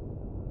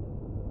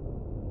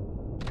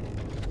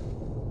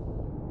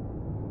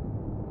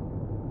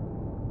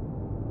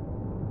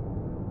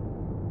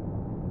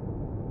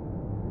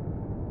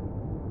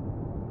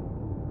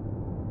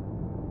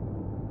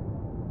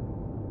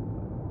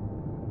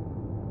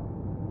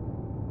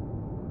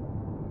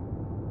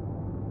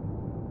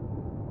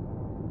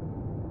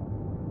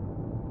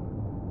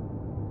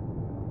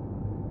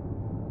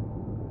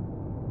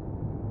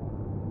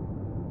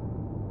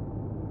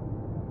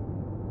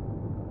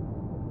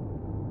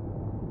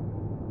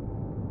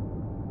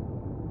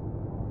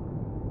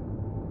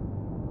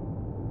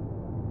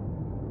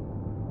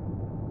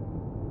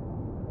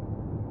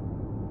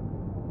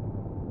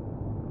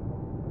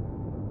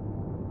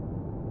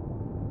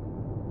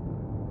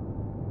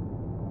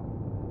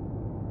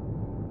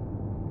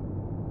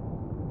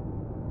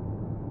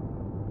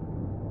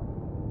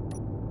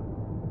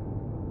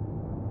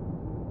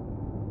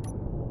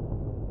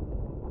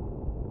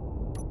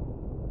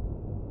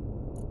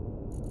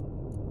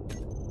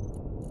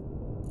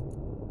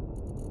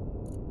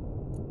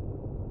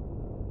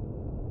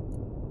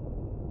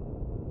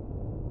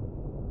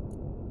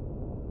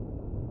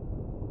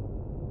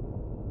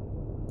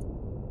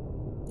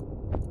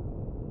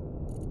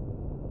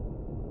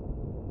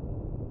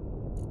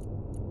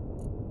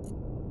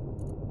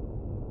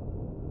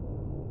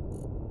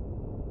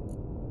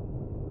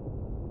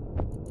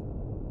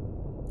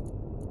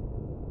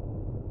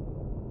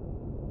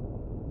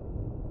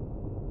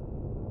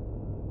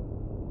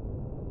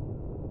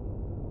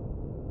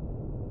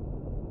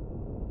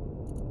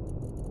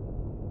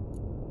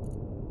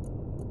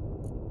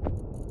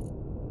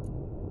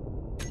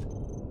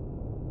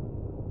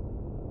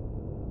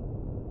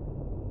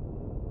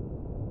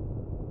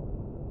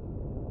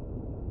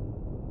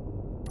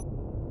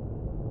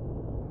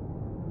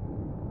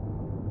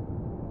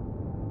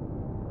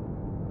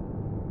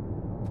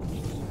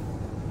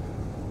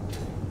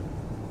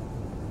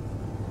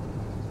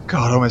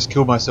 God, I almost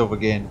killed myself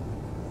again.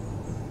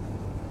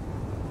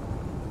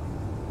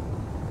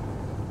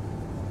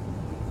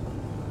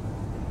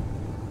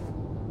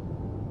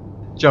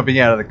 Jumping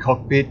out of the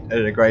cockpit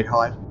at a great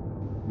height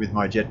with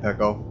my jetpack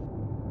off.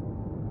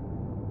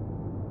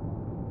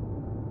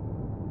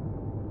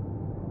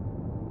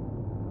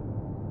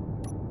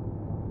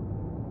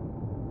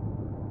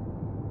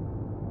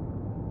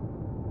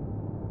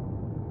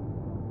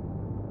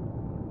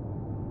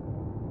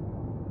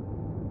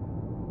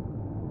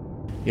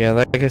 Yeah,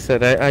 like I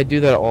said, I do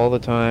that all the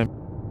time.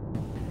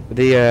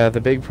 The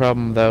big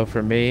problem though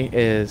for me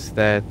is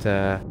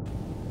that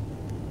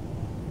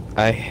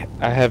I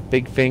have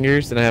big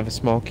fingers and I have a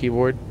small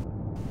keyboard.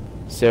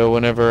 So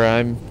whenever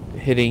I'm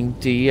hitting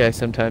D, I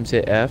sometimes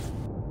hit F.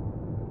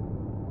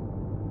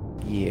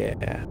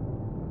 Yeah.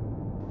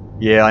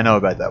 Yeah, I know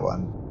about that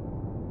one.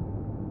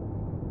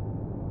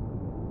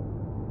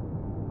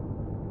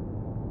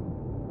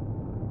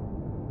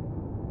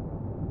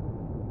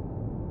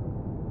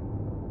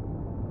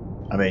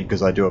 I mean,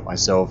 because I do it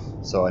myself,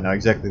 so I know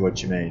exactly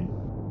what you mean.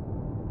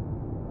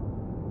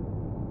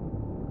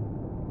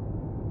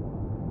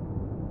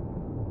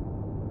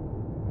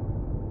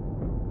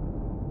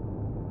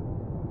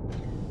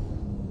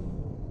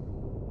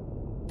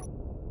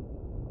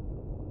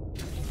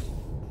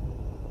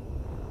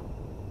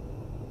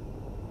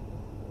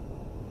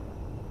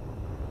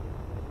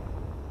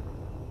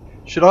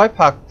 Should I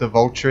park the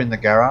Vulture in the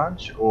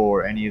garage,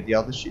 or any of the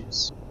other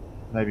ships?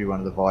 Maybe one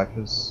of the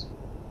Vipers.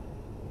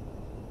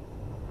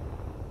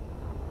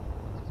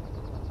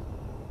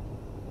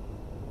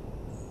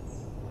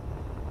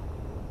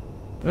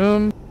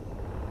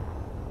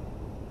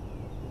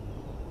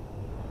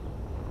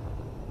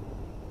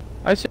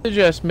 I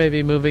suggest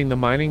maybe moving the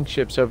mining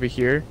ships over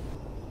here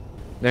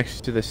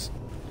next to this.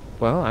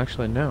 Well,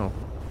 actually, no.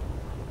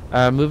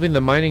 Moving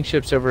the mining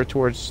ships over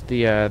towards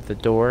the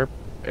door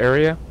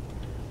area,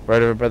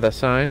 right over by the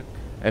sign,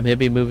 and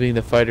maybe moving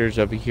the fighters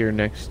over here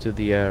next to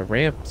the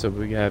ramp so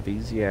we have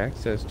easy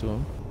access to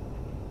them.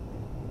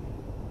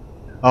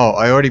 Oh,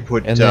 I already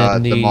put And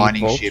then the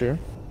mining Vulture. ship.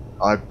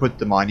 I put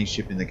the mining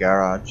ship in the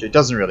garage. It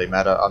doesn't really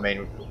matter. I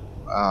mean,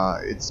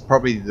 it's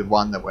probably the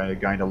one that we're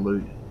going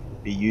to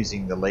be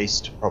using the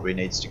least. Probably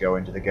needs to go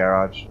into the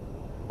garage.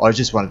 I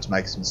just wanted to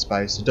make some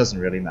space. It doesn't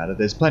really matter.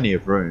 There's plenty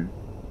of room.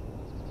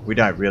 We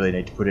don't really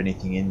need to put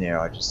anything in there.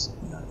 I just,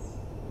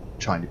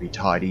 trying to be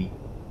tidy.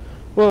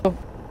 Well,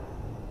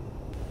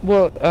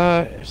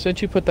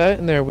 since you put that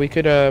in there, we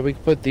could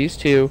put these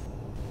two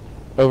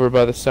over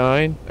by the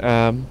sign.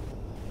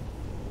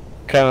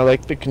 Kind of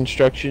like the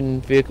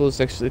construction vehicles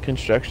next to the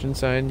construction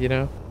sign, you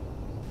know?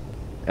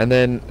 And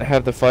then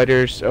have the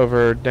fighters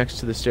over next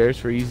to the stairs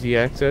for easy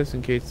access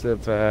in case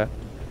of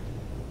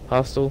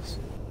hostiles.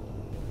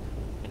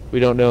 We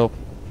don't know.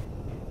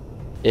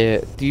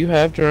 Do you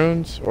have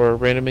drones or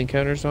random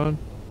encounters on?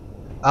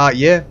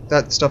 Yeah,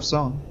 that stuff's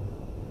on.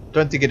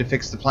 Don't think it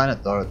affects the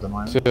planet though at the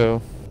moment.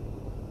 So,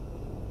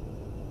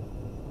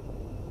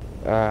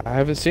 I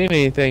haven't seen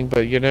anything,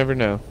 but you never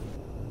know.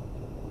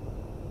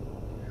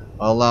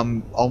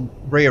 I'll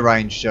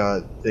rearrange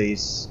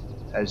these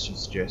as you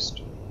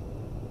suggest.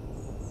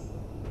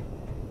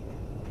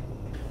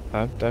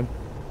 I'm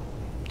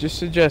just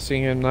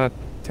suggesting and not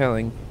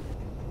telling.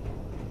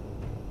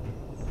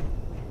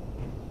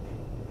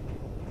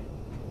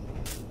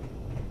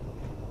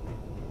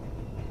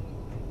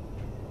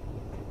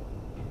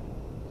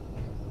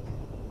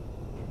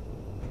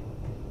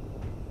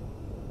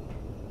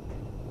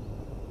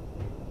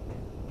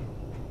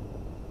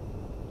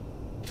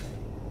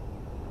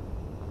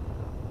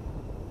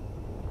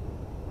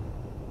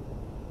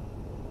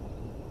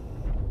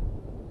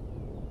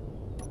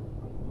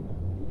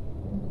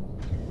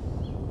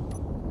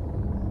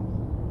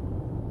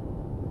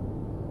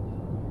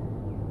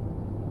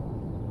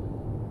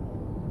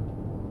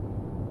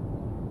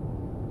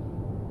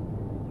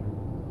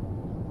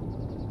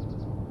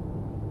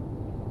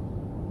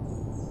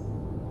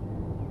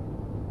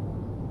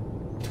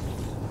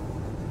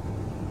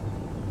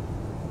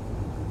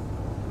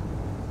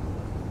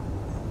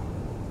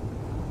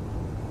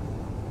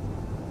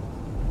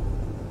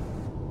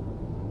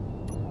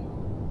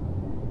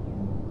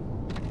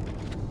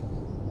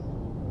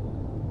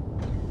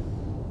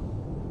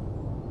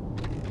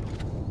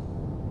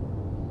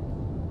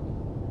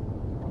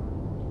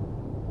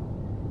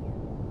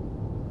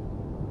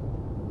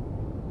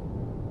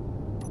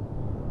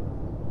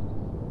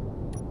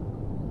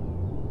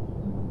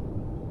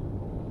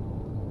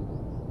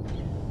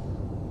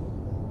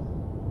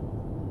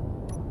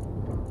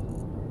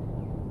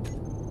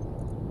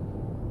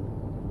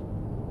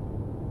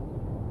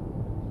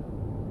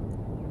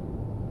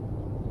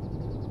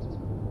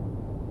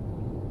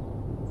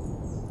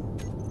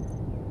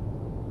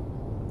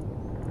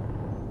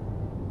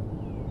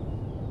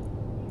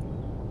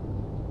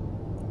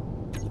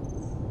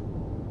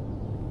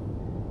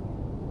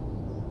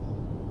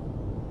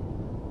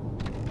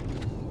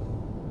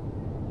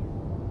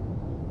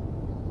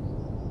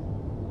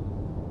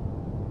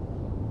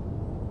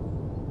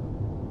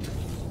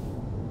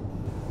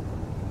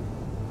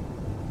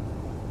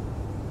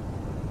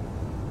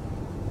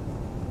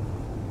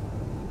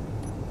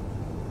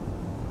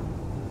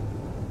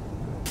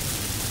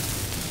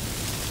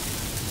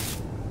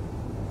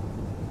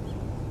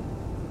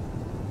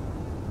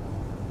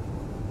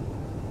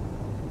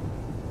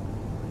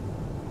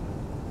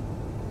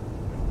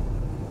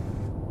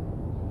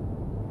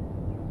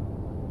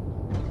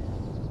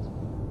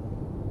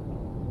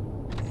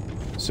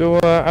 So,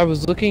 I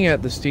was looking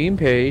at the Steam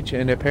page,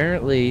 and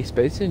apparently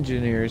Space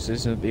Engineers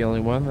isn't the only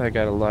one that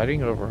got a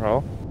lighting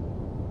overhaul.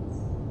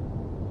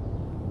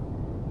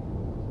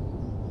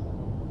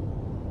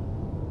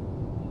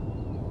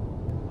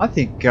 I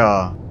think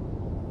I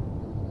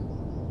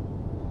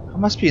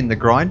must be in the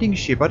grinding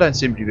ship. I don't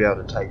seem to be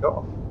able to take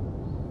off.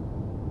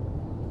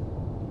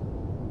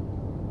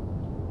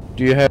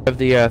 Do you have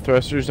the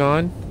thrusters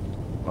on?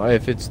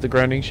 If it's the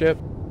grinding ship?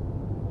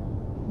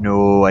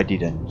 No, I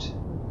didn't.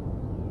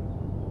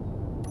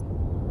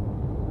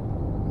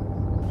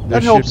 There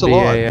That helps should a be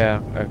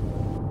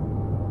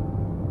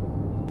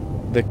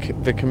lot.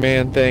 The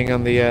command thing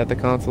on the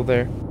console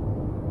there.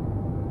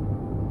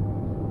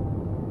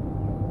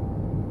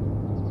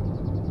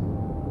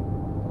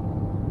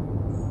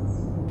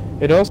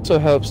 It also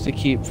helps to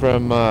keep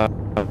from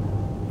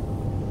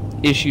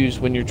issues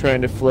when you're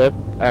trying to flip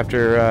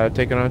after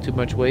taking on too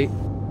much weight.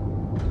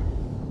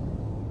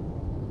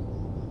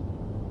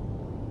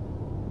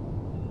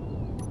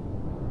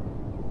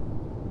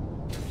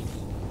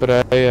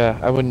 But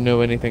I wouldn't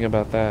know anything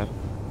about that.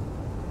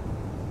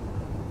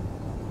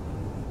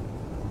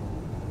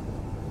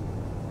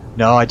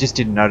 No, I just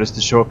didn't notice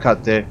the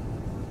shortcut there.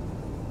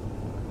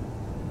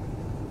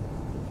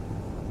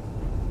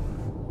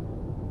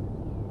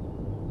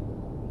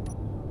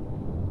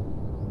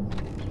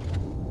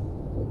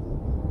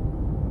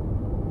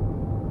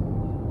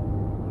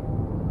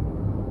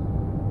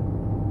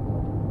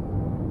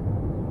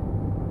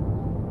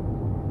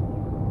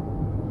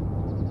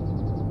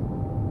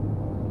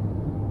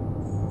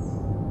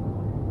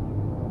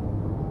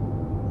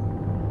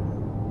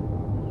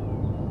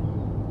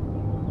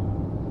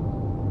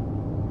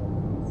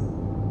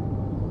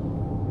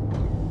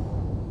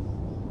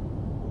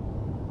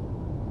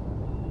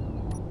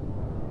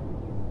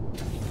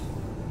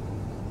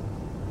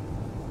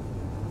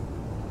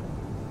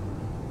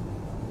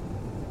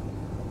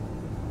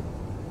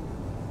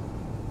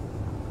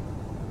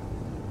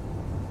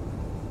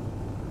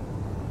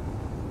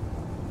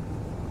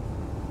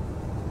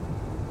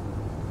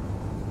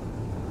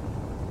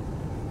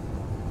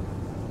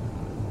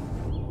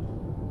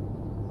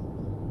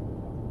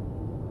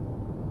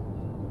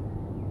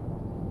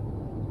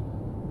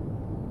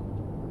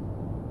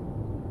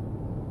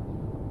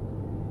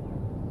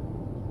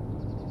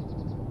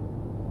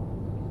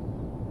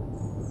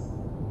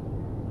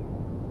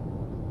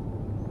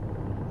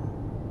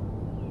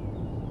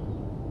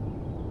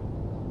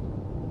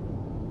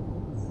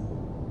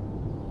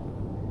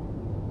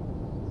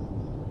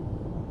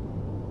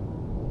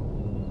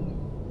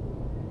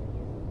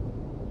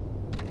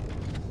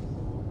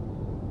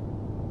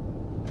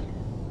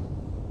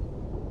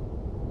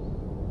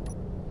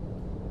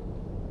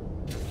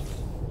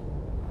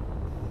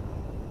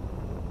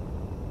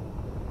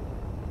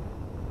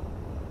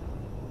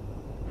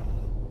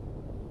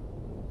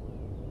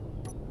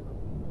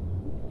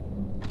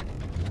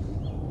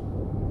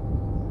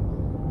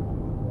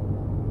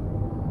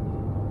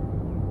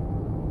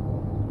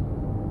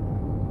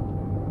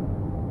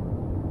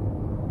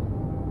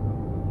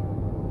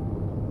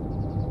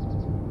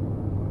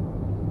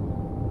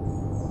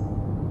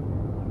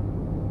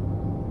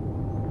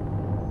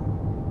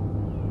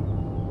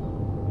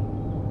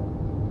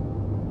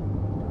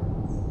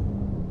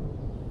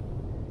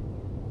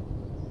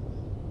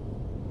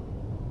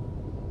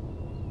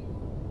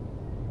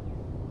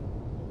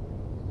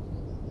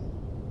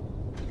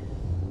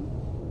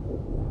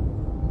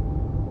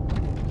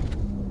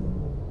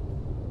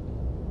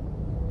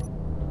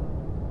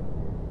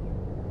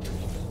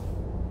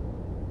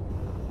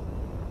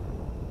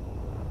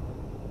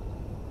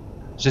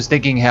 Just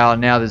thinking how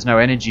now there's no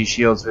energy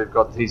shields, we've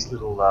got these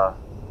little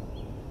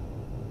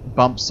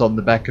bumps on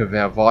the back of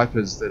our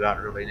Vipers that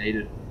aren't really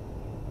needed.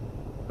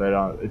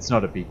 But it's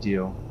not a big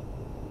deal.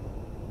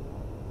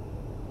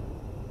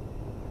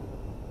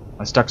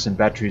 I stuck some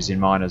batteries in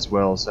mine as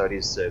well, so it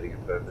is serving a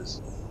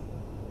purpose.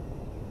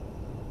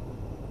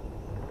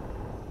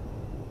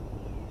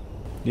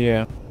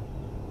 Yeah.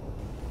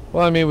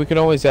 Well, I mean, we can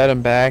always add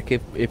them back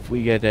if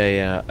we get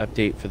a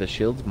update for the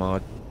shields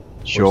mod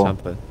Sure. or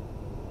something.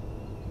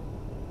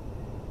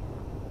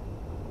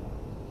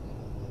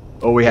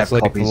 Or we have It's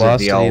like copies of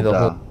velocity, the old. the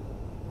whole-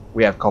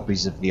 We have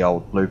copies of the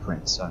old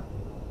blueprints, so.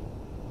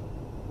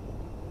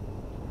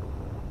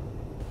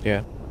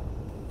 Yeah.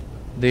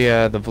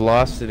 The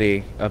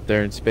velocity up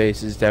there in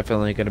space is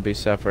definitely going to be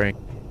suffering.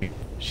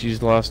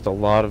 She's lost a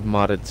lot of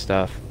modded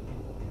stuff.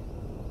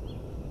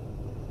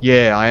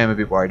 Yeah, I am a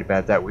bit worried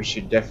about that. We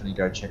should definitely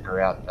go check her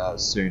out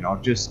soon.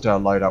 I'll just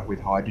load up with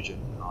hydrogen.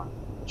 I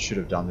should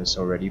have done this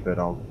already, but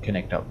I'll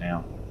connect up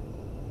now.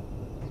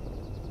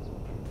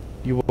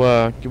 You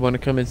want to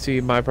come and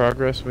see my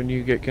progress when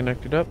you get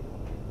connected up?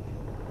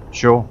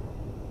 Sure.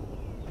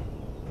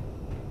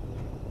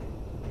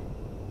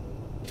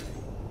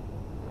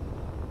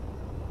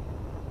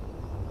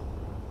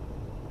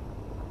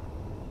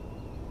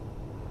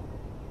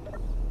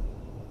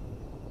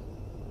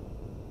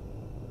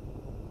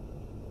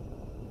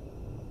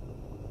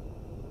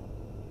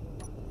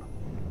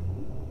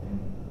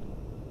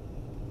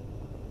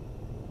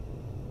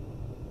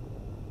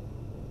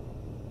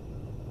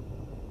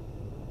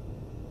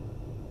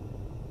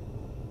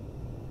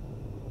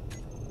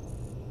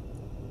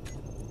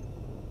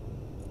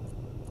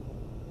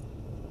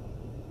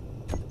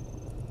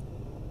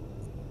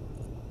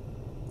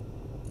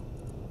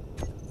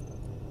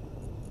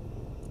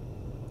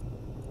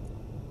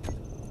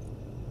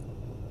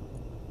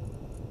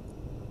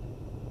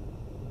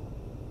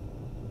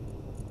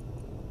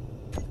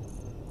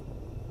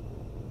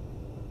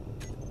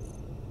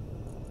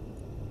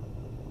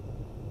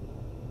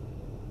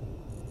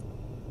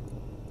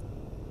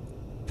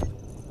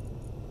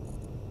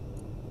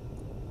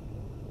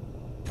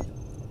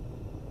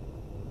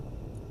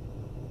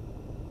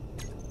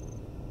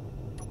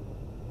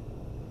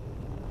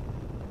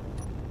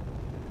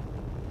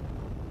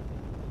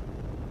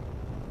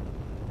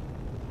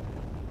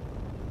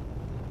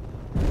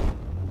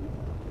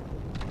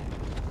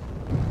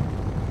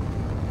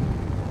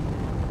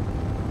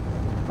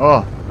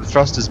 Oh, the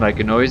thrusters make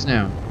a noise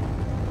now.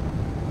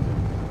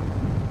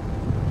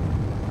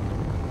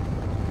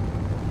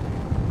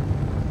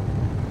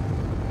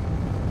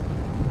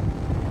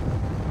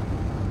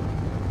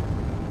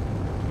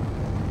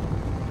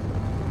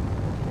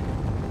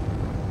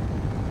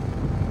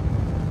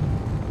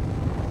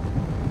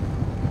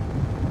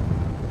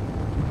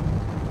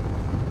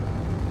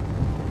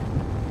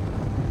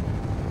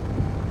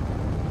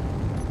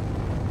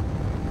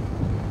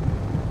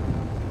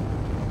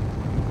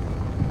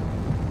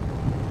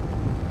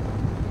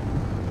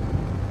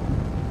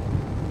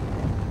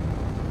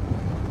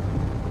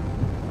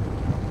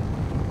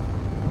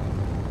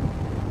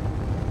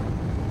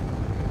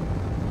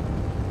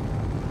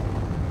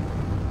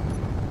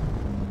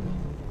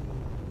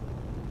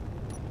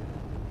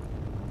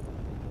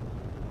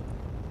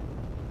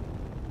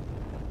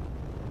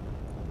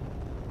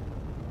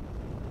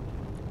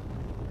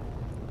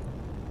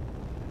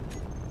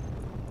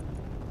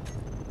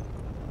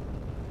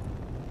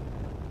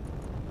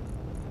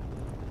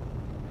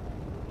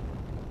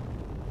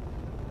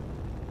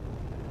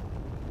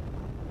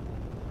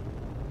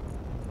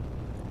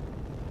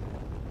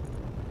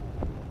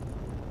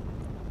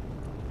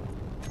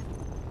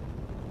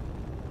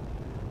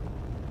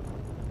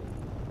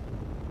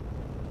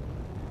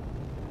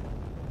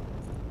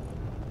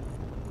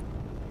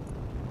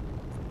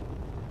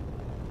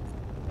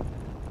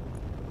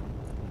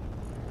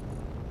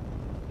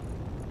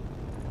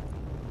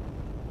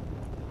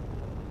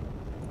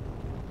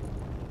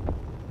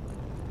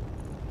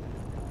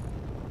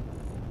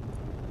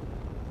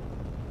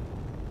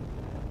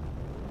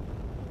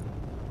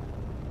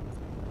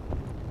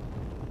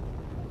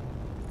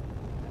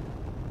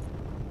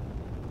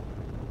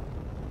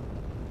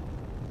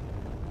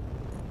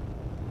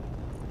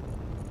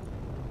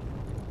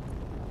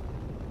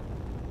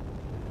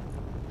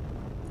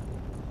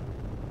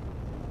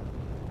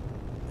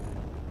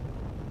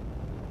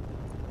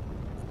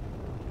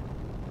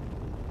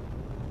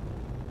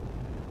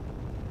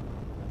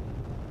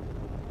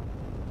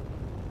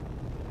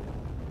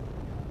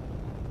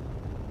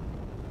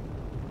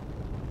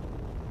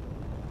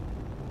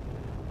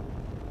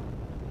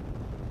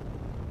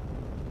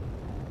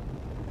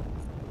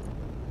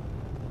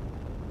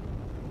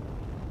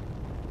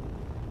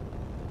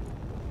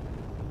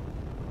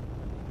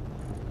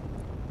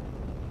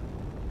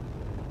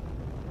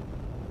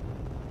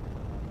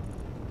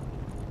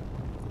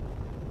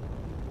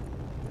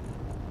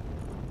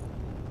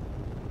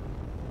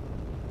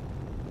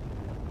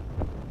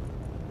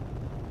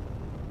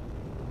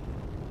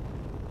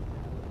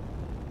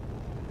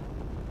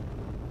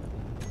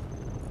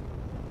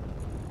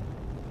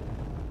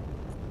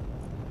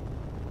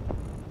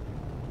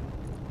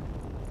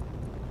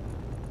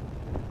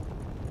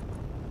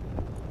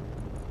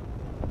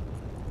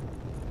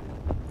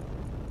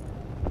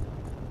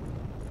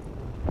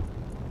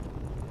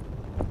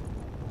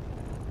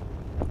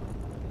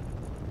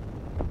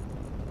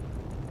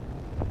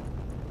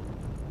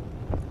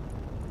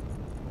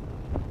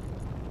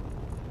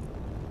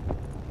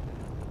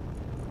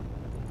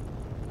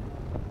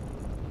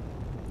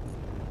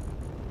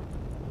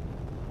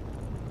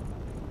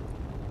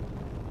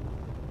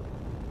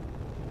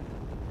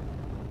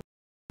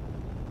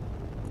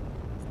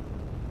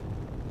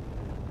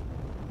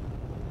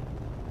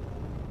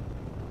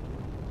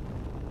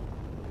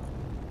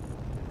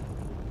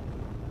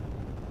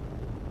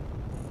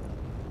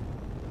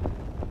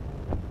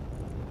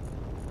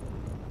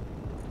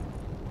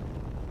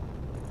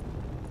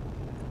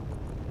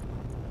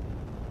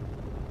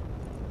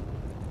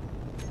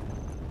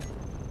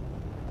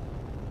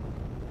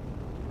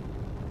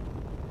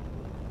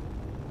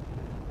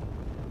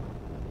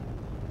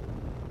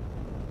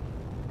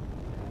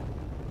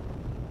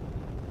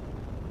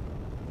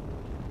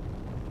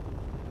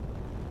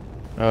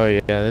 Oh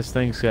yeah, this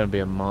thing's gonna be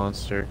a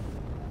monster.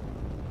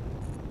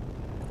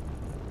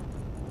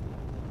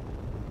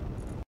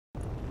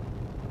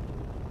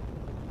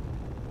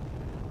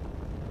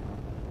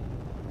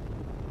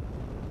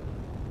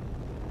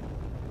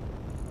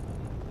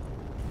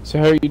 So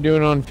how are you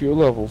doing on fuel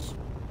levels?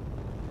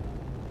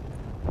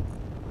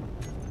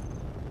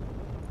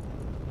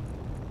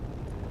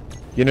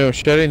 You know,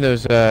 shutting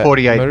those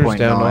motors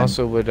down 48.9.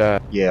 also would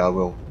Yeah, I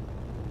will.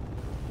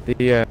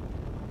 the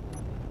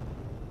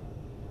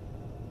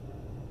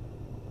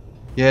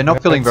Yeah,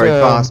 not feeling that's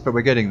very fast, but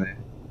we're getting there.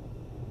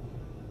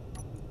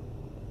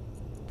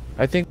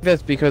 I think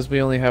that's because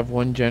we only have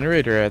one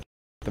generator at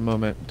the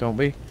moment, don't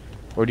we?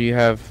 Or do you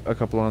have a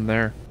couple on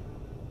there?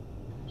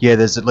 Yeah,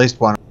 there's at least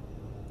one.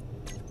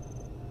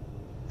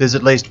 There's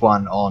at least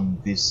one on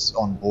this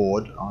on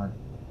board.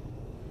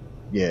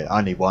 Yeah,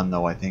 only one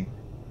though, I think.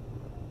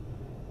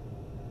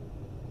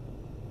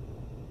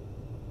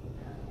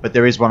 But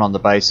there is one on the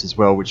base as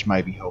well, which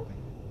may be helping.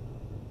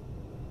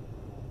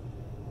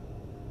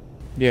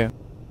 Yeah.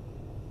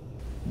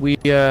 We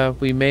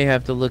may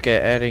have to look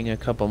at adding a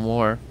couple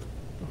more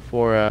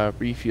for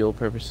refuel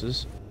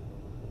purposes.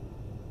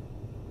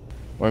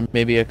 Or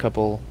maybe a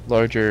couple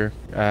larger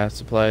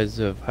supplies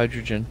of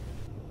hydrogen.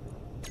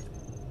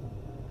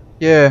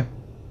 Yeah,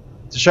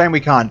 it's a shame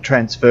we can't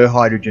transfer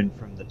hydrogen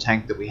from the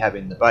tank that we have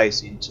in the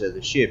base into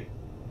the ship,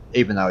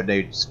 even though it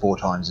needs 4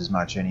 times as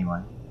much anyway.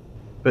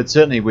 But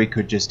certainly we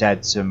could just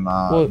add some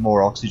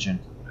more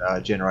oxygen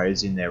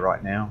generators in there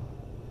right now.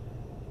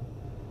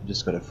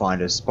 Just got to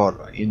find a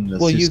spot in the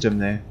system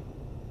there.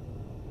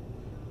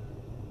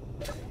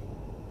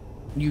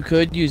 You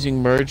could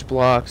using merge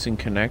blocks and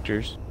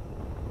connectors.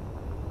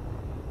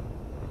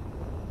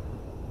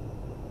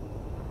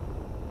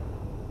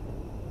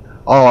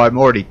 Oh, I'm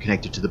already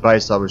connected to the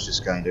base. I was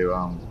just going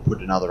to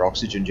put another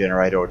oxygen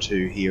generator or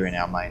 2 here in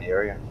our main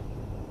area.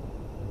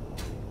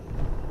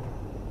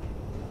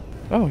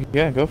 Oh,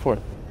 yeah, go for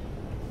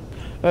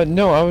it.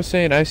 No, I was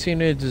saying I've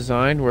seen a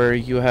design where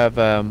you have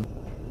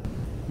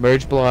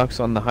merge blocks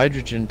on the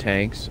hydrogen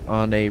tanks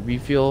on a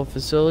refuel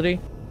facility.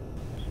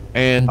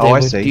 And they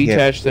would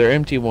detach their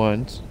empty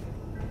ones.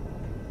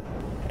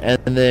 And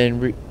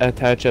then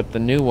attach up the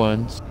new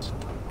ones.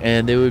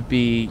 And they would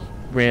be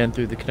ran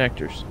through the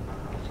connectors.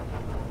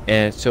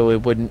 And so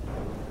it wouldn't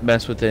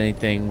mess with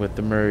anything with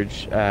the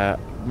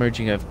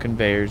merging of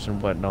conveyors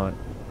and whatnot.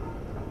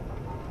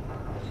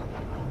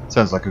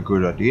 Sounds like a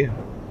good idea.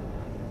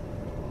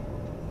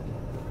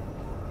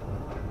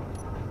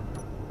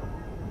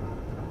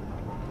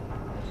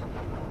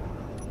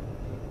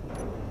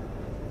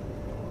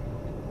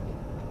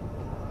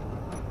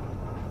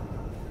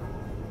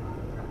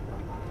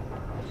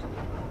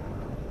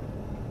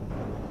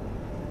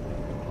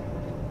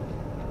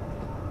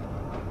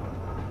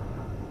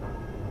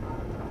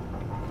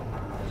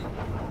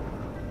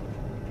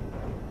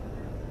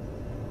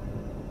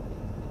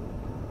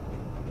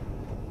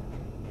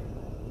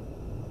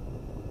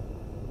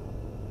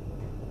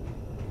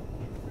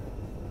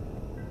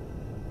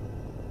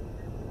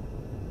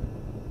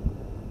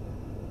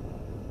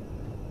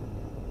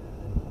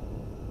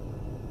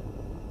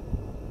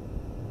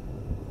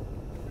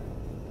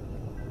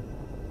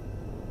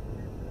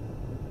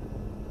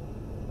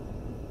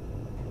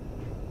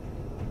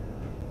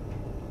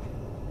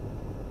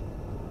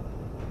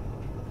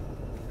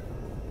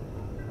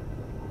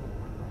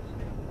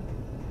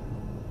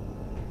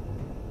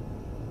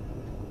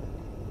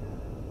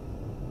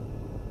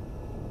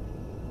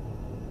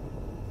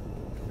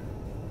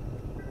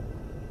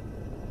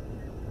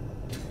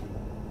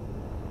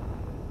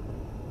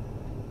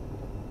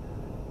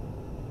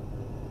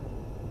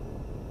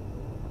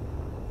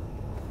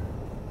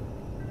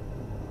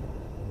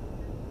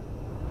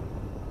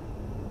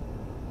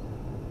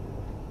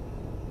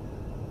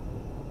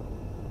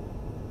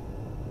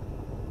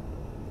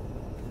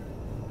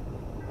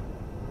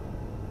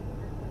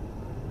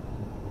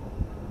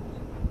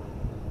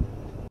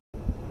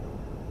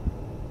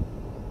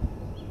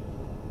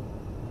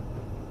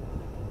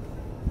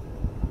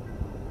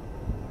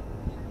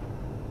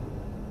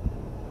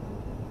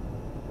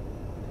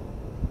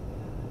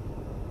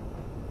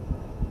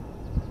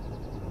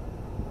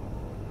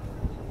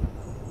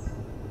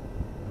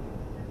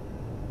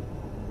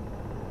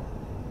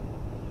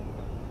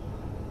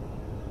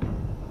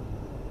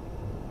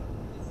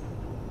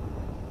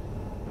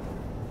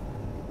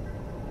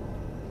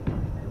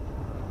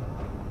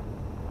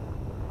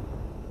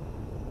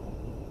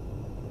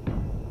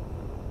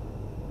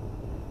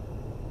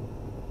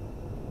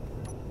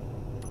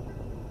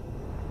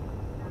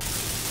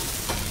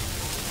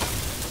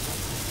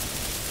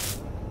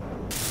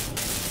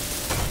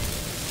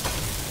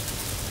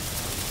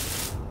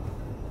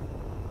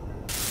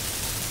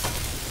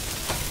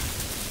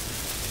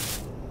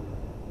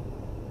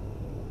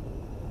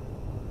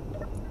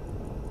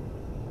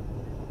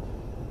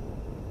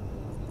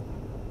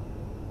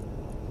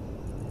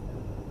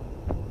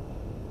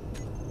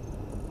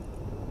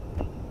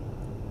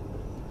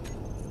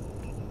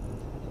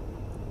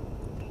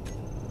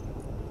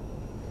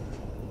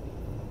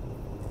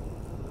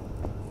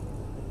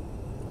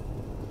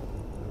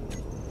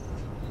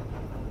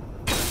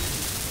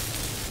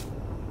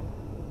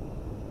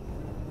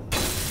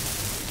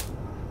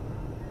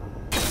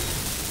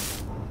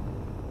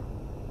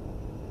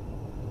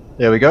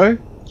 There we go.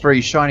 3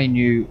 shiny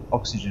new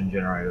oxygen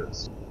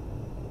generators.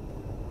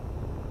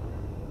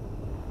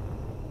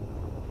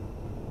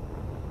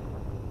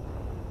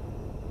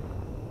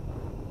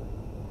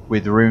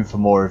 With room for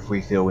more if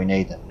we feel we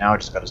need them. Now I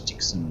just got to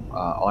stick some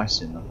ice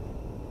in them.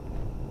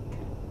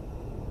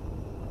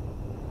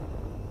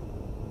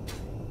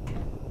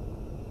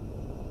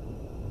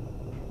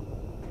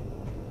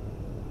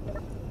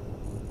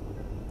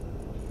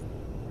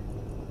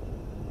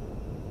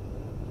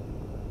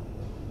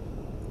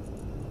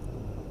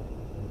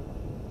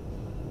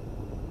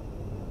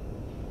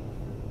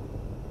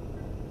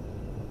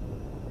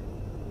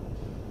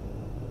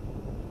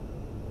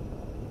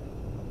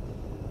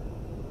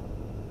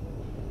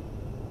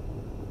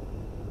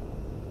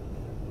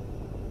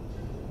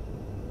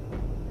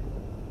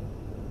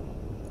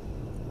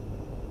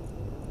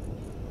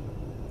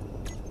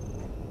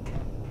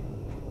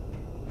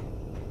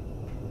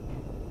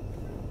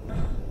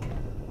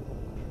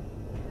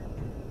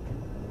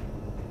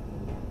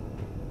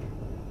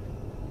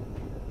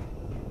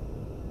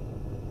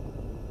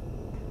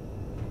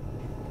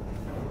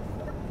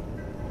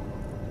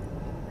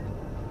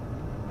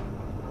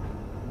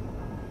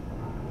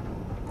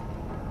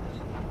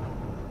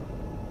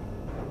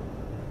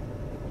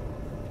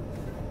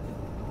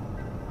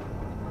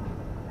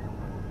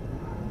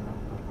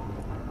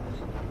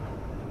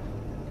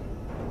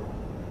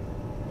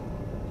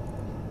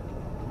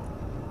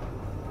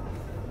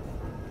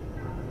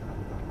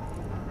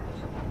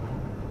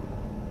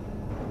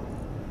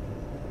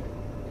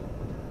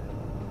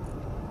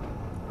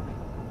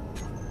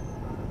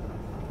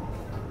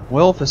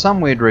 Well, for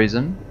some weird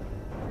reason,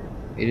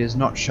 it is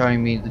not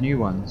showing me the new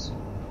ones.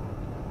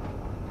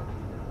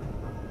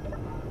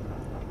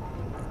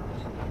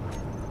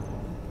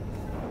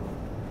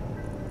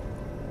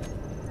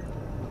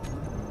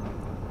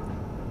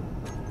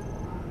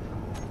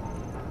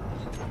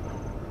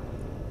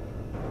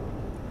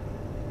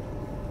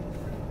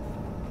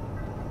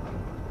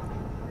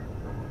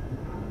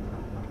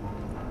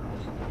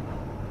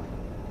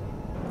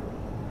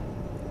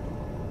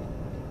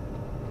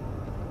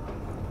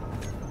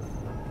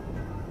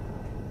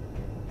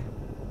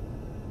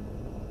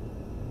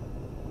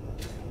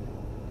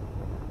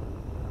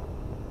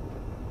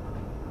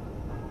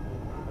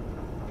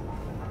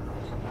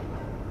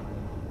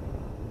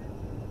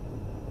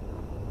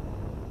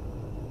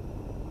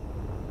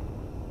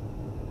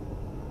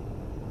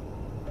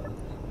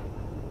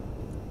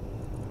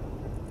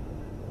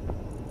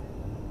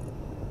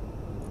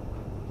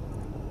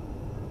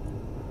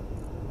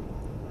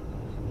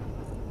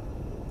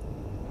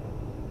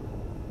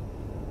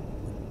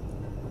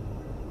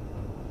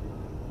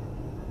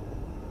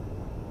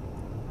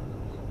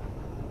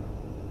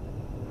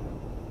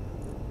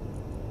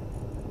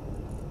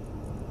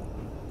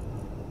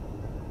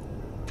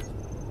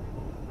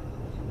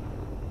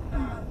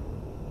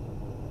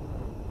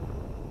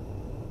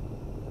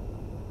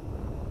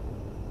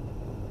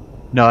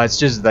 No, it's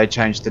just they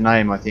changed the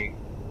name, I think,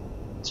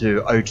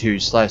 to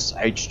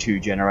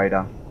O2/H2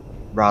 generator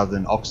rather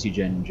than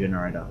oxygen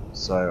generator,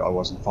 so I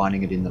wasn't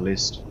finding it in the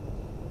list.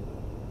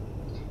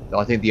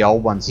 I think the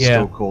old ones are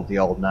still called the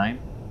old name.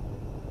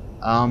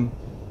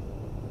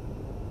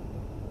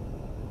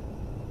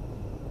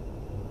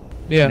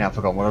 Yeah. Now I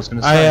forgot what I was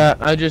going to say.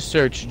 I just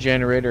searched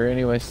generator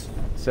anyways,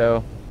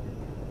 so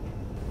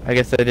I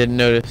guess I didn't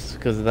notice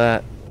because of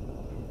that.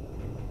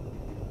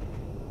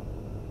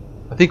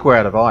 I think we're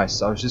out of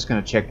ice. I was just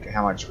going to check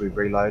how much we've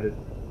reloaded.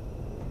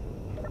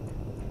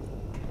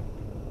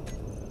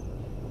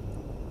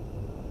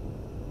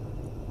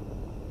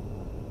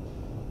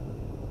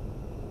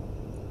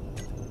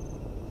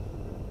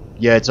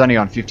 Yeah, it's only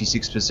on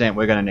 56%.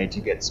 We're going to need to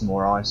get some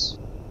more ice.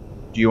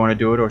 Do you want to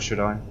do it or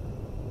should I?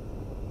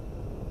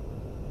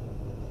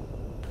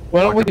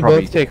 Why don't we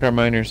both take our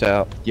miners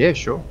out? Yeah,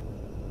 sure.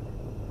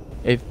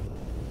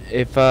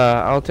 If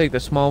I'll take the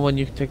small one,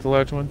 you can take the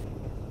large one.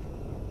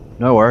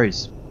 No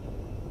worries.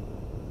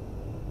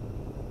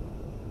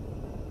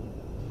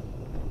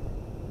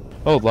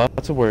 Oh,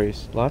 lots of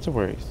worries. Lots of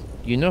worries.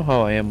 You know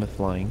how I am with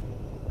flying.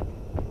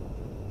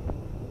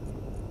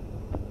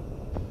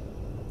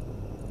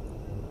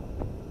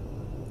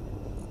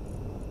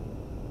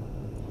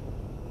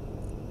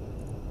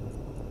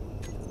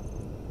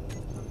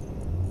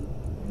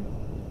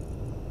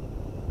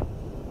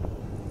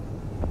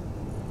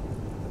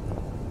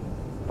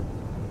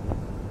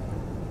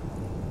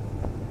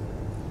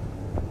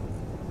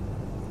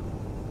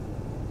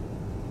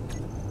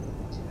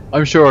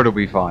 I'm sure it'll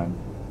be fine.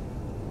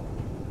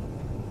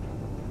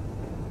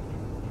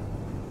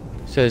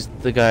 Says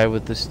the guy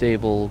with the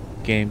stable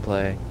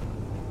gameplay.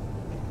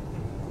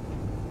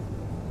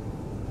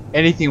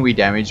 Anything we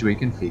damage we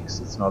can fix,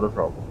 it's not a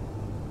problem.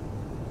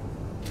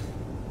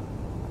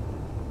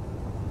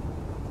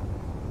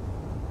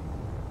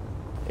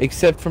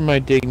 Except for my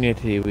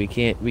dignity, we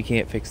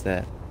can't fix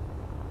that.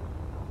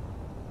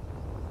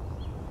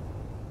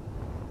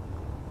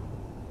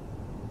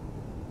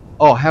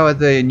 Oh, how are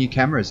the new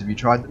cameras? Have you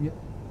tried them yet?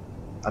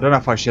 I don't know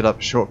if I set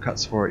up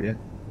shortcuts for it yet.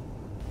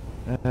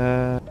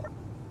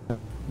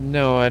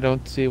 No, I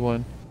don't see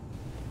one.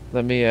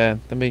 Let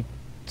me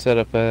set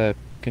up a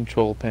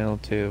control panel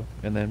too,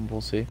 and then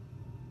we'll see.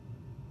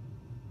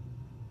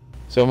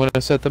 So I'm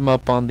gonna set them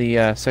up on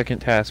the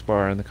second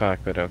taskbar in the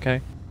cockpit,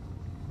 okay?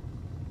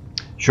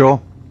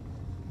 Sure.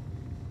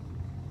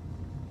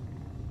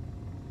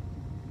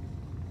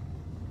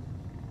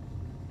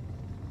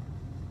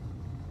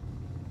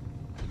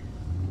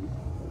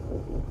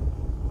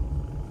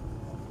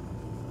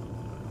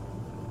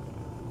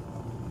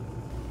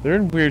 They're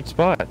in weird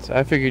spots.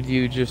 I figured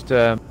you just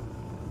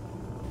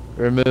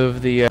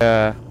remove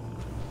the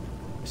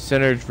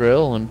center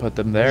drill and put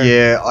them there.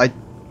 Yeah,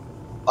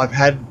 I've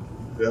had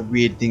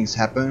weird things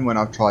happen when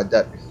I've tried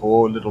that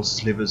before. Little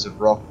slivers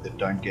of rock that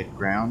don't get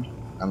ground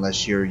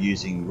unless you're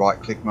using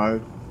right-click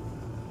mode.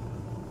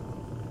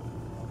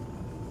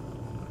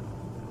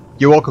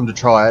 You're welcome to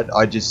try it.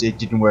 It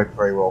didn't work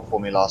very well for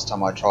me last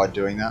time I tried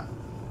doing that.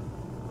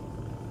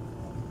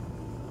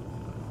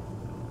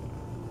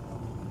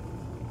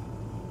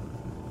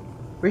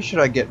 Where should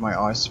I get my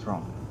ice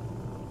from?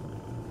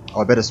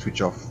 Oh, I better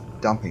switch off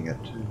dumping it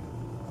too.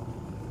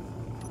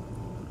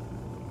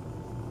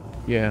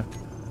 Yeah.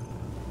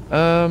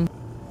 I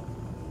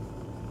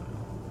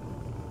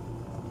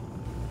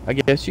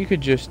guess you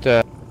could just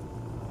let's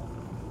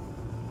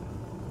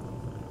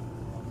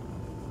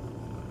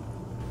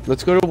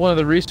go to one of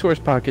the resource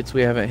pockets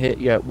we haven't hit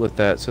yet with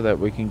that so that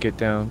we can get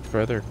down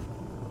further.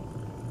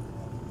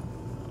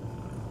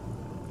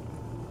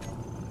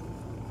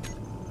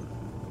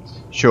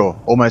 Sure,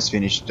 almost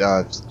finished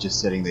just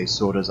setting these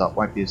sorters up.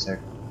 Won't be a sec.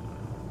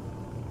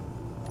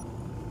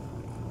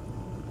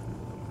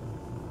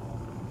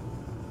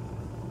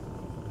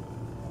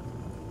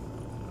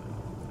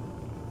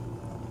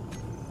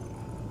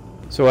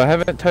 So I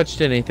haven't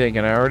touched anything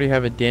and I already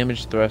have a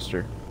damaged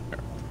thruster.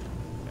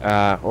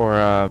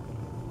 Yeah,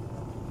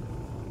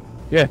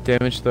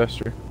 damaged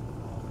thruster.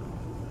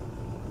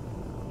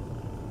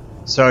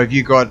 So have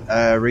you got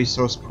a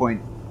resource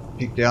point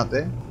picked out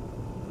there?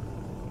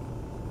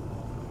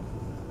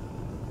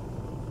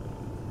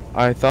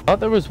 I thought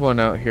there was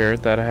one out here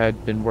that I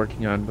had been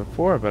working on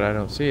before, but I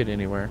don't see it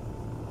anywhere.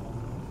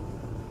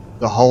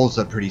 The holes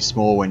are pretty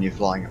small when you're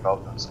flying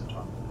above them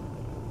sometimes.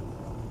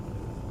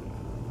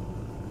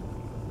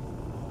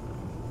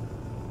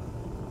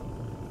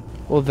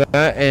 Well,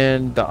 that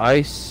and the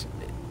ice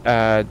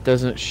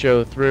doesn't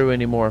show through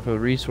anymore for the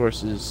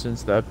resources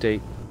since the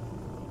update.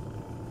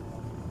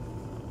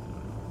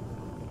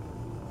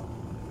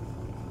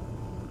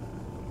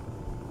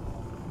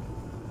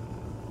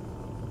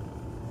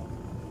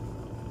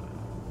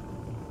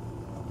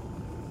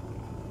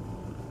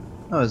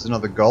 Oh, there's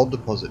another gold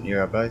deposit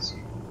near our base.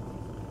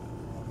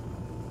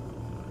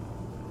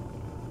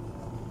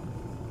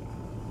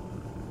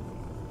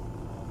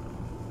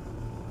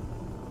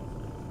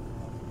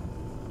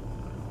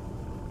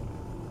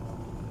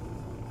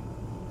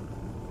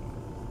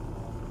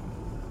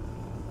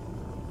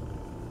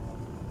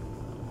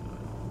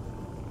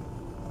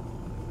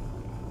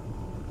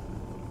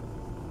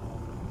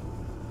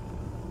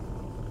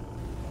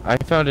 I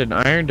found an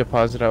iron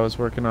deposit I was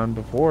working on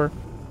before.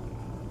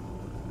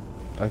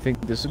 I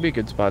think this would be a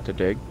good spot to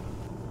dig.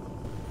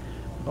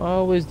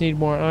 Always need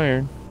more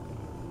iron.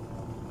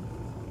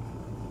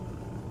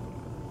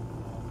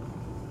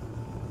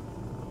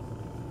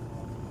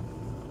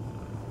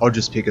 I'll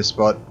just pick a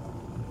spot.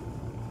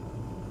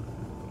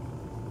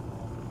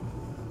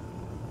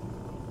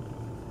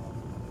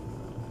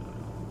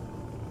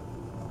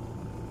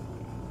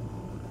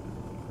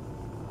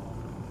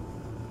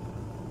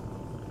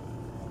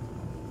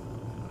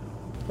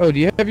 Oh, do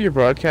you have your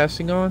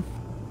broadcasting on?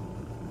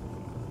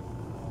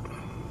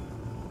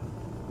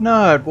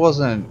 No, it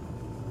wasn't.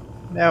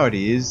 Now it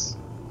is.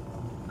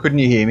 Couldn't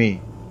you hear me?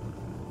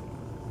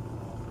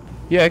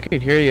 Yeah, I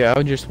could hear you.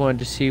 I just wanted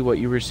to see what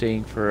you were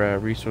seeing for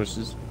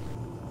resources.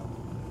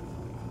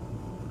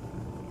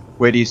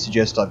 Where do you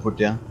suggest I put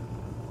down?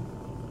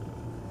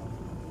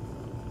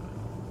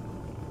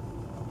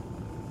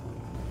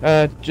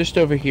 Just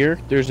over here.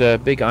 There's a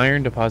big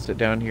iron deposit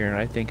down here, and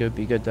I think it would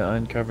be good to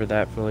uncover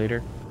that for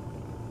later.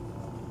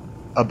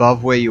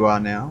 Above where you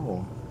are now,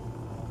 or?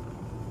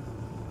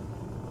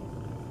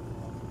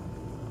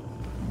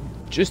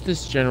 Just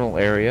this general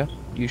area.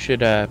 You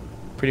should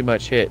pretty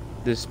much hit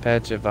this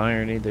patch of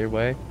iron either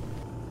way.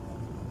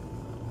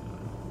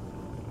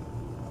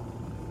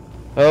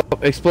 Oh,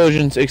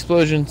 explosions,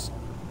 explosions.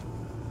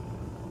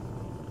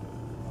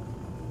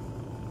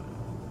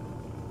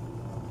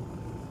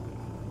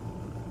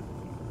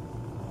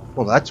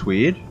 Well, that's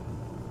weird.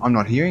 I'm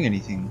not hearing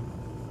anything.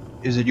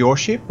 Is it your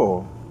ship,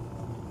 or?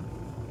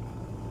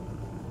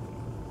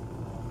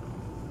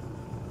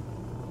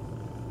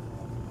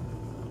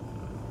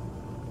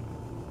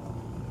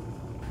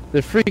 The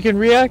freaking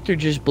reactor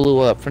just blew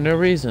up for no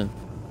reason.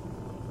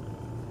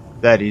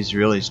 That is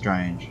really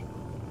strange.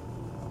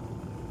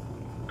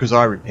 Because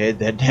I repaired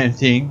that damn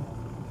thing.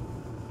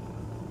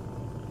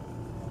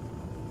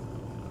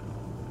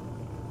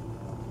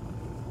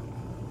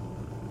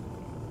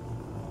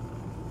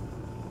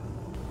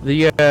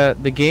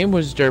 The game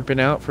was derping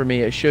out for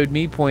me. It showed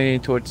me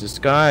pointing towards the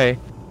sky,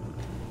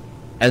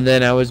 and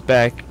then I was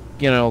back,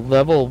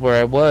 level where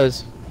I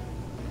was,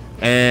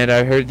 and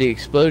I heard the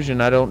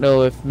explosion. I don't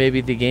know if maybe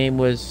the game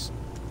was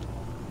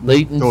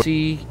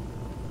latency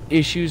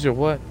issues or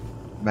what.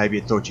 Maybe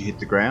it thought you hit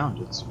the ground.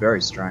 It's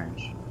very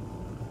strange.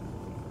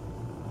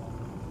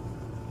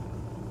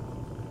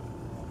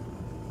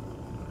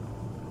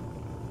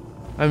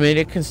 I mean,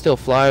 it can still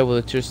fly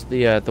with just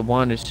the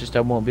one. It's just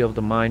I won't be able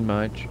to mine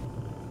much.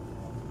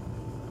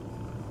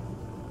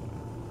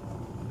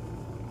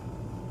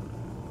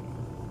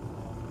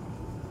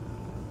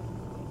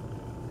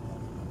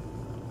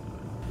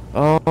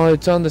 Oh,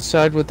 it's on the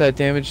side with that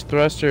damaged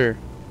thruster.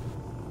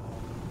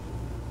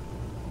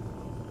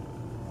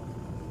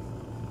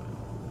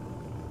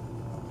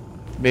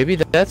 Maybe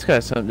that's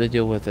got something to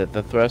do with it.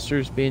 The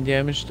thrusters being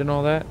damaged and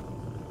all that.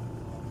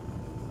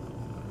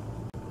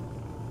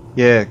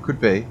 Yeah, could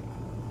be.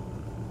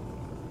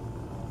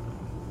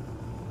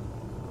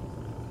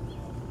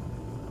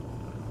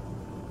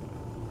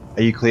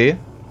 Are you clear?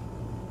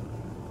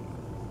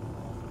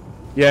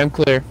 Yeah, I'm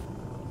clear.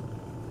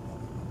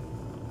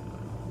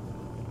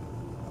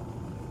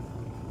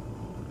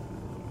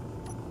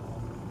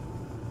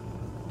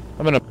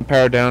 I'm gonna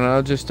power down.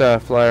 I'll just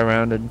fly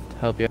around and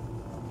help you.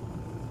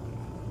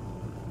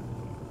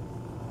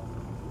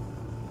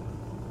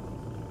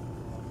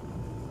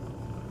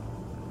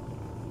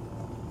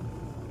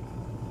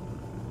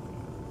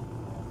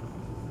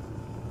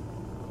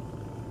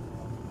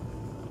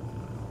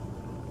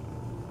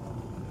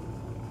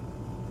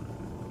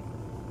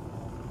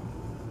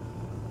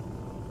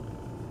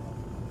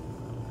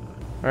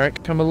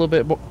 Alright, come a little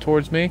bit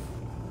towards me.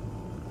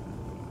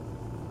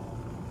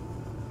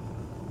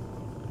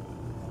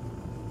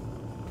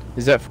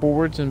 Is that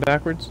forwards and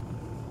backwards?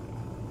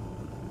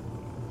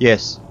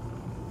 Yes.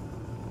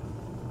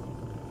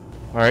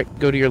 Alright,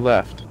 go to your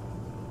left.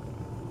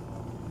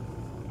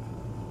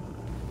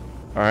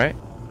 Alright.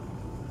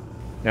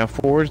 Now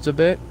forwards a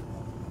bit.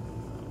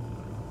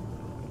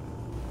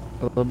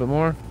 A little bit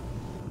more.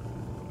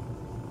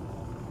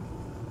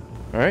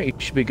 Alright, you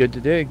should be good to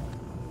dig.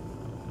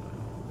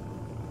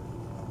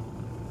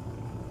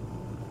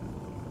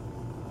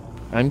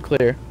 I'm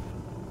clear.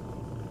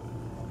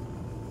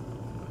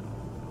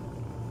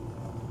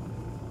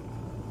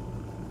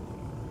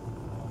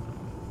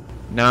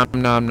 Nom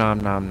nom nom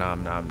nom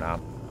nom nom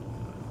nom.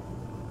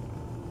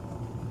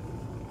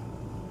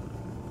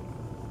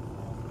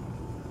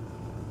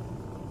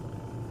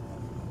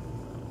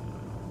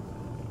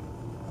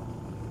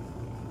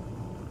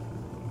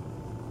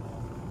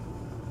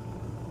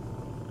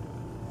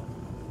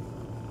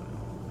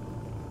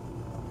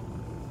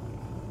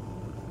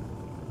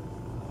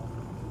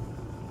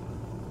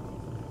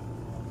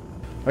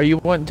 Are you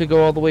wanting to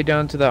go all the way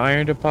down to the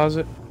iron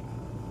deposit?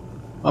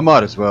 I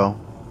might as well.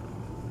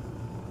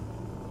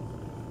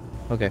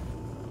 Okay.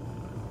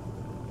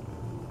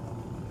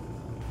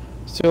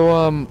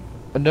 So,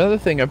 another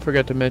thing I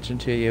forgot to mention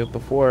to you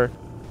before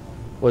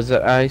was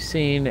that I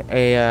seen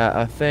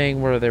a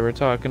thing where they were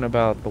talking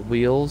about the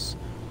wheels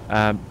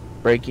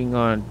breaking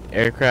on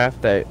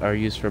aircraft that are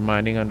used for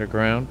mining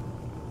underground,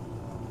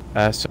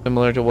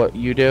 similar to what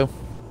you do.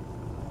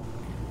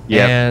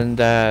 Yeah.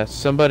 And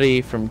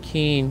somebody from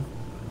Keene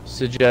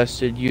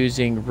suggested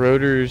using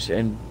rotors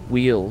and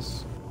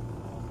wheels.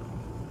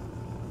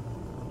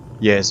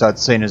 Yeah, so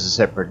it's seen as a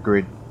separate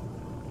grid.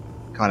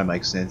 Kind of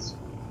makes sense.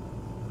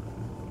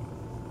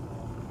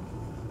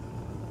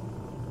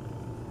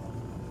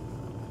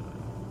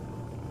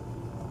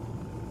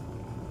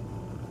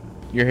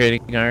 You're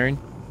hitting iron?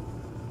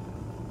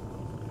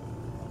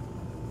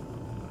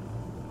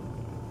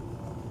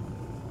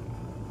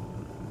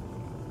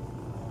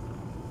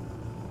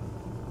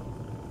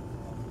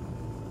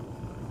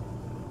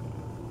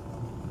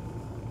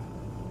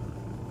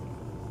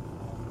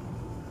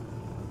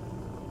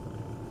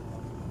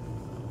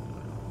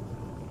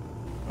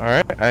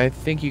 Alright, I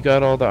think you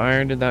got all the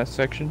iron in that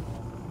section.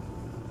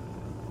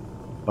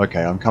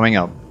 Okay, I'm coming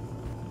up.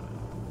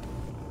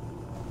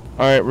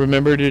 Alright,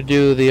 remember to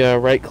do the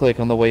right click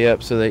on the way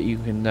up so that you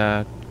can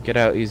get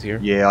out easier.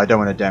 Yeah, I don't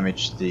want to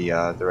damage the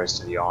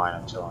rest of the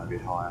iron until I'm a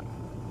bit higher.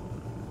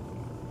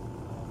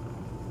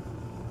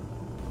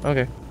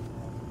 Okay.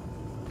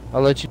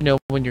 I'll let you know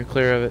when you're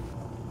clear of it.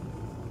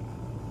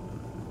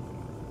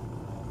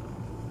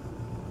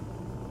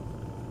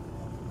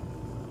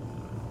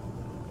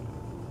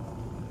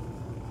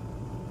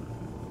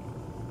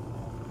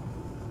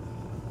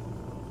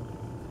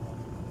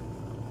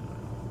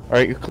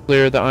 Alright, you're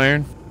clear of the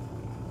iron?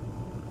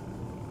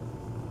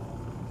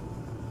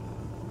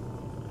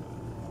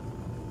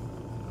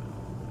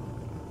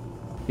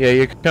 Yeah,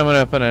 you're coming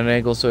up on an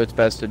angle, so it's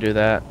best to do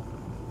that.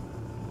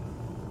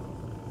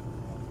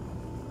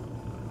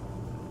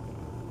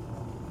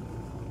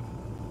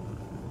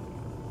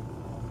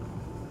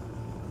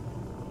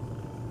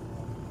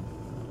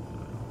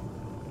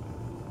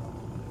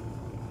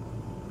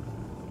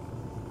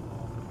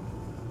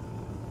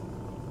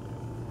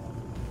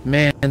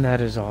 Man,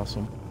 that is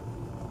awesome.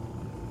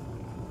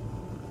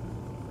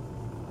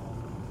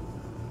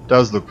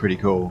 Does look pretty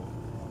cool.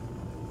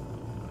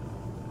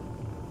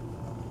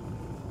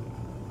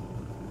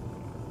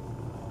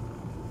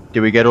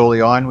 Did we get all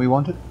the iron we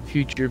wanted?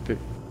 Future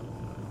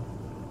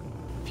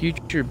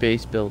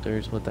base builder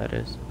is what that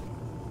is.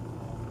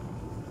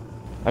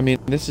 I mean,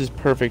 this is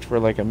perfect for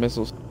like a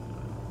missile.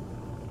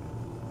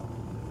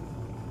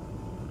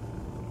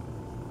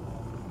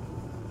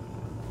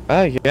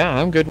 Yeah,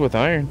 I'm good with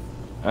iron.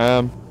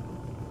 Are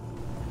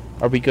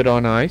we good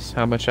on ice?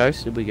 How much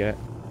ice did we get?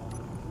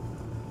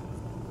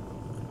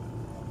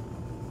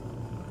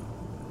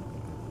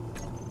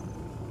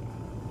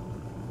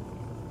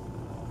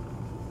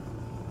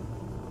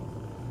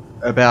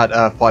 About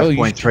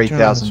 5.3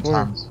 thousand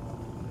sorter. tons.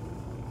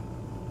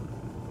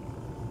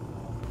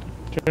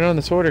 Turn on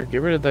the sorter.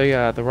 Get rid of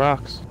the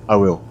rocks. I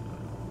will.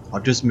 I'll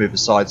just move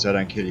aside so I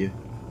don't kill you.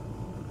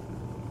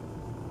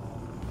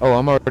 Oh,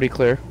 I'm already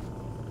clear.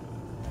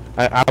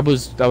 I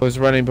was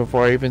running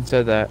before I even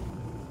said that.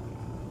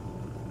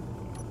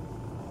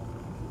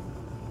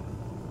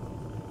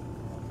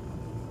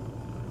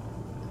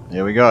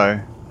 There we go.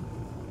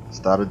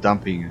 Started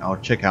dumping. I'll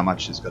check how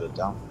much it's got to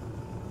dump.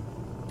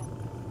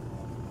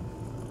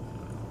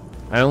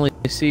 I only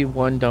see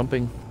one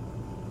dumping.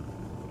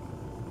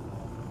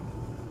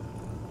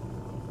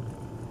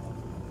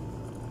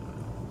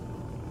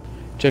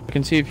 Check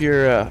and see if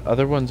your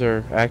other ones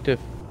are active.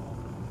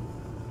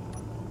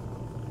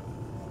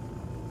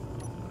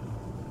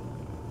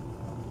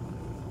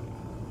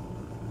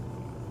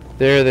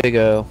 There they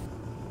go.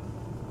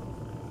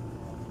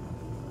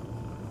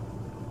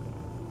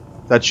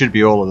 That should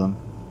be all of them.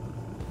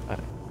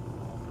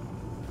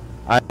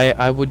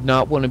 I would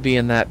not want to be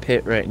in that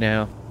pit right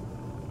now.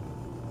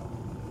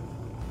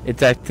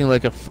 It's acting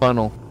like a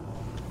funnel,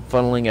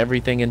 funneling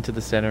everything into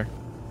the center.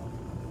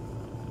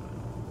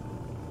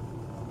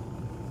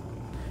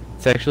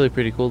 It's actually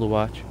pretty cool to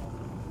watch.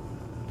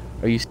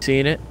 Are you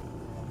seeing it?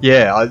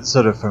 Yeah,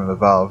 sort of from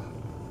above.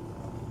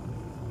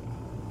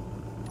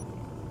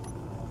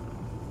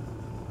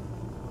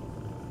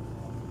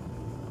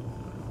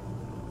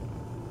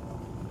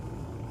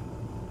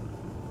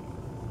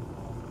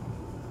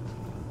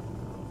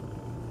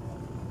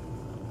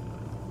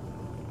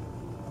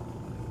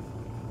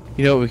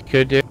 You know what we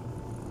could do?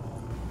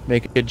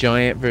 Make a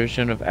giant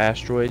version of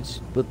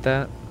asteroids with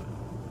that.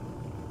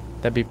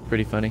 That'd be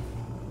pretty funny.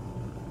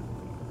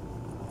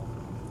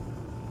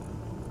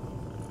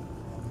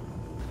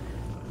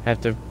 Have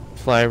to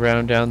fly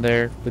around down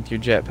there with your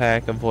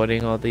jetpack,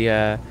 avoiding all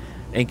the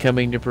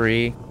incoming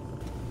debris,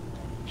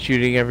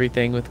 shooting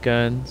everything with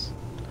guns.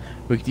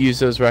 We could use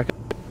those rockets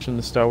from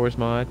the Star Wars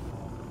mod.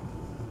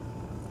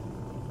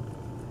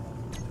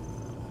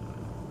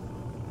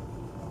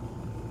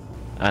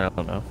 I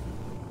don't know.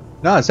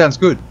 No, it sounds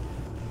good.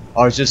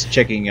 I was just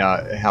checking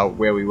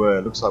where we were.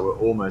 It looks like we're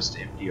almost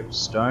empty of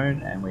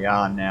stone, and we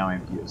are now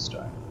empty of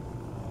stone.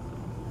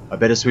 I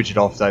better switch it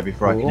off though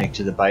before I connect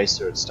to the base,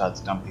 or it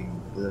starts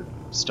dumping the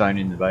stone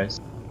in the base.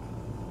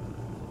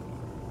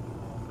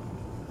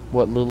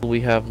 What little we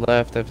have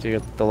left after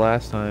the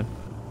last time.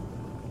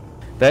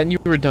 That and you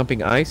were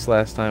dumping ice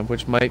last time,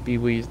 which might be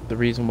the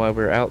reason why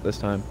we're out this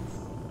time.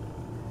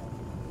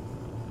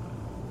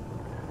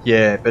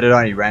 Yeah, but it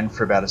only ran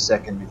for about a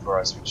second before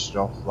I switched it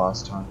off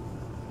last time.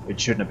 It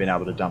shouldn't have been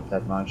able to dump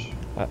that much.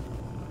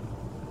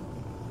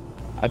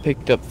 I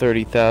picked up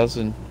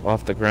 30,000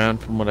 off the ground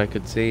from what I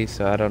could see,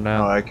 so I don't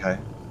know. Oh, okay.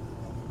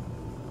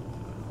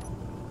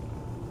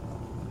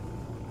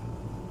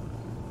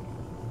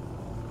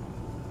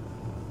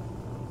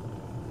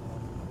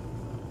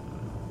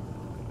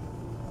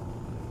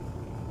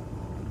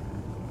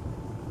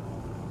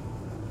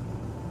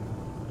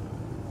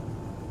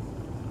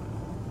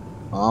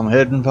 I'm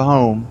heading for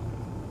home.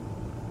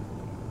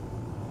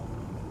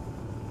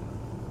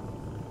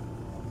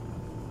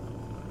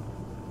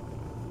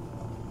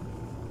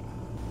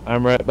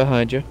 I'm right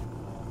behind you.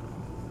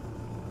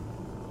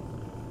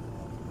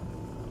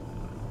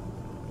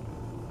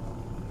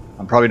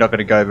 I'm probably not going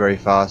to go very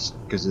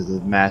fast because of the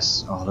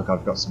mass. Oh look,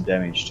 I've got some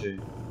damage too.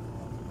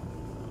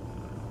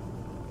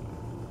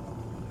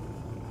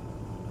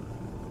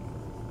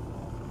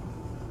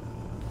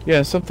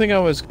 Yeah, something I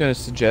was going to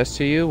suggest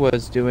to you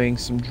was doing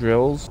some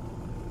drills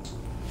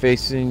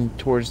facing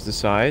towards the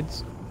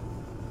sides.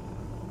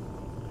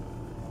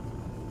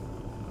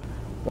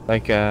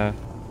 Like,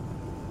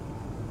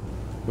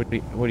 what do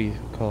you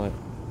call it?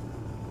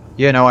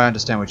 Yeah, no, I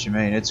understand what you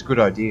mean. It's a good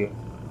idea.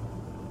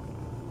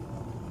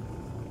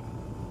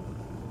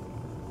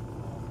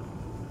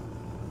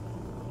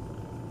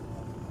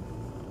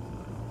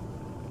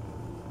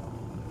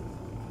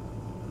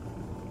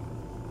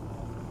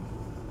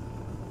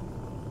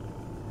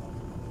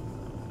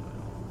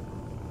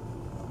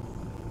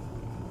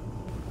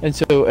 And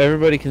so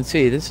everybody can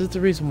see, this is the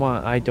reason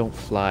why I don't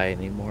fly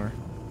anymore.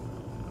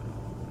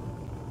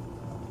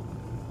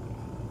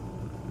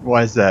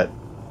 Why is that?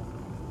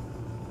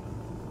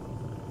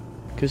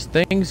 Because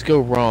things go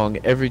wrong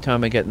every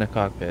time I get in a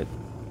cockpit.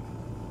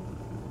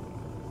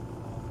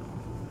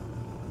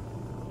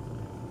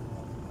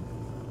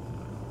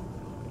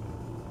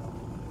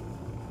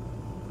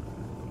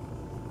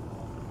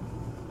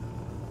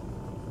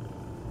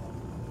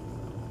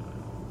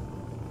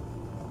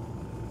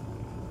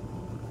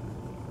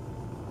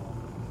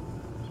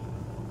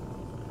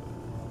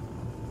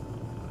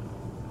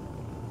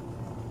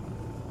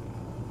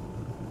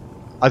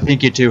 I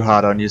think you're too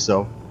hard on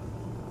yourself.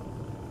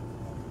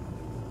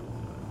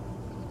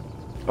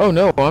 Oh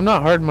no, I'm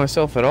not hard on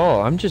myself at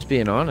all. I'm just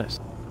being honest.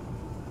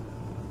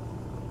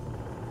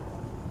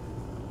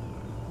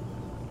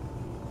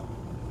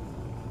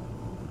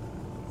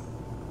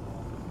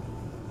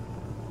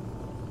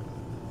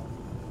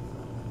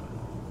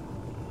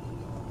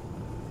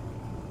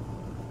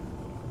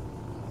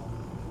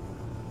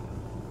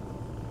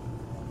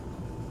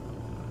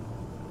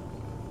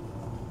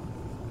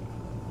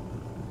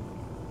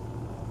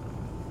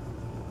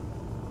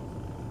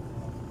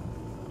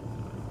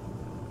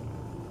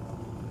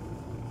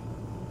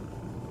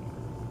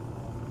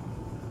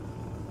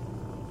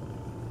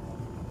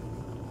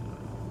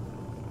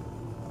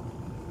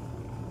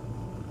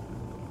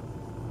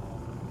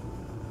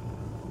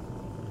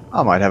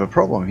 I might have a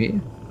problem here.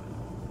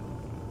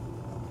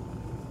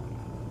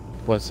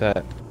 What's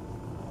that?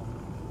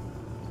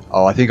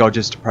 Oh, I think I'll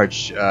just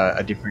approach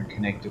a different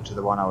connector to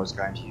the one I was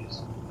going to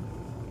use.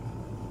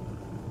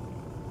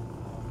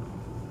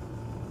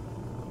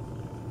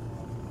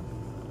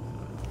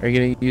 Are you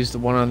gonna use the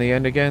one on the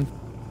end again?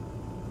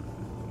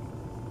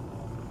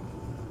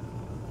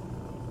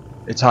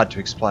 It's hard to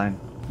explain.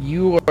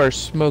 You are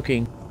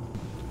smoking.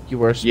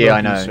 You are smoking, Yeah,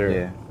 I know. sir.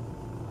 Yeah.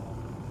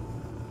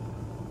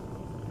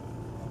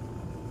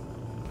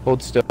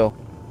 Hold still.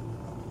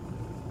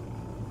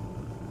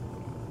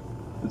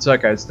 It's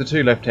okay. It's the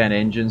two left-hand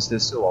engines. They're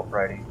still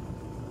operating.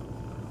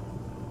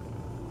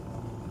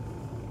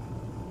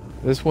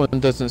 This one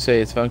doesn't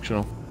say it's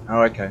functional.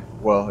 Oh, okay.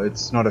 Well,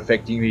 it's not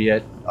affecting me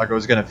yet. Like I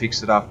was going to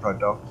fix it after I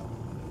docked.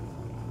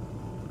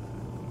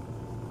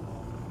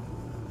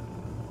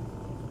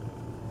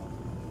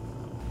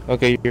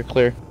 Okay, you're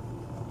clear.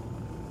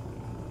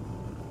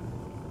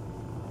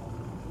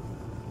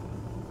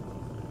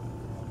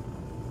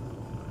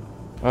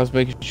 I was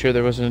making sure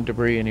there wasn't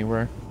debris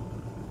anywhere.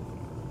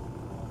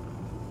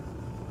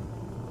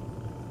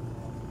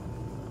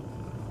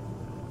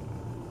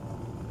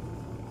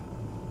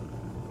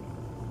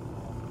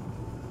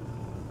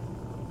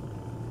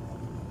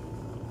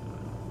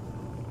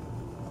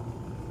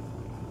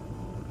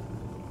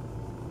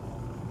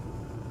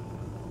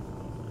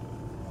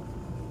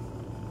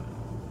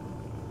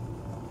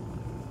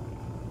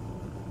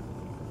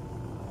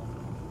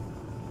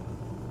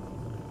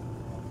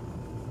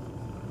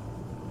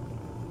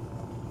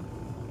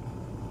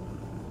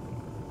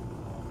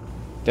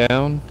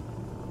 Down.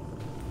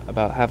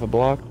 About half a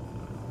block.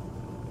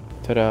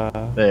 Ta-da.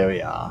 There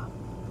we are.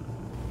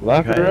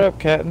 Lock her Okay. up,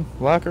 Captain.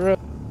 Lock her up.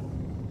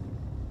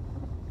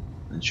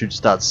 It should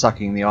start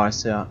sucking the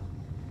ice out,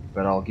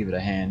 but I'll give it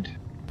a hand.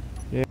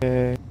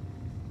 Yay.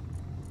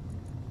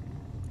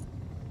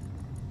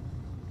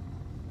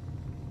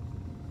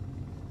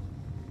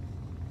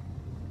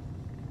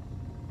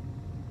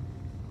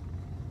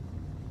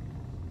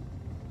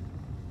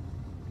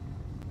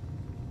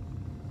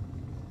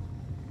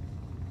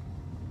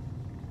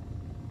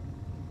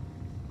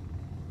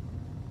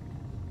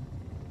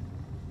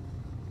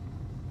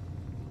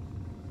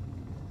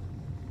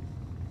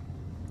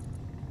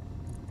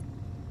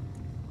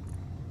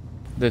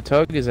 The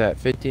tug is at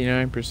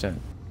 59%.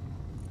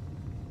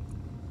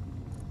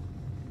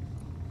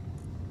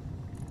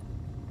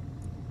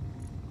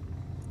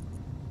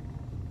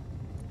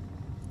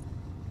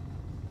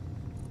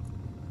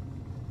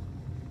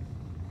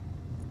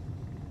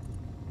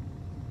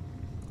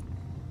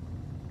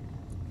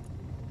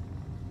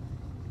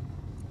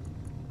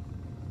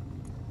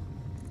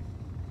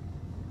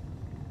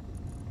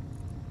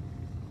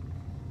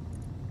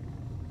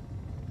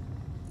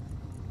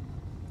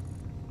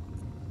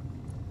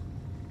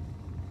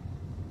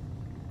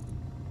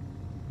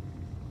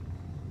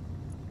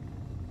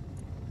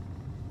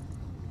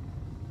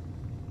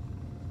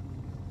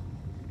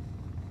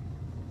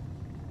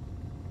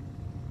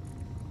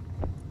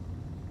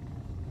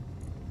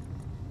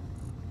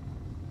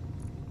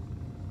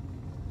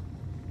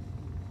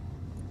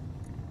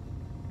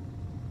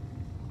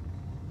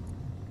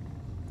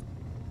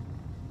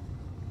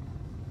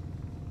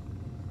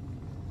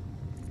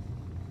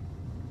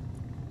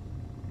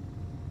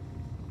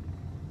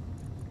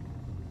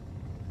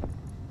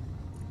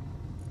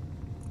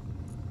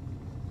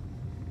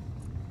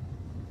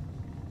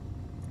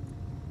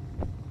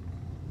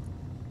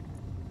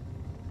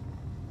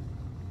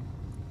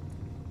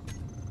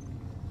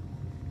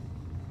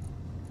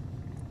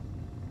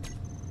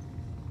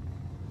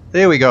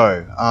 There we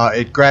go.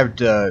 It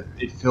grabbed,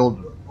 it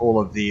filled all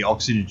of the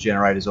oxygen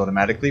generators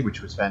automatically,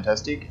 which was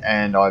fantastic,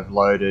 and I've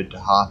loaded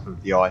half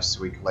of the ice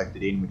we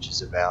collected in, which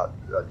is about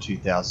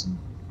 2,000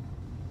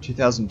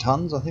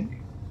 tons, I think?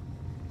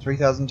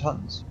 3,000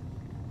 tons?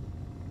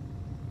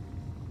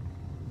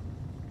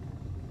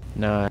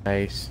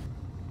 Nice.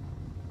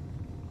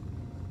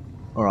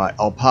 Alright,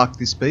 I'll park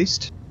this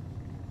beast.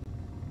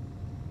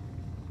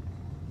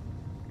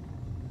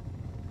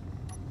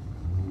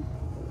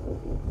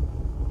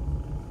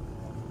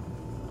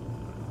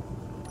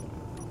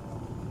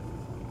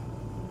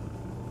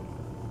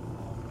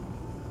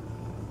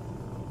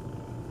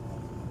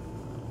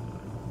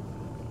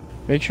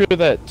 Make sure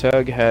that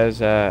Tug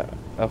has a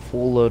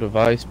full load of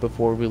ice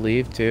before we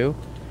leave too,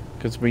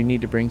 because we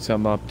need to bring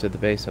some up to the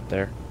base up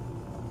there.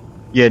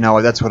 Yeah,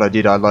 no, that's what I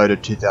did. I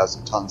loaded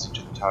 2,000 tons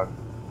into the tug.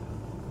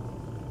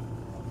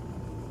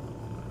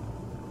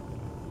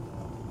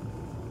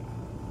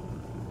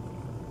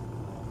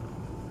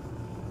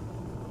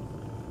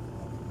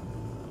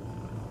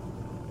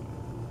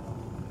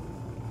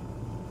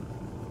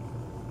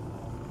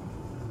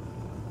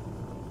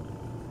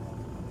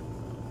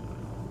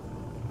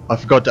 I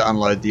forgot to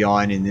unload the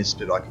iron in this,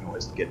 but I can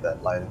always get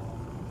that later.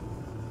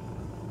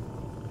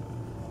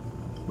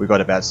 We've got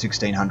about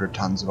 1,600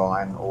 tons of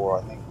iron ore,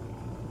 I think.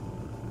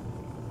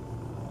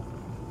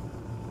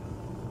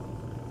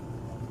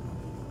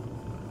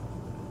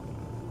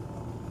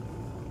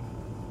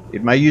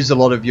 It may use a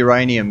lot of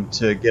uranium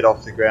to get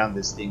off the ground,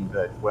 this thing,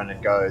 but when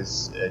it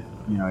goes, it,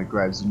 you know,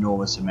 grabs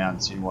enormous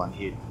amounts in one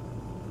hit.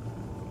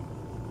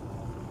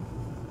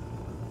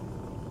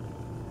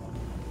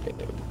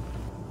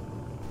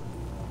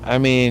 I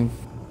mean,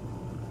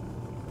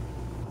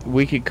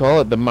 we could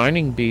call it the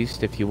mining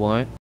beast if you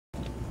want,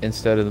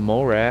 instead of the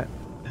mole rat.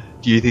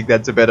 Do you think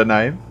that's a better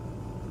name?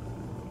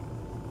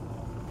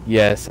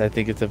 Yes, I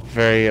think it's a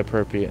very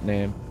appropriate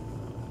name.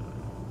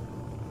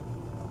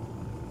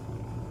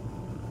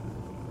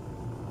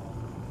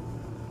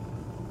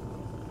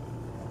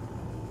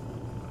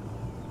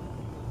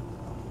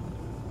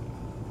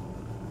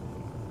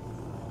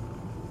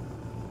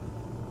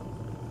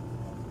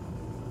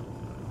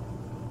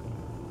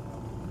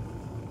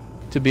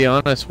 To be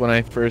honest, when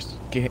I first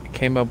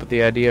came up with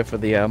the idea for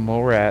the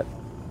mole rat,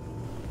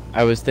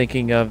 I was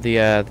thinking of the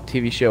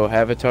TV show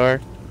Avatar.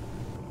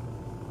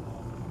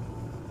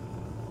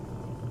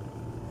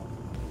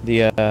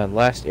 The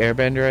Last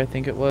Airbender, I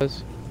think it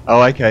was.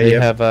 Oh, okay, They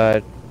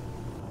yeah.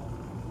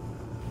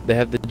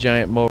 have the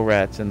giant mole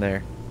rats in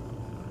there.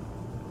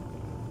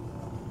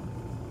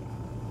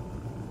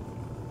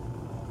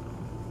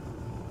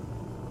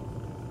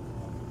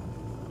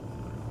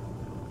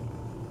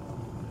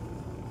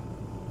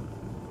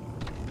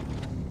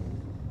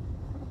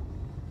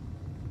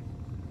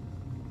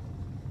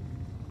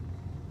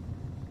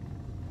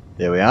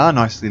 There we are,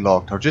 nicely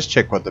locked. I'll just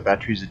check what the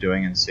batteries are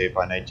doing and see if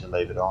I need to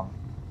leave it on.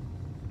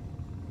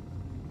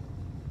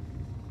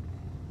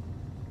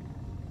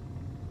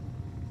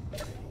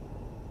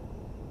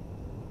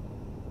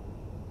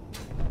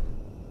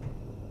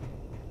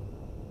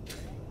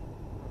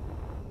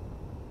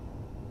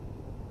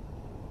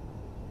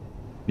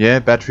 Yeah,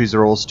 batteries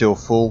are all still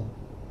full.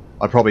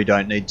 I probably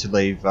don't need to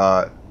leave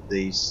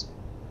these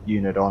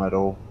unit on at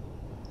all.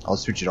 I'll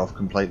switch it off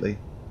completely.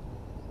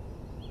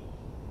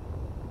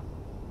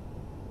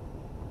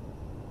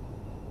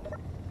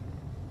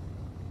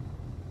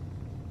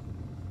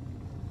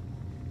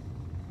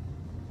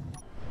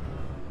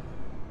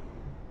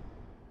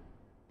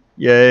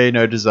 Yay,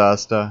 no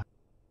disaster.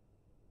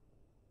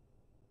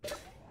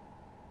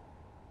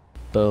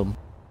 Boom.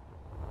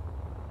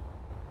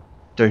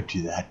 Don't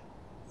do that.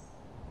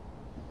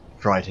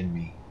 Frighten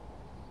me.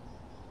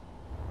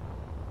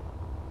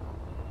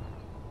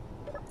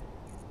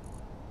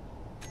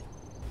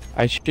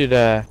 I should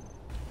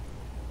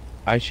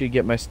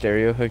get my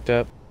stereo hooked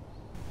up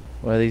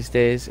one of these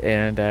days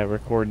and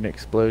record an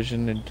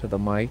explosion into the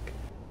mic.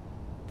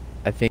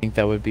 I think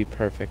that would be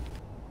perfect.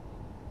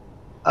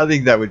 I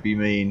think that would be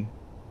mean.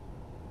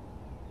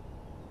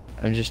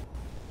 I'm just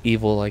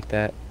evil like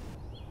that.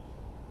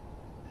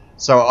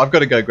 So I've got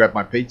to go grab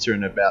my pizza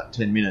in about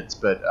 10 minutes,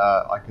 but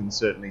I can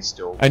certainly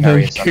still I know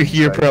carry us up in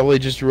you're straight. probably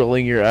just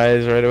rolling your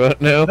eyes right about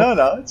now.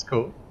 No, it's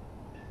cool.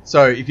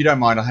 So if you don't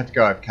mind, I'll have to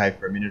go AFK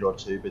for a minute or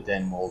two, but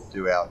then we'll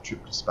do our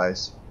trip to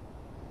space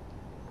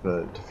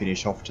to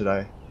finish off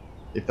today,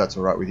 if that's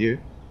alright with you.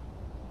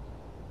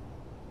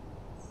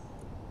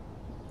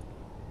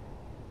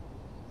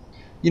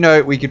 You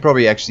know, we could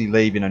probably actually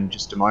leave in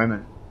just a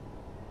moment.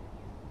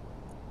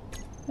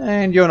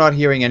 And you're not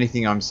hearing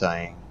anything I'm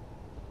saying.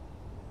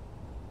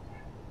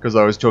 Because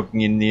I was talking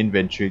in the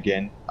inventory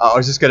again. I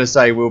was just going to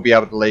say we'll be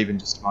able to leave in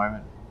just a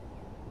moment.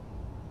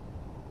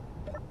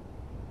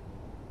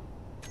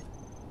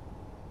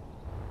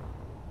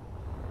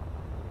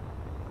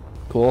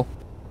 Cool.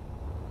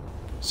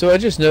 So I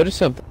just noticed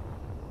something.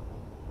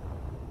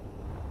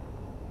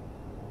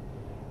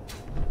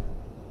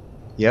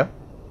 Yep.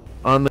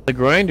 On the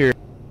grinder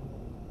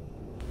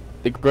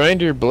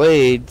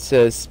blade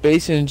says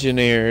Space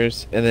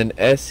Engineers and then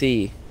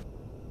SE.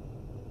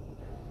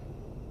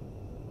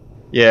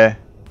 Yeah.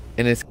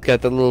 And it's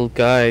got the little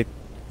guy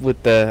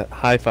with the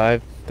high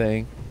five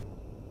thing.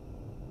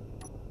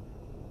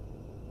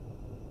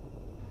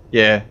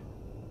 Yeah.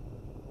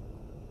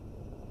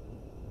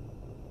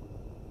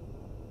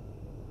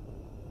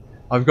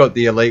 I've got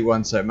the elite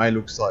one, so it may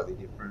look slightly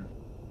different.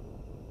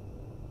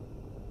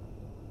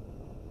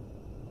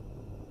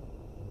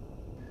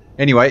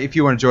 Anyway, if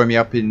you want to join me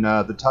up in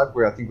the tug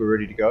where I think we're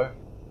ready to go.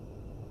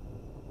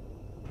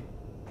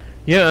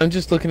 Yeah, I'm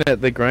just looking at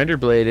the grinder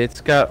blade.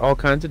 It's got all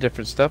kinds of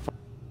different stuff.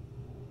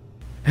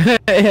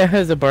 It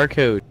has a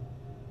barcode.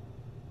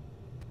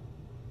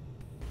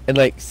 And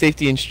like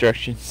safety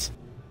instructions.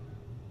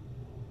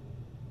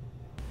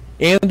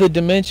 And the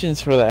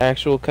dimensions for the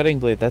actual cutting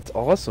blade. That's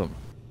awesome.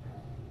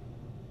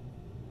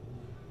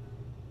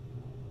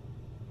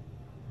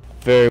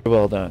 Very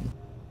well done.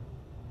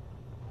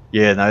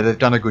 Yeah, no, they've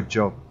done a good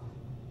job.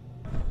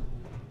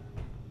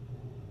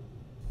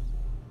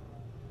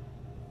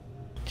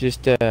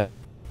 Just do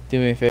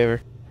me a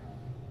favor.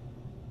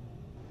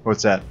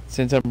 What's that?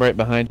 Since I'm right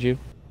behind you,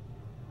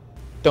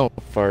 don't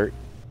fart.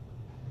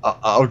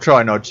 I'll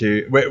try not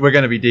to. We're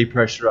going to be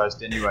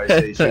depressurized anyway, so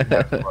you shouldn't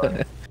have to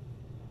worry.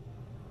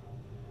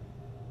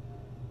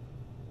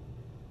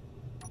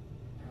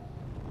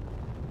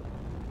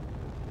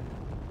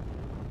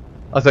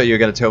 I thought you were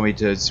going to tell me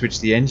to switch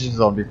the engines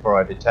on before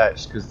I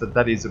detached, because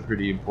that is a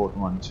pretty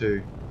important one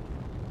too.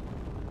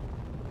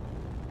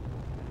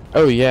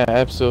 Oh yeah,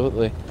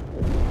 absolutely.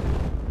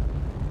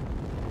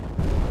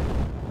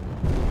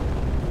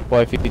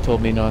 Wifey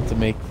told me not to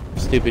make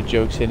stupid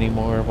jokes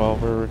anymore while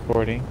we're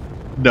recording.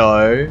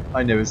 No,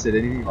 I never said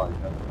anything like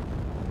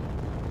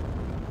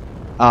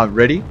that.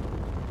 Ready?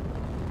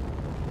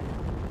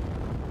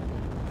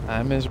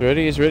 I'm as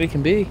ready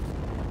can be.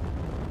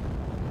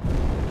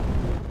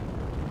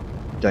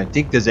 Don't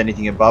think there's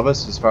anything above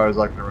us as far as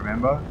I can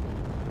remember.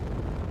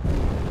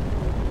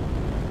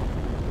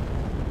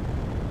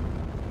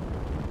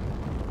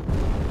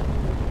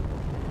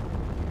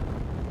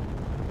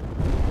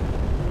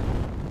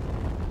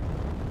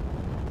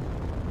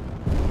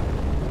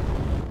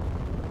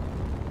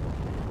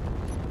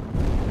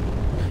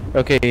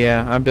 Okay,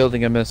 yeah, I'm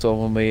building a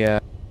missile when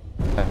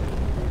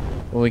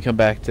we come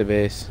back to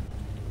base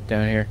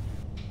down here.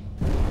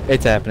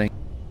 It's happening.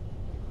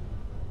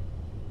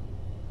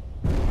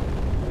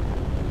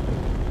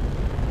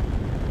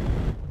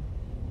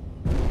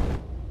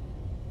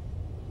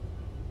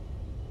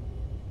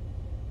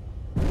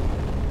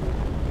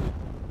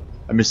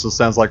 A missile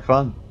sounds like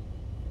fun.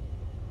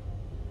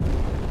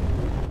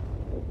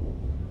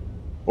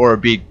 Or a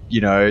big,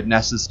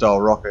 NASA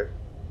style rocket.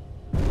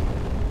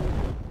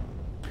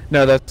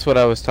 No, that's what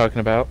I was talking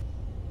about.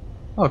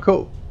 Oh,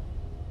 cool.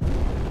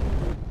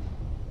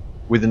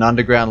 With an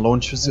underground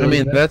launch I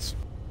facility? mean, that's...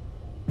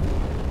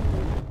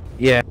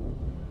 Yeah.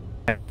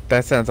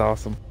 That sounds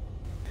awesome.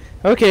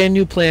 Okay, a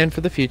new plan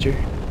for the future.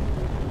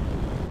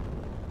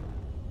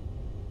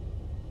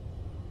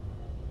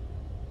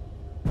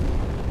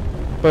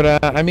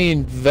 But, I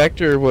mean,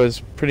 Vector was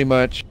pretty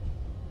much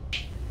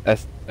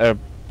a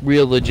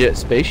real legit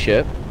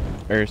spaceship.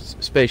 Or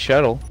space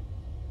shuttle.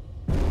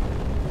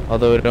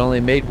 Although it only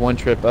made one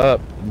trip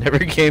up. Never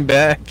came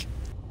back.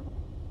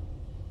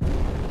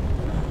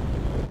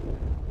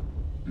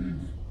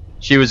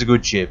 She was a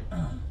good ship.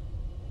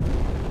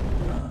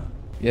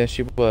 Yeah,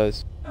 she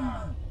was.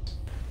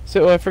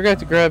 So, I forgot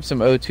to grab some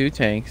O2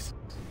 tanks.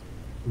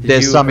 Did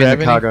There's you some in grab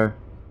the any? cargo.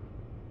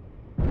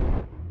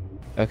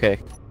 Okay.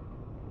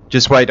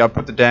 Just wait, I'll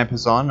put the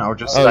dampers on. I'll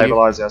just Oh,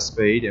 stabilize our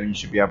speed and you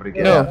should be able to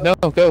get out. No,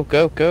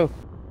 go.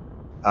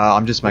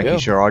 I'm just making Go.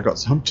 sure I got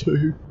some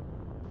too.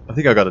 I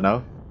think I got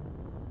enough.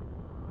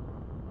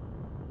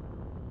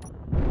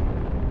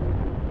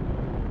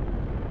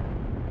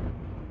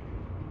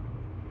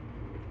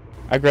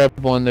 I grabbed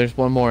one, there's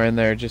one more in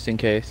there just in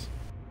case.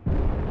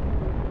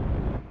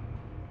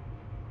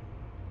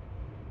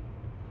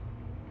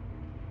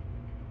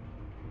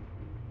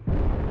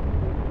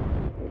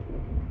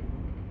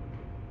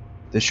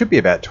 There should be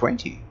about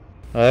 20.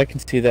 Oh, I can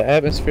see the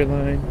atmosphere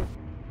line.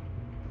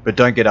 But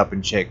don't get up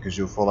and check because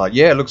you'll fall out.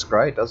 Yeah, it looks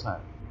great, doesn't it?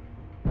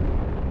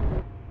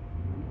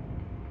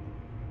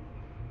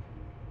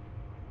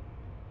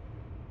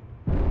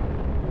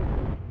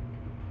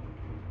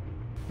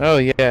 Oh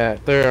yeah,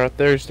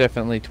 there's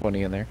definitely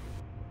 20 in there.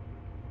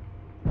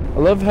 I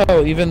love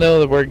how even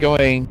though we're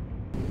going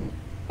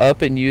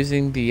up and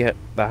using the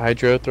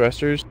hydro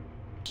thrusters,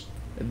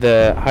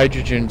 the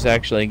hydrogen's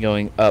actually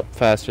going up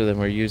faster than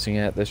we're using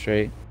it at this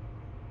rate.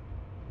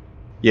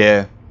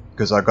 Yeah,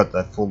 because I got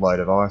that full load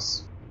of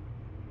ice.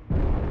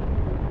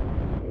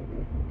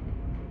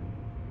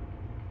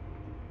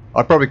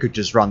 I probably could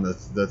just run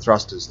the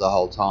thrusters the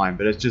whole time,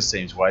 but it just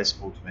seems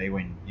wasteful to me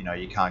when,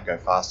 you can't go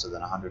faster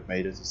than 100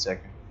 meters a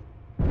second.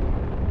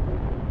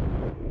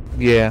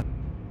 Yeah.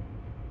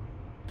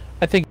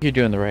 I think you're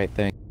doing the right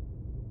thing.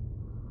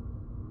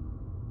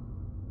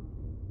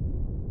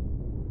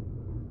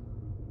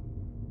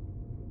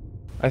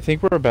 I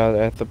think we're about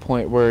at the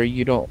point where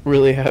you don't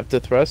really have to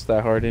thrust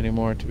that hard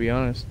anymore, to be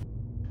honest.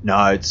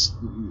 No, it's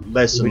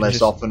less and We less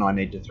just- often I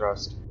need to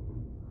thrust.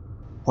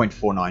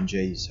 0.49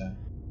 G, so...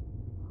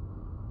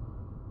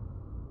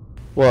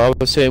 Well, I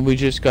was saying we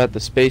just got the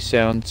space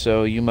sound,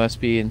 so you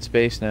must be in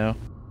space now.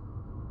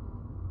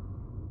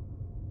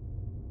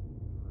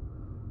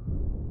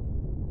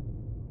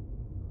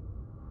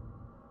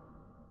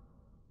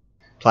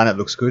 Planet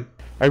looks good.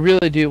 I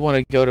really do want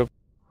to go to...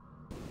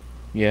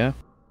 Yeah.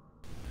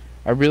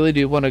 I really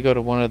do want to go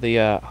to one of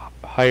the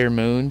higher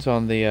moons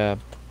on the...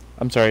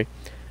 I'm sorry.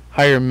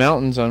 Higher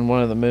mountains on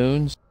one of the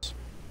moons.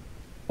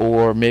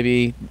 Or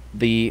maybe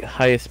the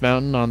highest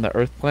mountain on the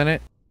Earth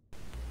planet.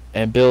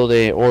 and build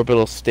a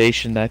orbital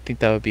station. I think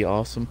that would be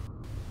awesome.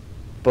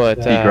 But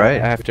That'd be great.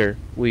 after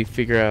we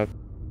figure out,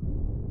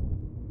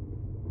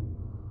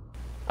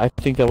 I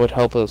think that would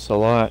help us a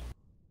lot.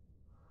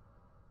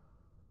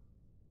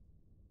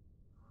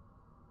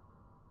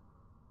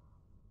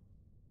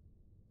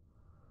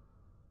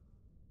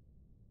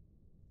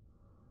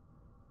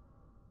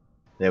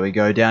 There we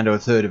go, down to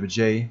 1/3 of a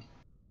G.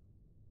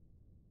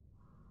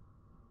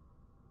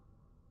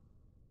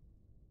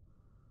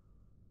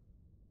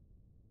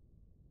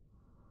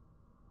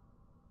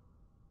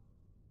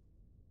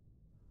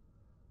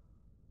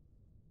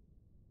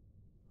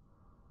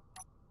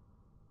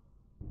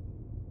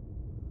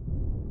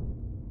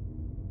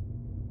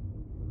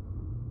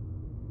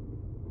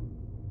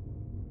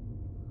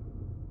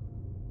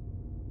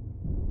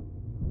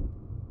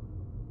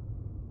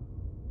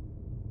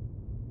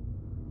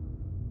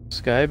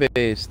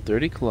 Skybase,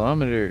 30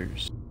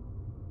 kilometers.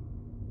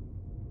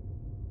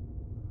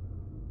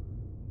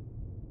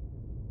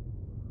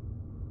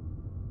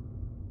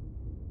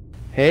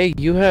 Hey,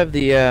 you have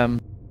the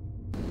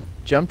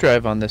jump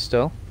drive on this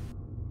still?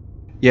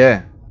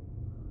 Yeah.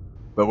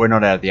 But we're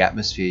not out of the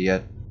atmosphere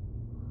yet.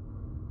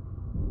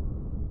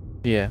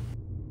 Yeah.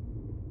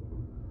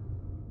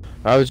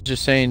 I was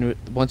just saying,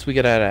 once we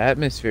get out of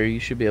atmosphere, you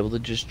should be able to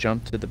just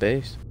jump to the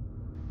base.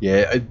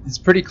 Yeah, it's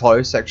pretty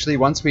close actually.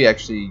 Once we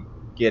actually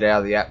get out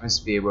of the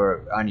atmosphere, we're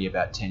only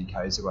about 10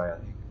 k's away, I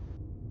think.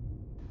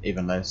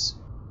 Even less.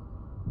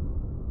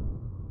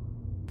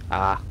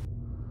 Ah.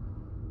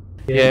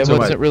 Yeah, it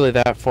wasn't really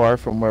that far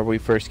from where we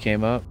first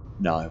came up.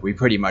 No, we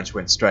pretty much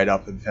went straight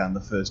up and found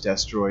the first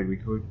asteroid we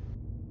could.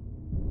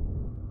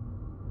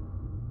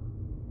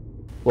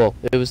 Well,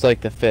 it was like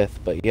the 5th,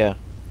 but yeah.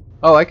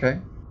 Oh, okay.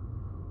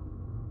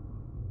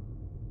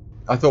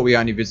 I thought we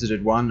only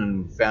visited one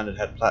and found it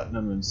had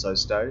platinum and so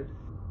stayed.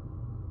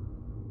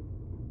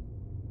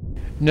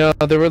 No,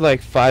 there were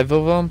like 5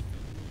 of them,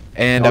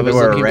 and I was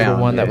looking for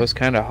one that was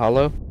kind of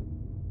hollow.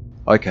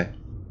 Okay,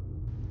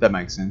 that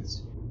makes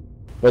sense.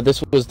 But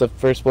this was the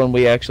first one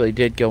we actually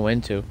did go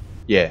into.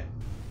 Yeah.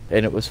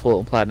 And it was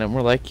full of platinum.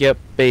 We're like, yep,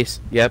 base,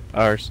 yep,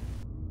 ours.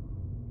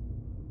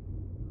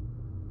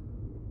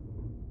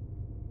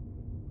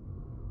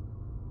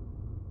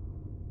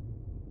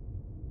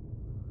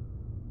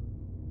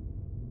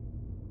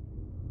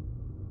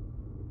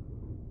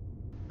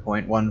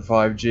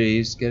 .15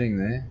 G's, getting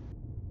there.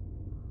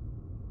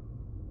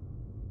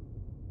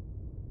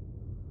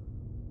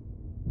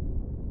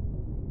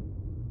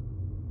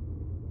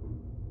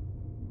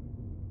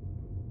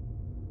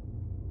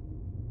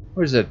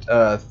 What is it,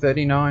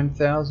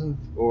 39,000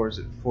 or is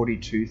it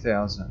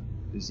 42,000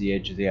 is the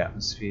edge of the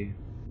atmosphere?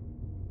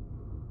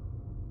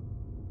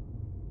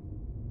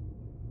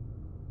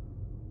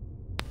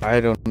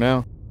 I don't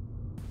know.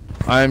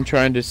 I'm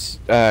trying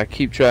to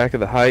keep track of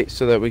the height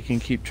so that we can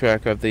keep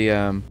track of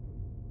the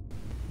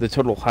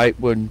total height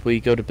when we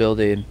go to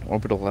build an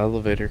orbital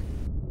elevator.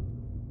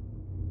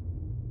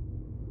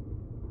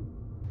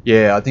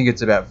 Yeah, I think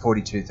it's about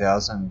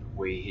 42,000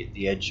 we hit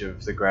the edge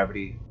of the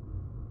gravity.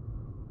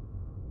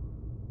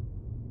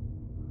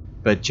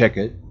 But check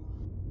it.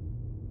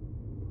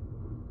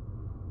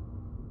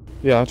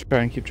 Yeah, I'll try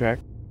and keep track.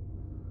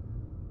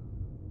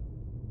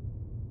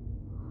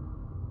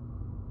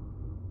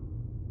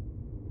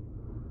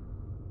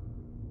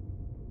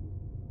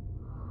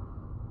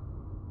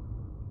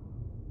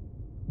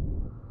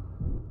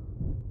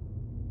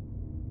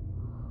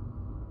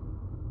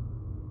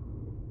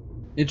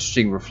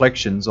 Interesting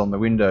reflections on the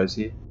windows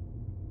here.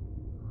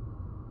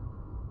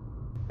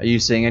 Are you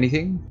seeing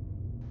anything?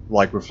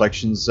 Like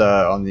reflections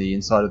on the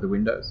inside of the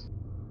windows?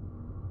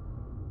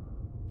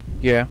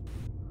 Yeah.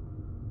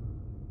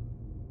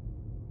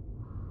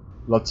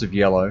 Lots of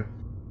yellow.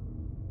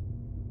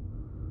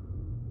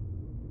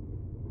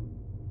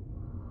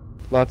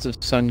 Lots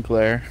of sun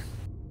glare.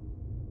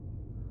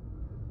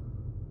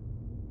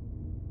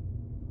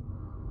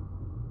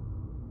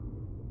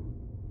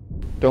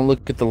 Don't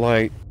look at the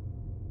light.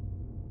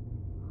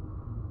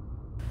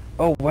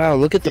 Oh wow,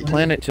 look at the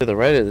planet to the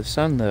right of the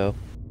sun though.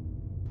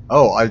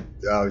 Oh, I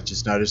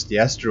just noticed the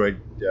asteroid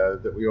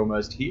that we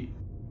almost hit.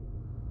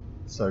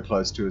 So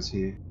close to us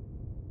here.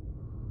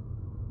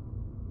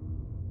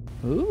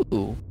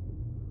 Ooh.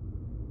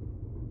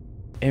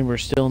 And we're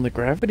still in the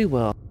gravity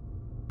well.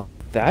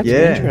 That's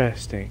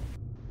interesting.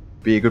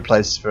 Be a good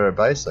place for a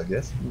base, I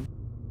guess.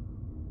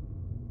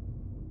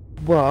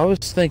 Well, I was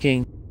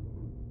thinking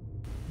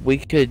we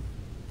could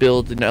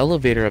build an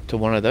elevator up to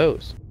one of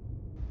those.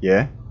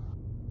 Yeah.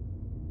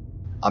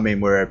 I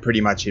mean, we're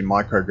pretty much in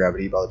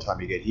microgravity by the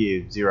time you get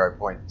here,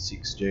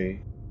 0.6 G.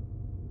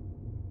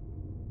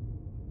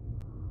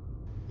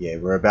 Yeah,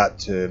 we're about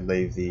to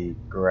leave the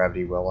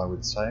gravity well, I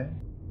would say.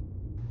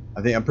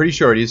 I'm pretty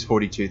sure it is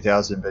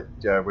 42,000, but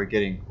we're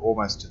getting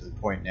almost to the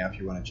point now if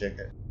you want to check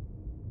it.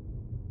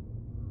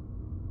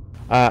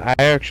 I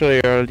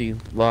actually already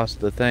lost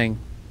the thing.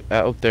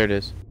 Oh, there it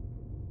is.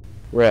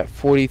 We're at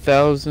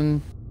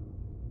 40,000.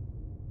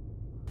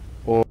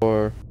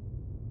 Or...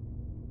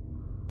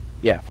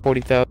 yeah,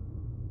 40,000.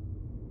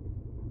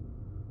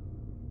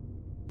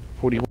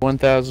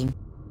 41,000.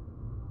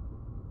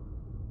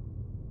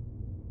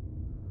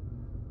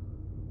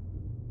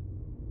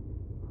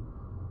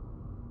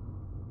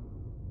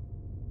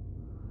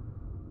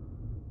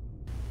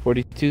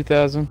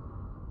 $42,000.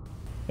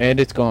 And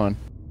it's gone.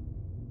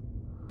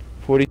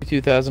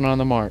 42,000 on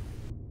the mark.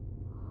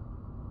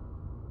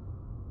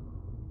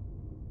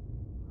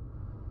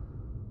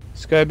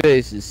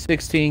 Skybase is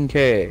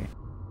 16K.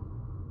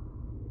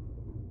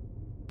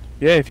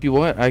 Yeah, if you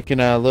want, I can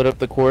load up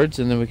the cords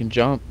and then we can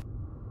jump.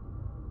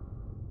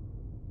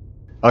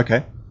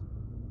 Okay.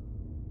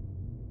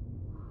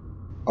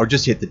 I'll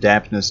just hit the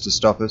dampness to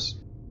stop us.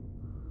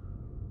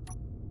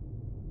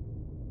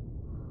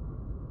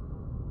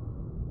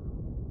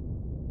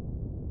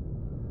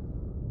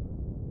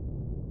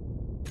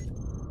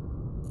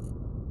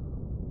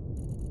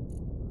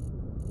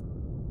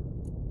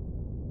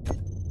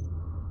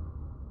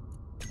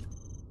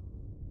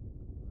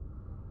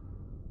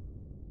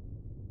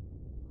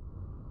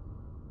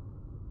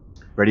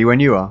 Ready when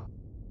you are.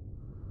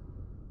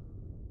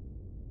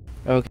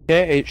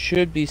 Okay, it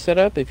should be set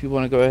up if you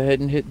want to go ahead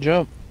and hit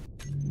jump.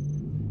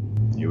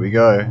 Here we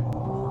go.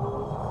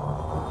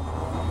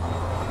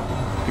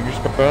 Fingers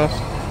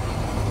crossed.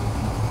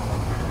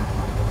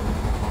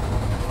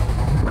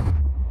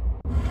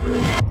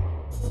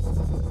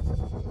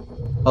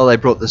 Oh, they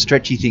brought the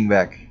stretchy thing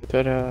back.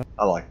 Ta-da.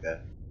 I like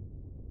that.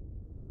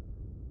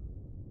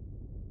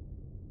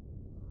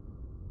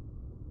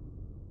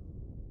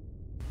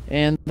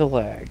 And the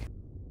lag.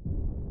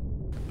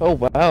 Oh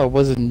wow, it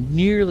wasn't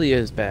nearly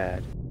as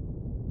bad.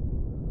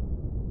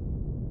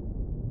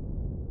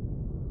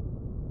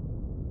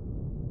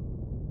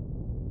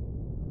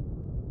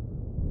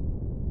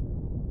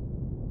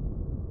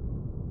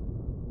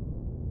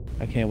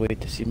 I can't wait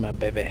to see my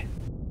baby.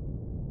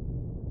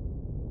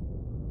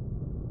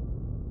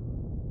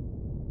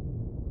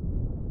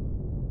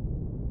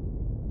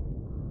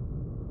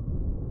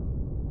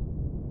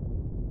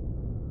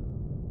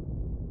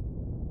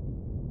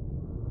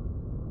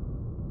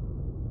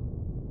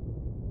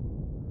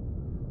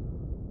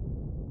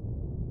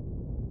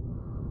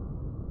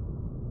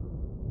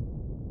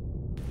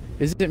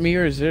 Is it me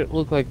or does it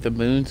look like the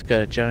moon's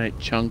got a giant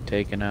chunk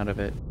taken out of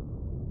it?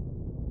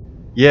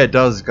 Yeah, it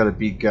does. It's got a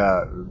big,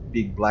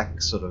 big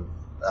black sort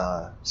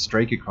of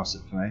streak across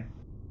it for me.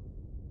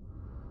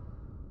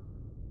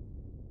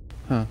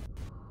 Huh.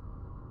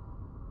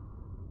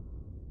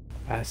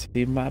 I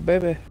see my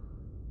baby.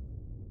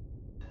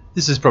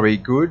 This is probably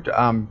good.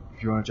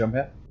 If you want to jump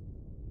out.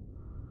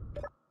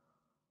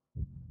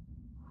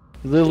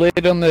 A little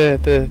late on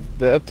the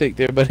uptake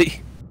there,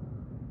 buddy.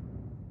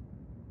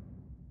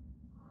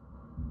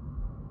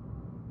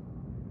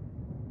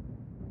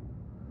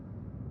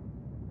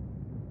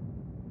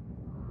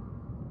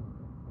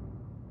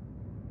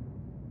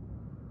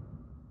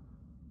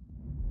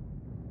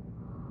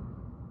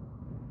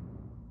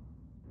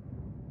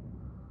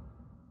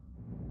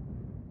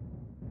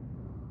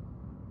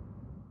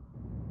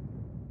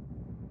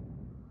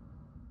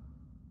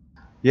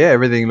 Yeah,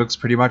 everything looks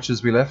pretty much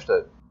as we left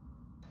it.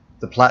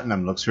 The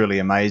platinum looks really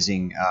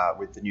amazing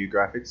with the new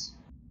graphics.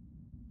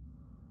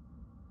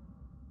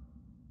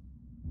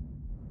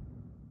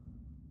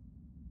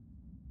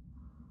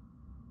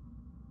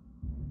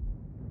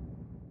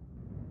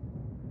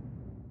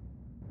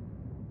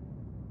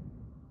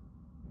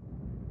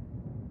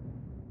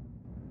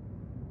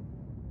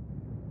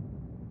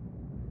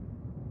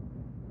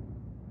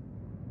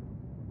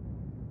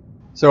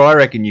 So I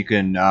reckon you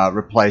can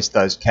replace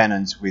those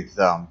cannons with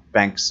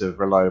banks of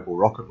reloadable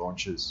rocket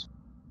launchers.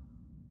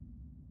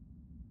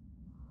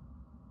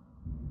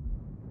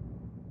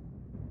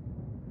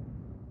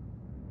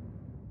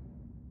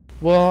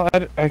 Well,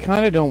 I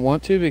kind of don't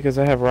want to because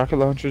I have rocket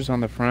launchers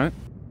on the front.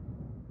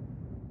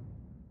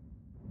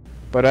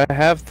 But I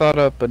have thought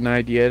up an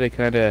idea to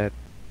kind of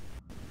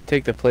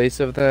take the place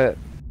of that.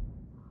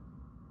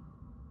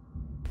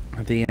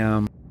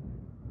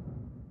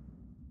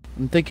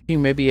 I'm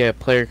thinking maybe a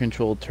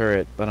player-controlled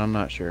turret, but I'm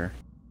not sure.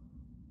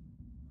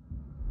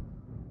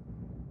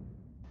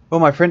 Well,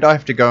 my friend, I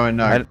have to go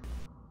and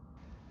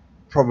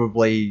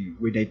probably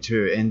we need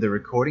to end the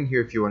recording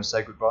here if you want to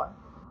say goodbye.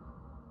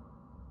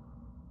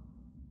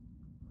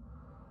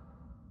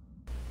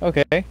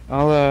 Okay,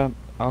 I'll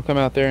come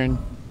out there and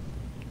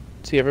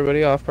see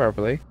everybody off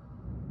properly.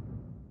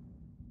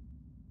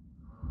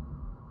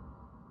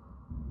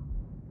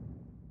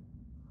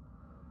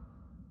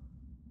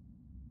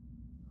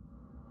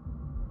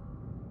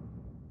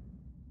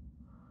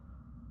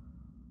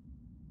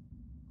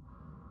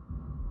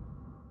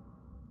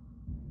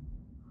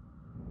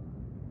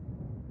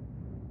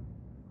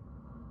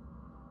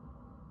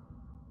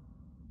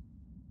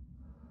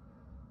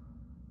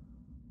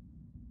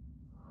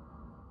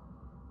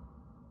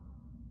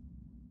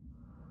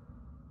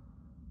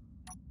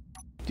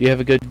 Do you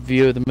have a good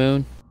view of the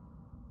moon?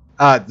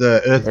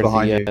 The Earth Or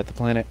behind you. the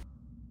planet?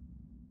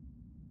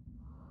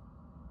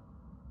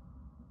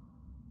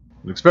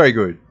 Looks very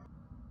good.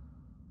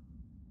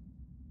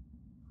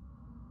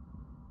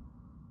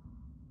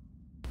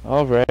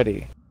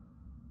 Alrighty.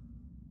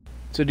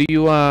 So do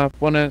you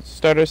want to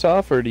start us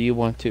off, or do you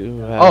want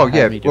to Oh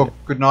yeah. have me do Well, it?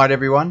 good night,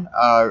 everyone,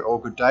 or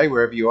good day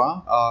wherever you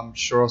are. I'm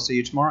sure I'll see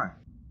you tomorrow.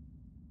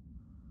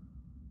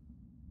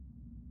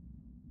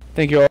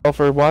 Thank you all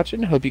for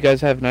watching. Hope you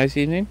guys have a nice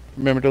evening.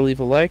 Remember to leave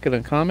a like and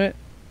a comment.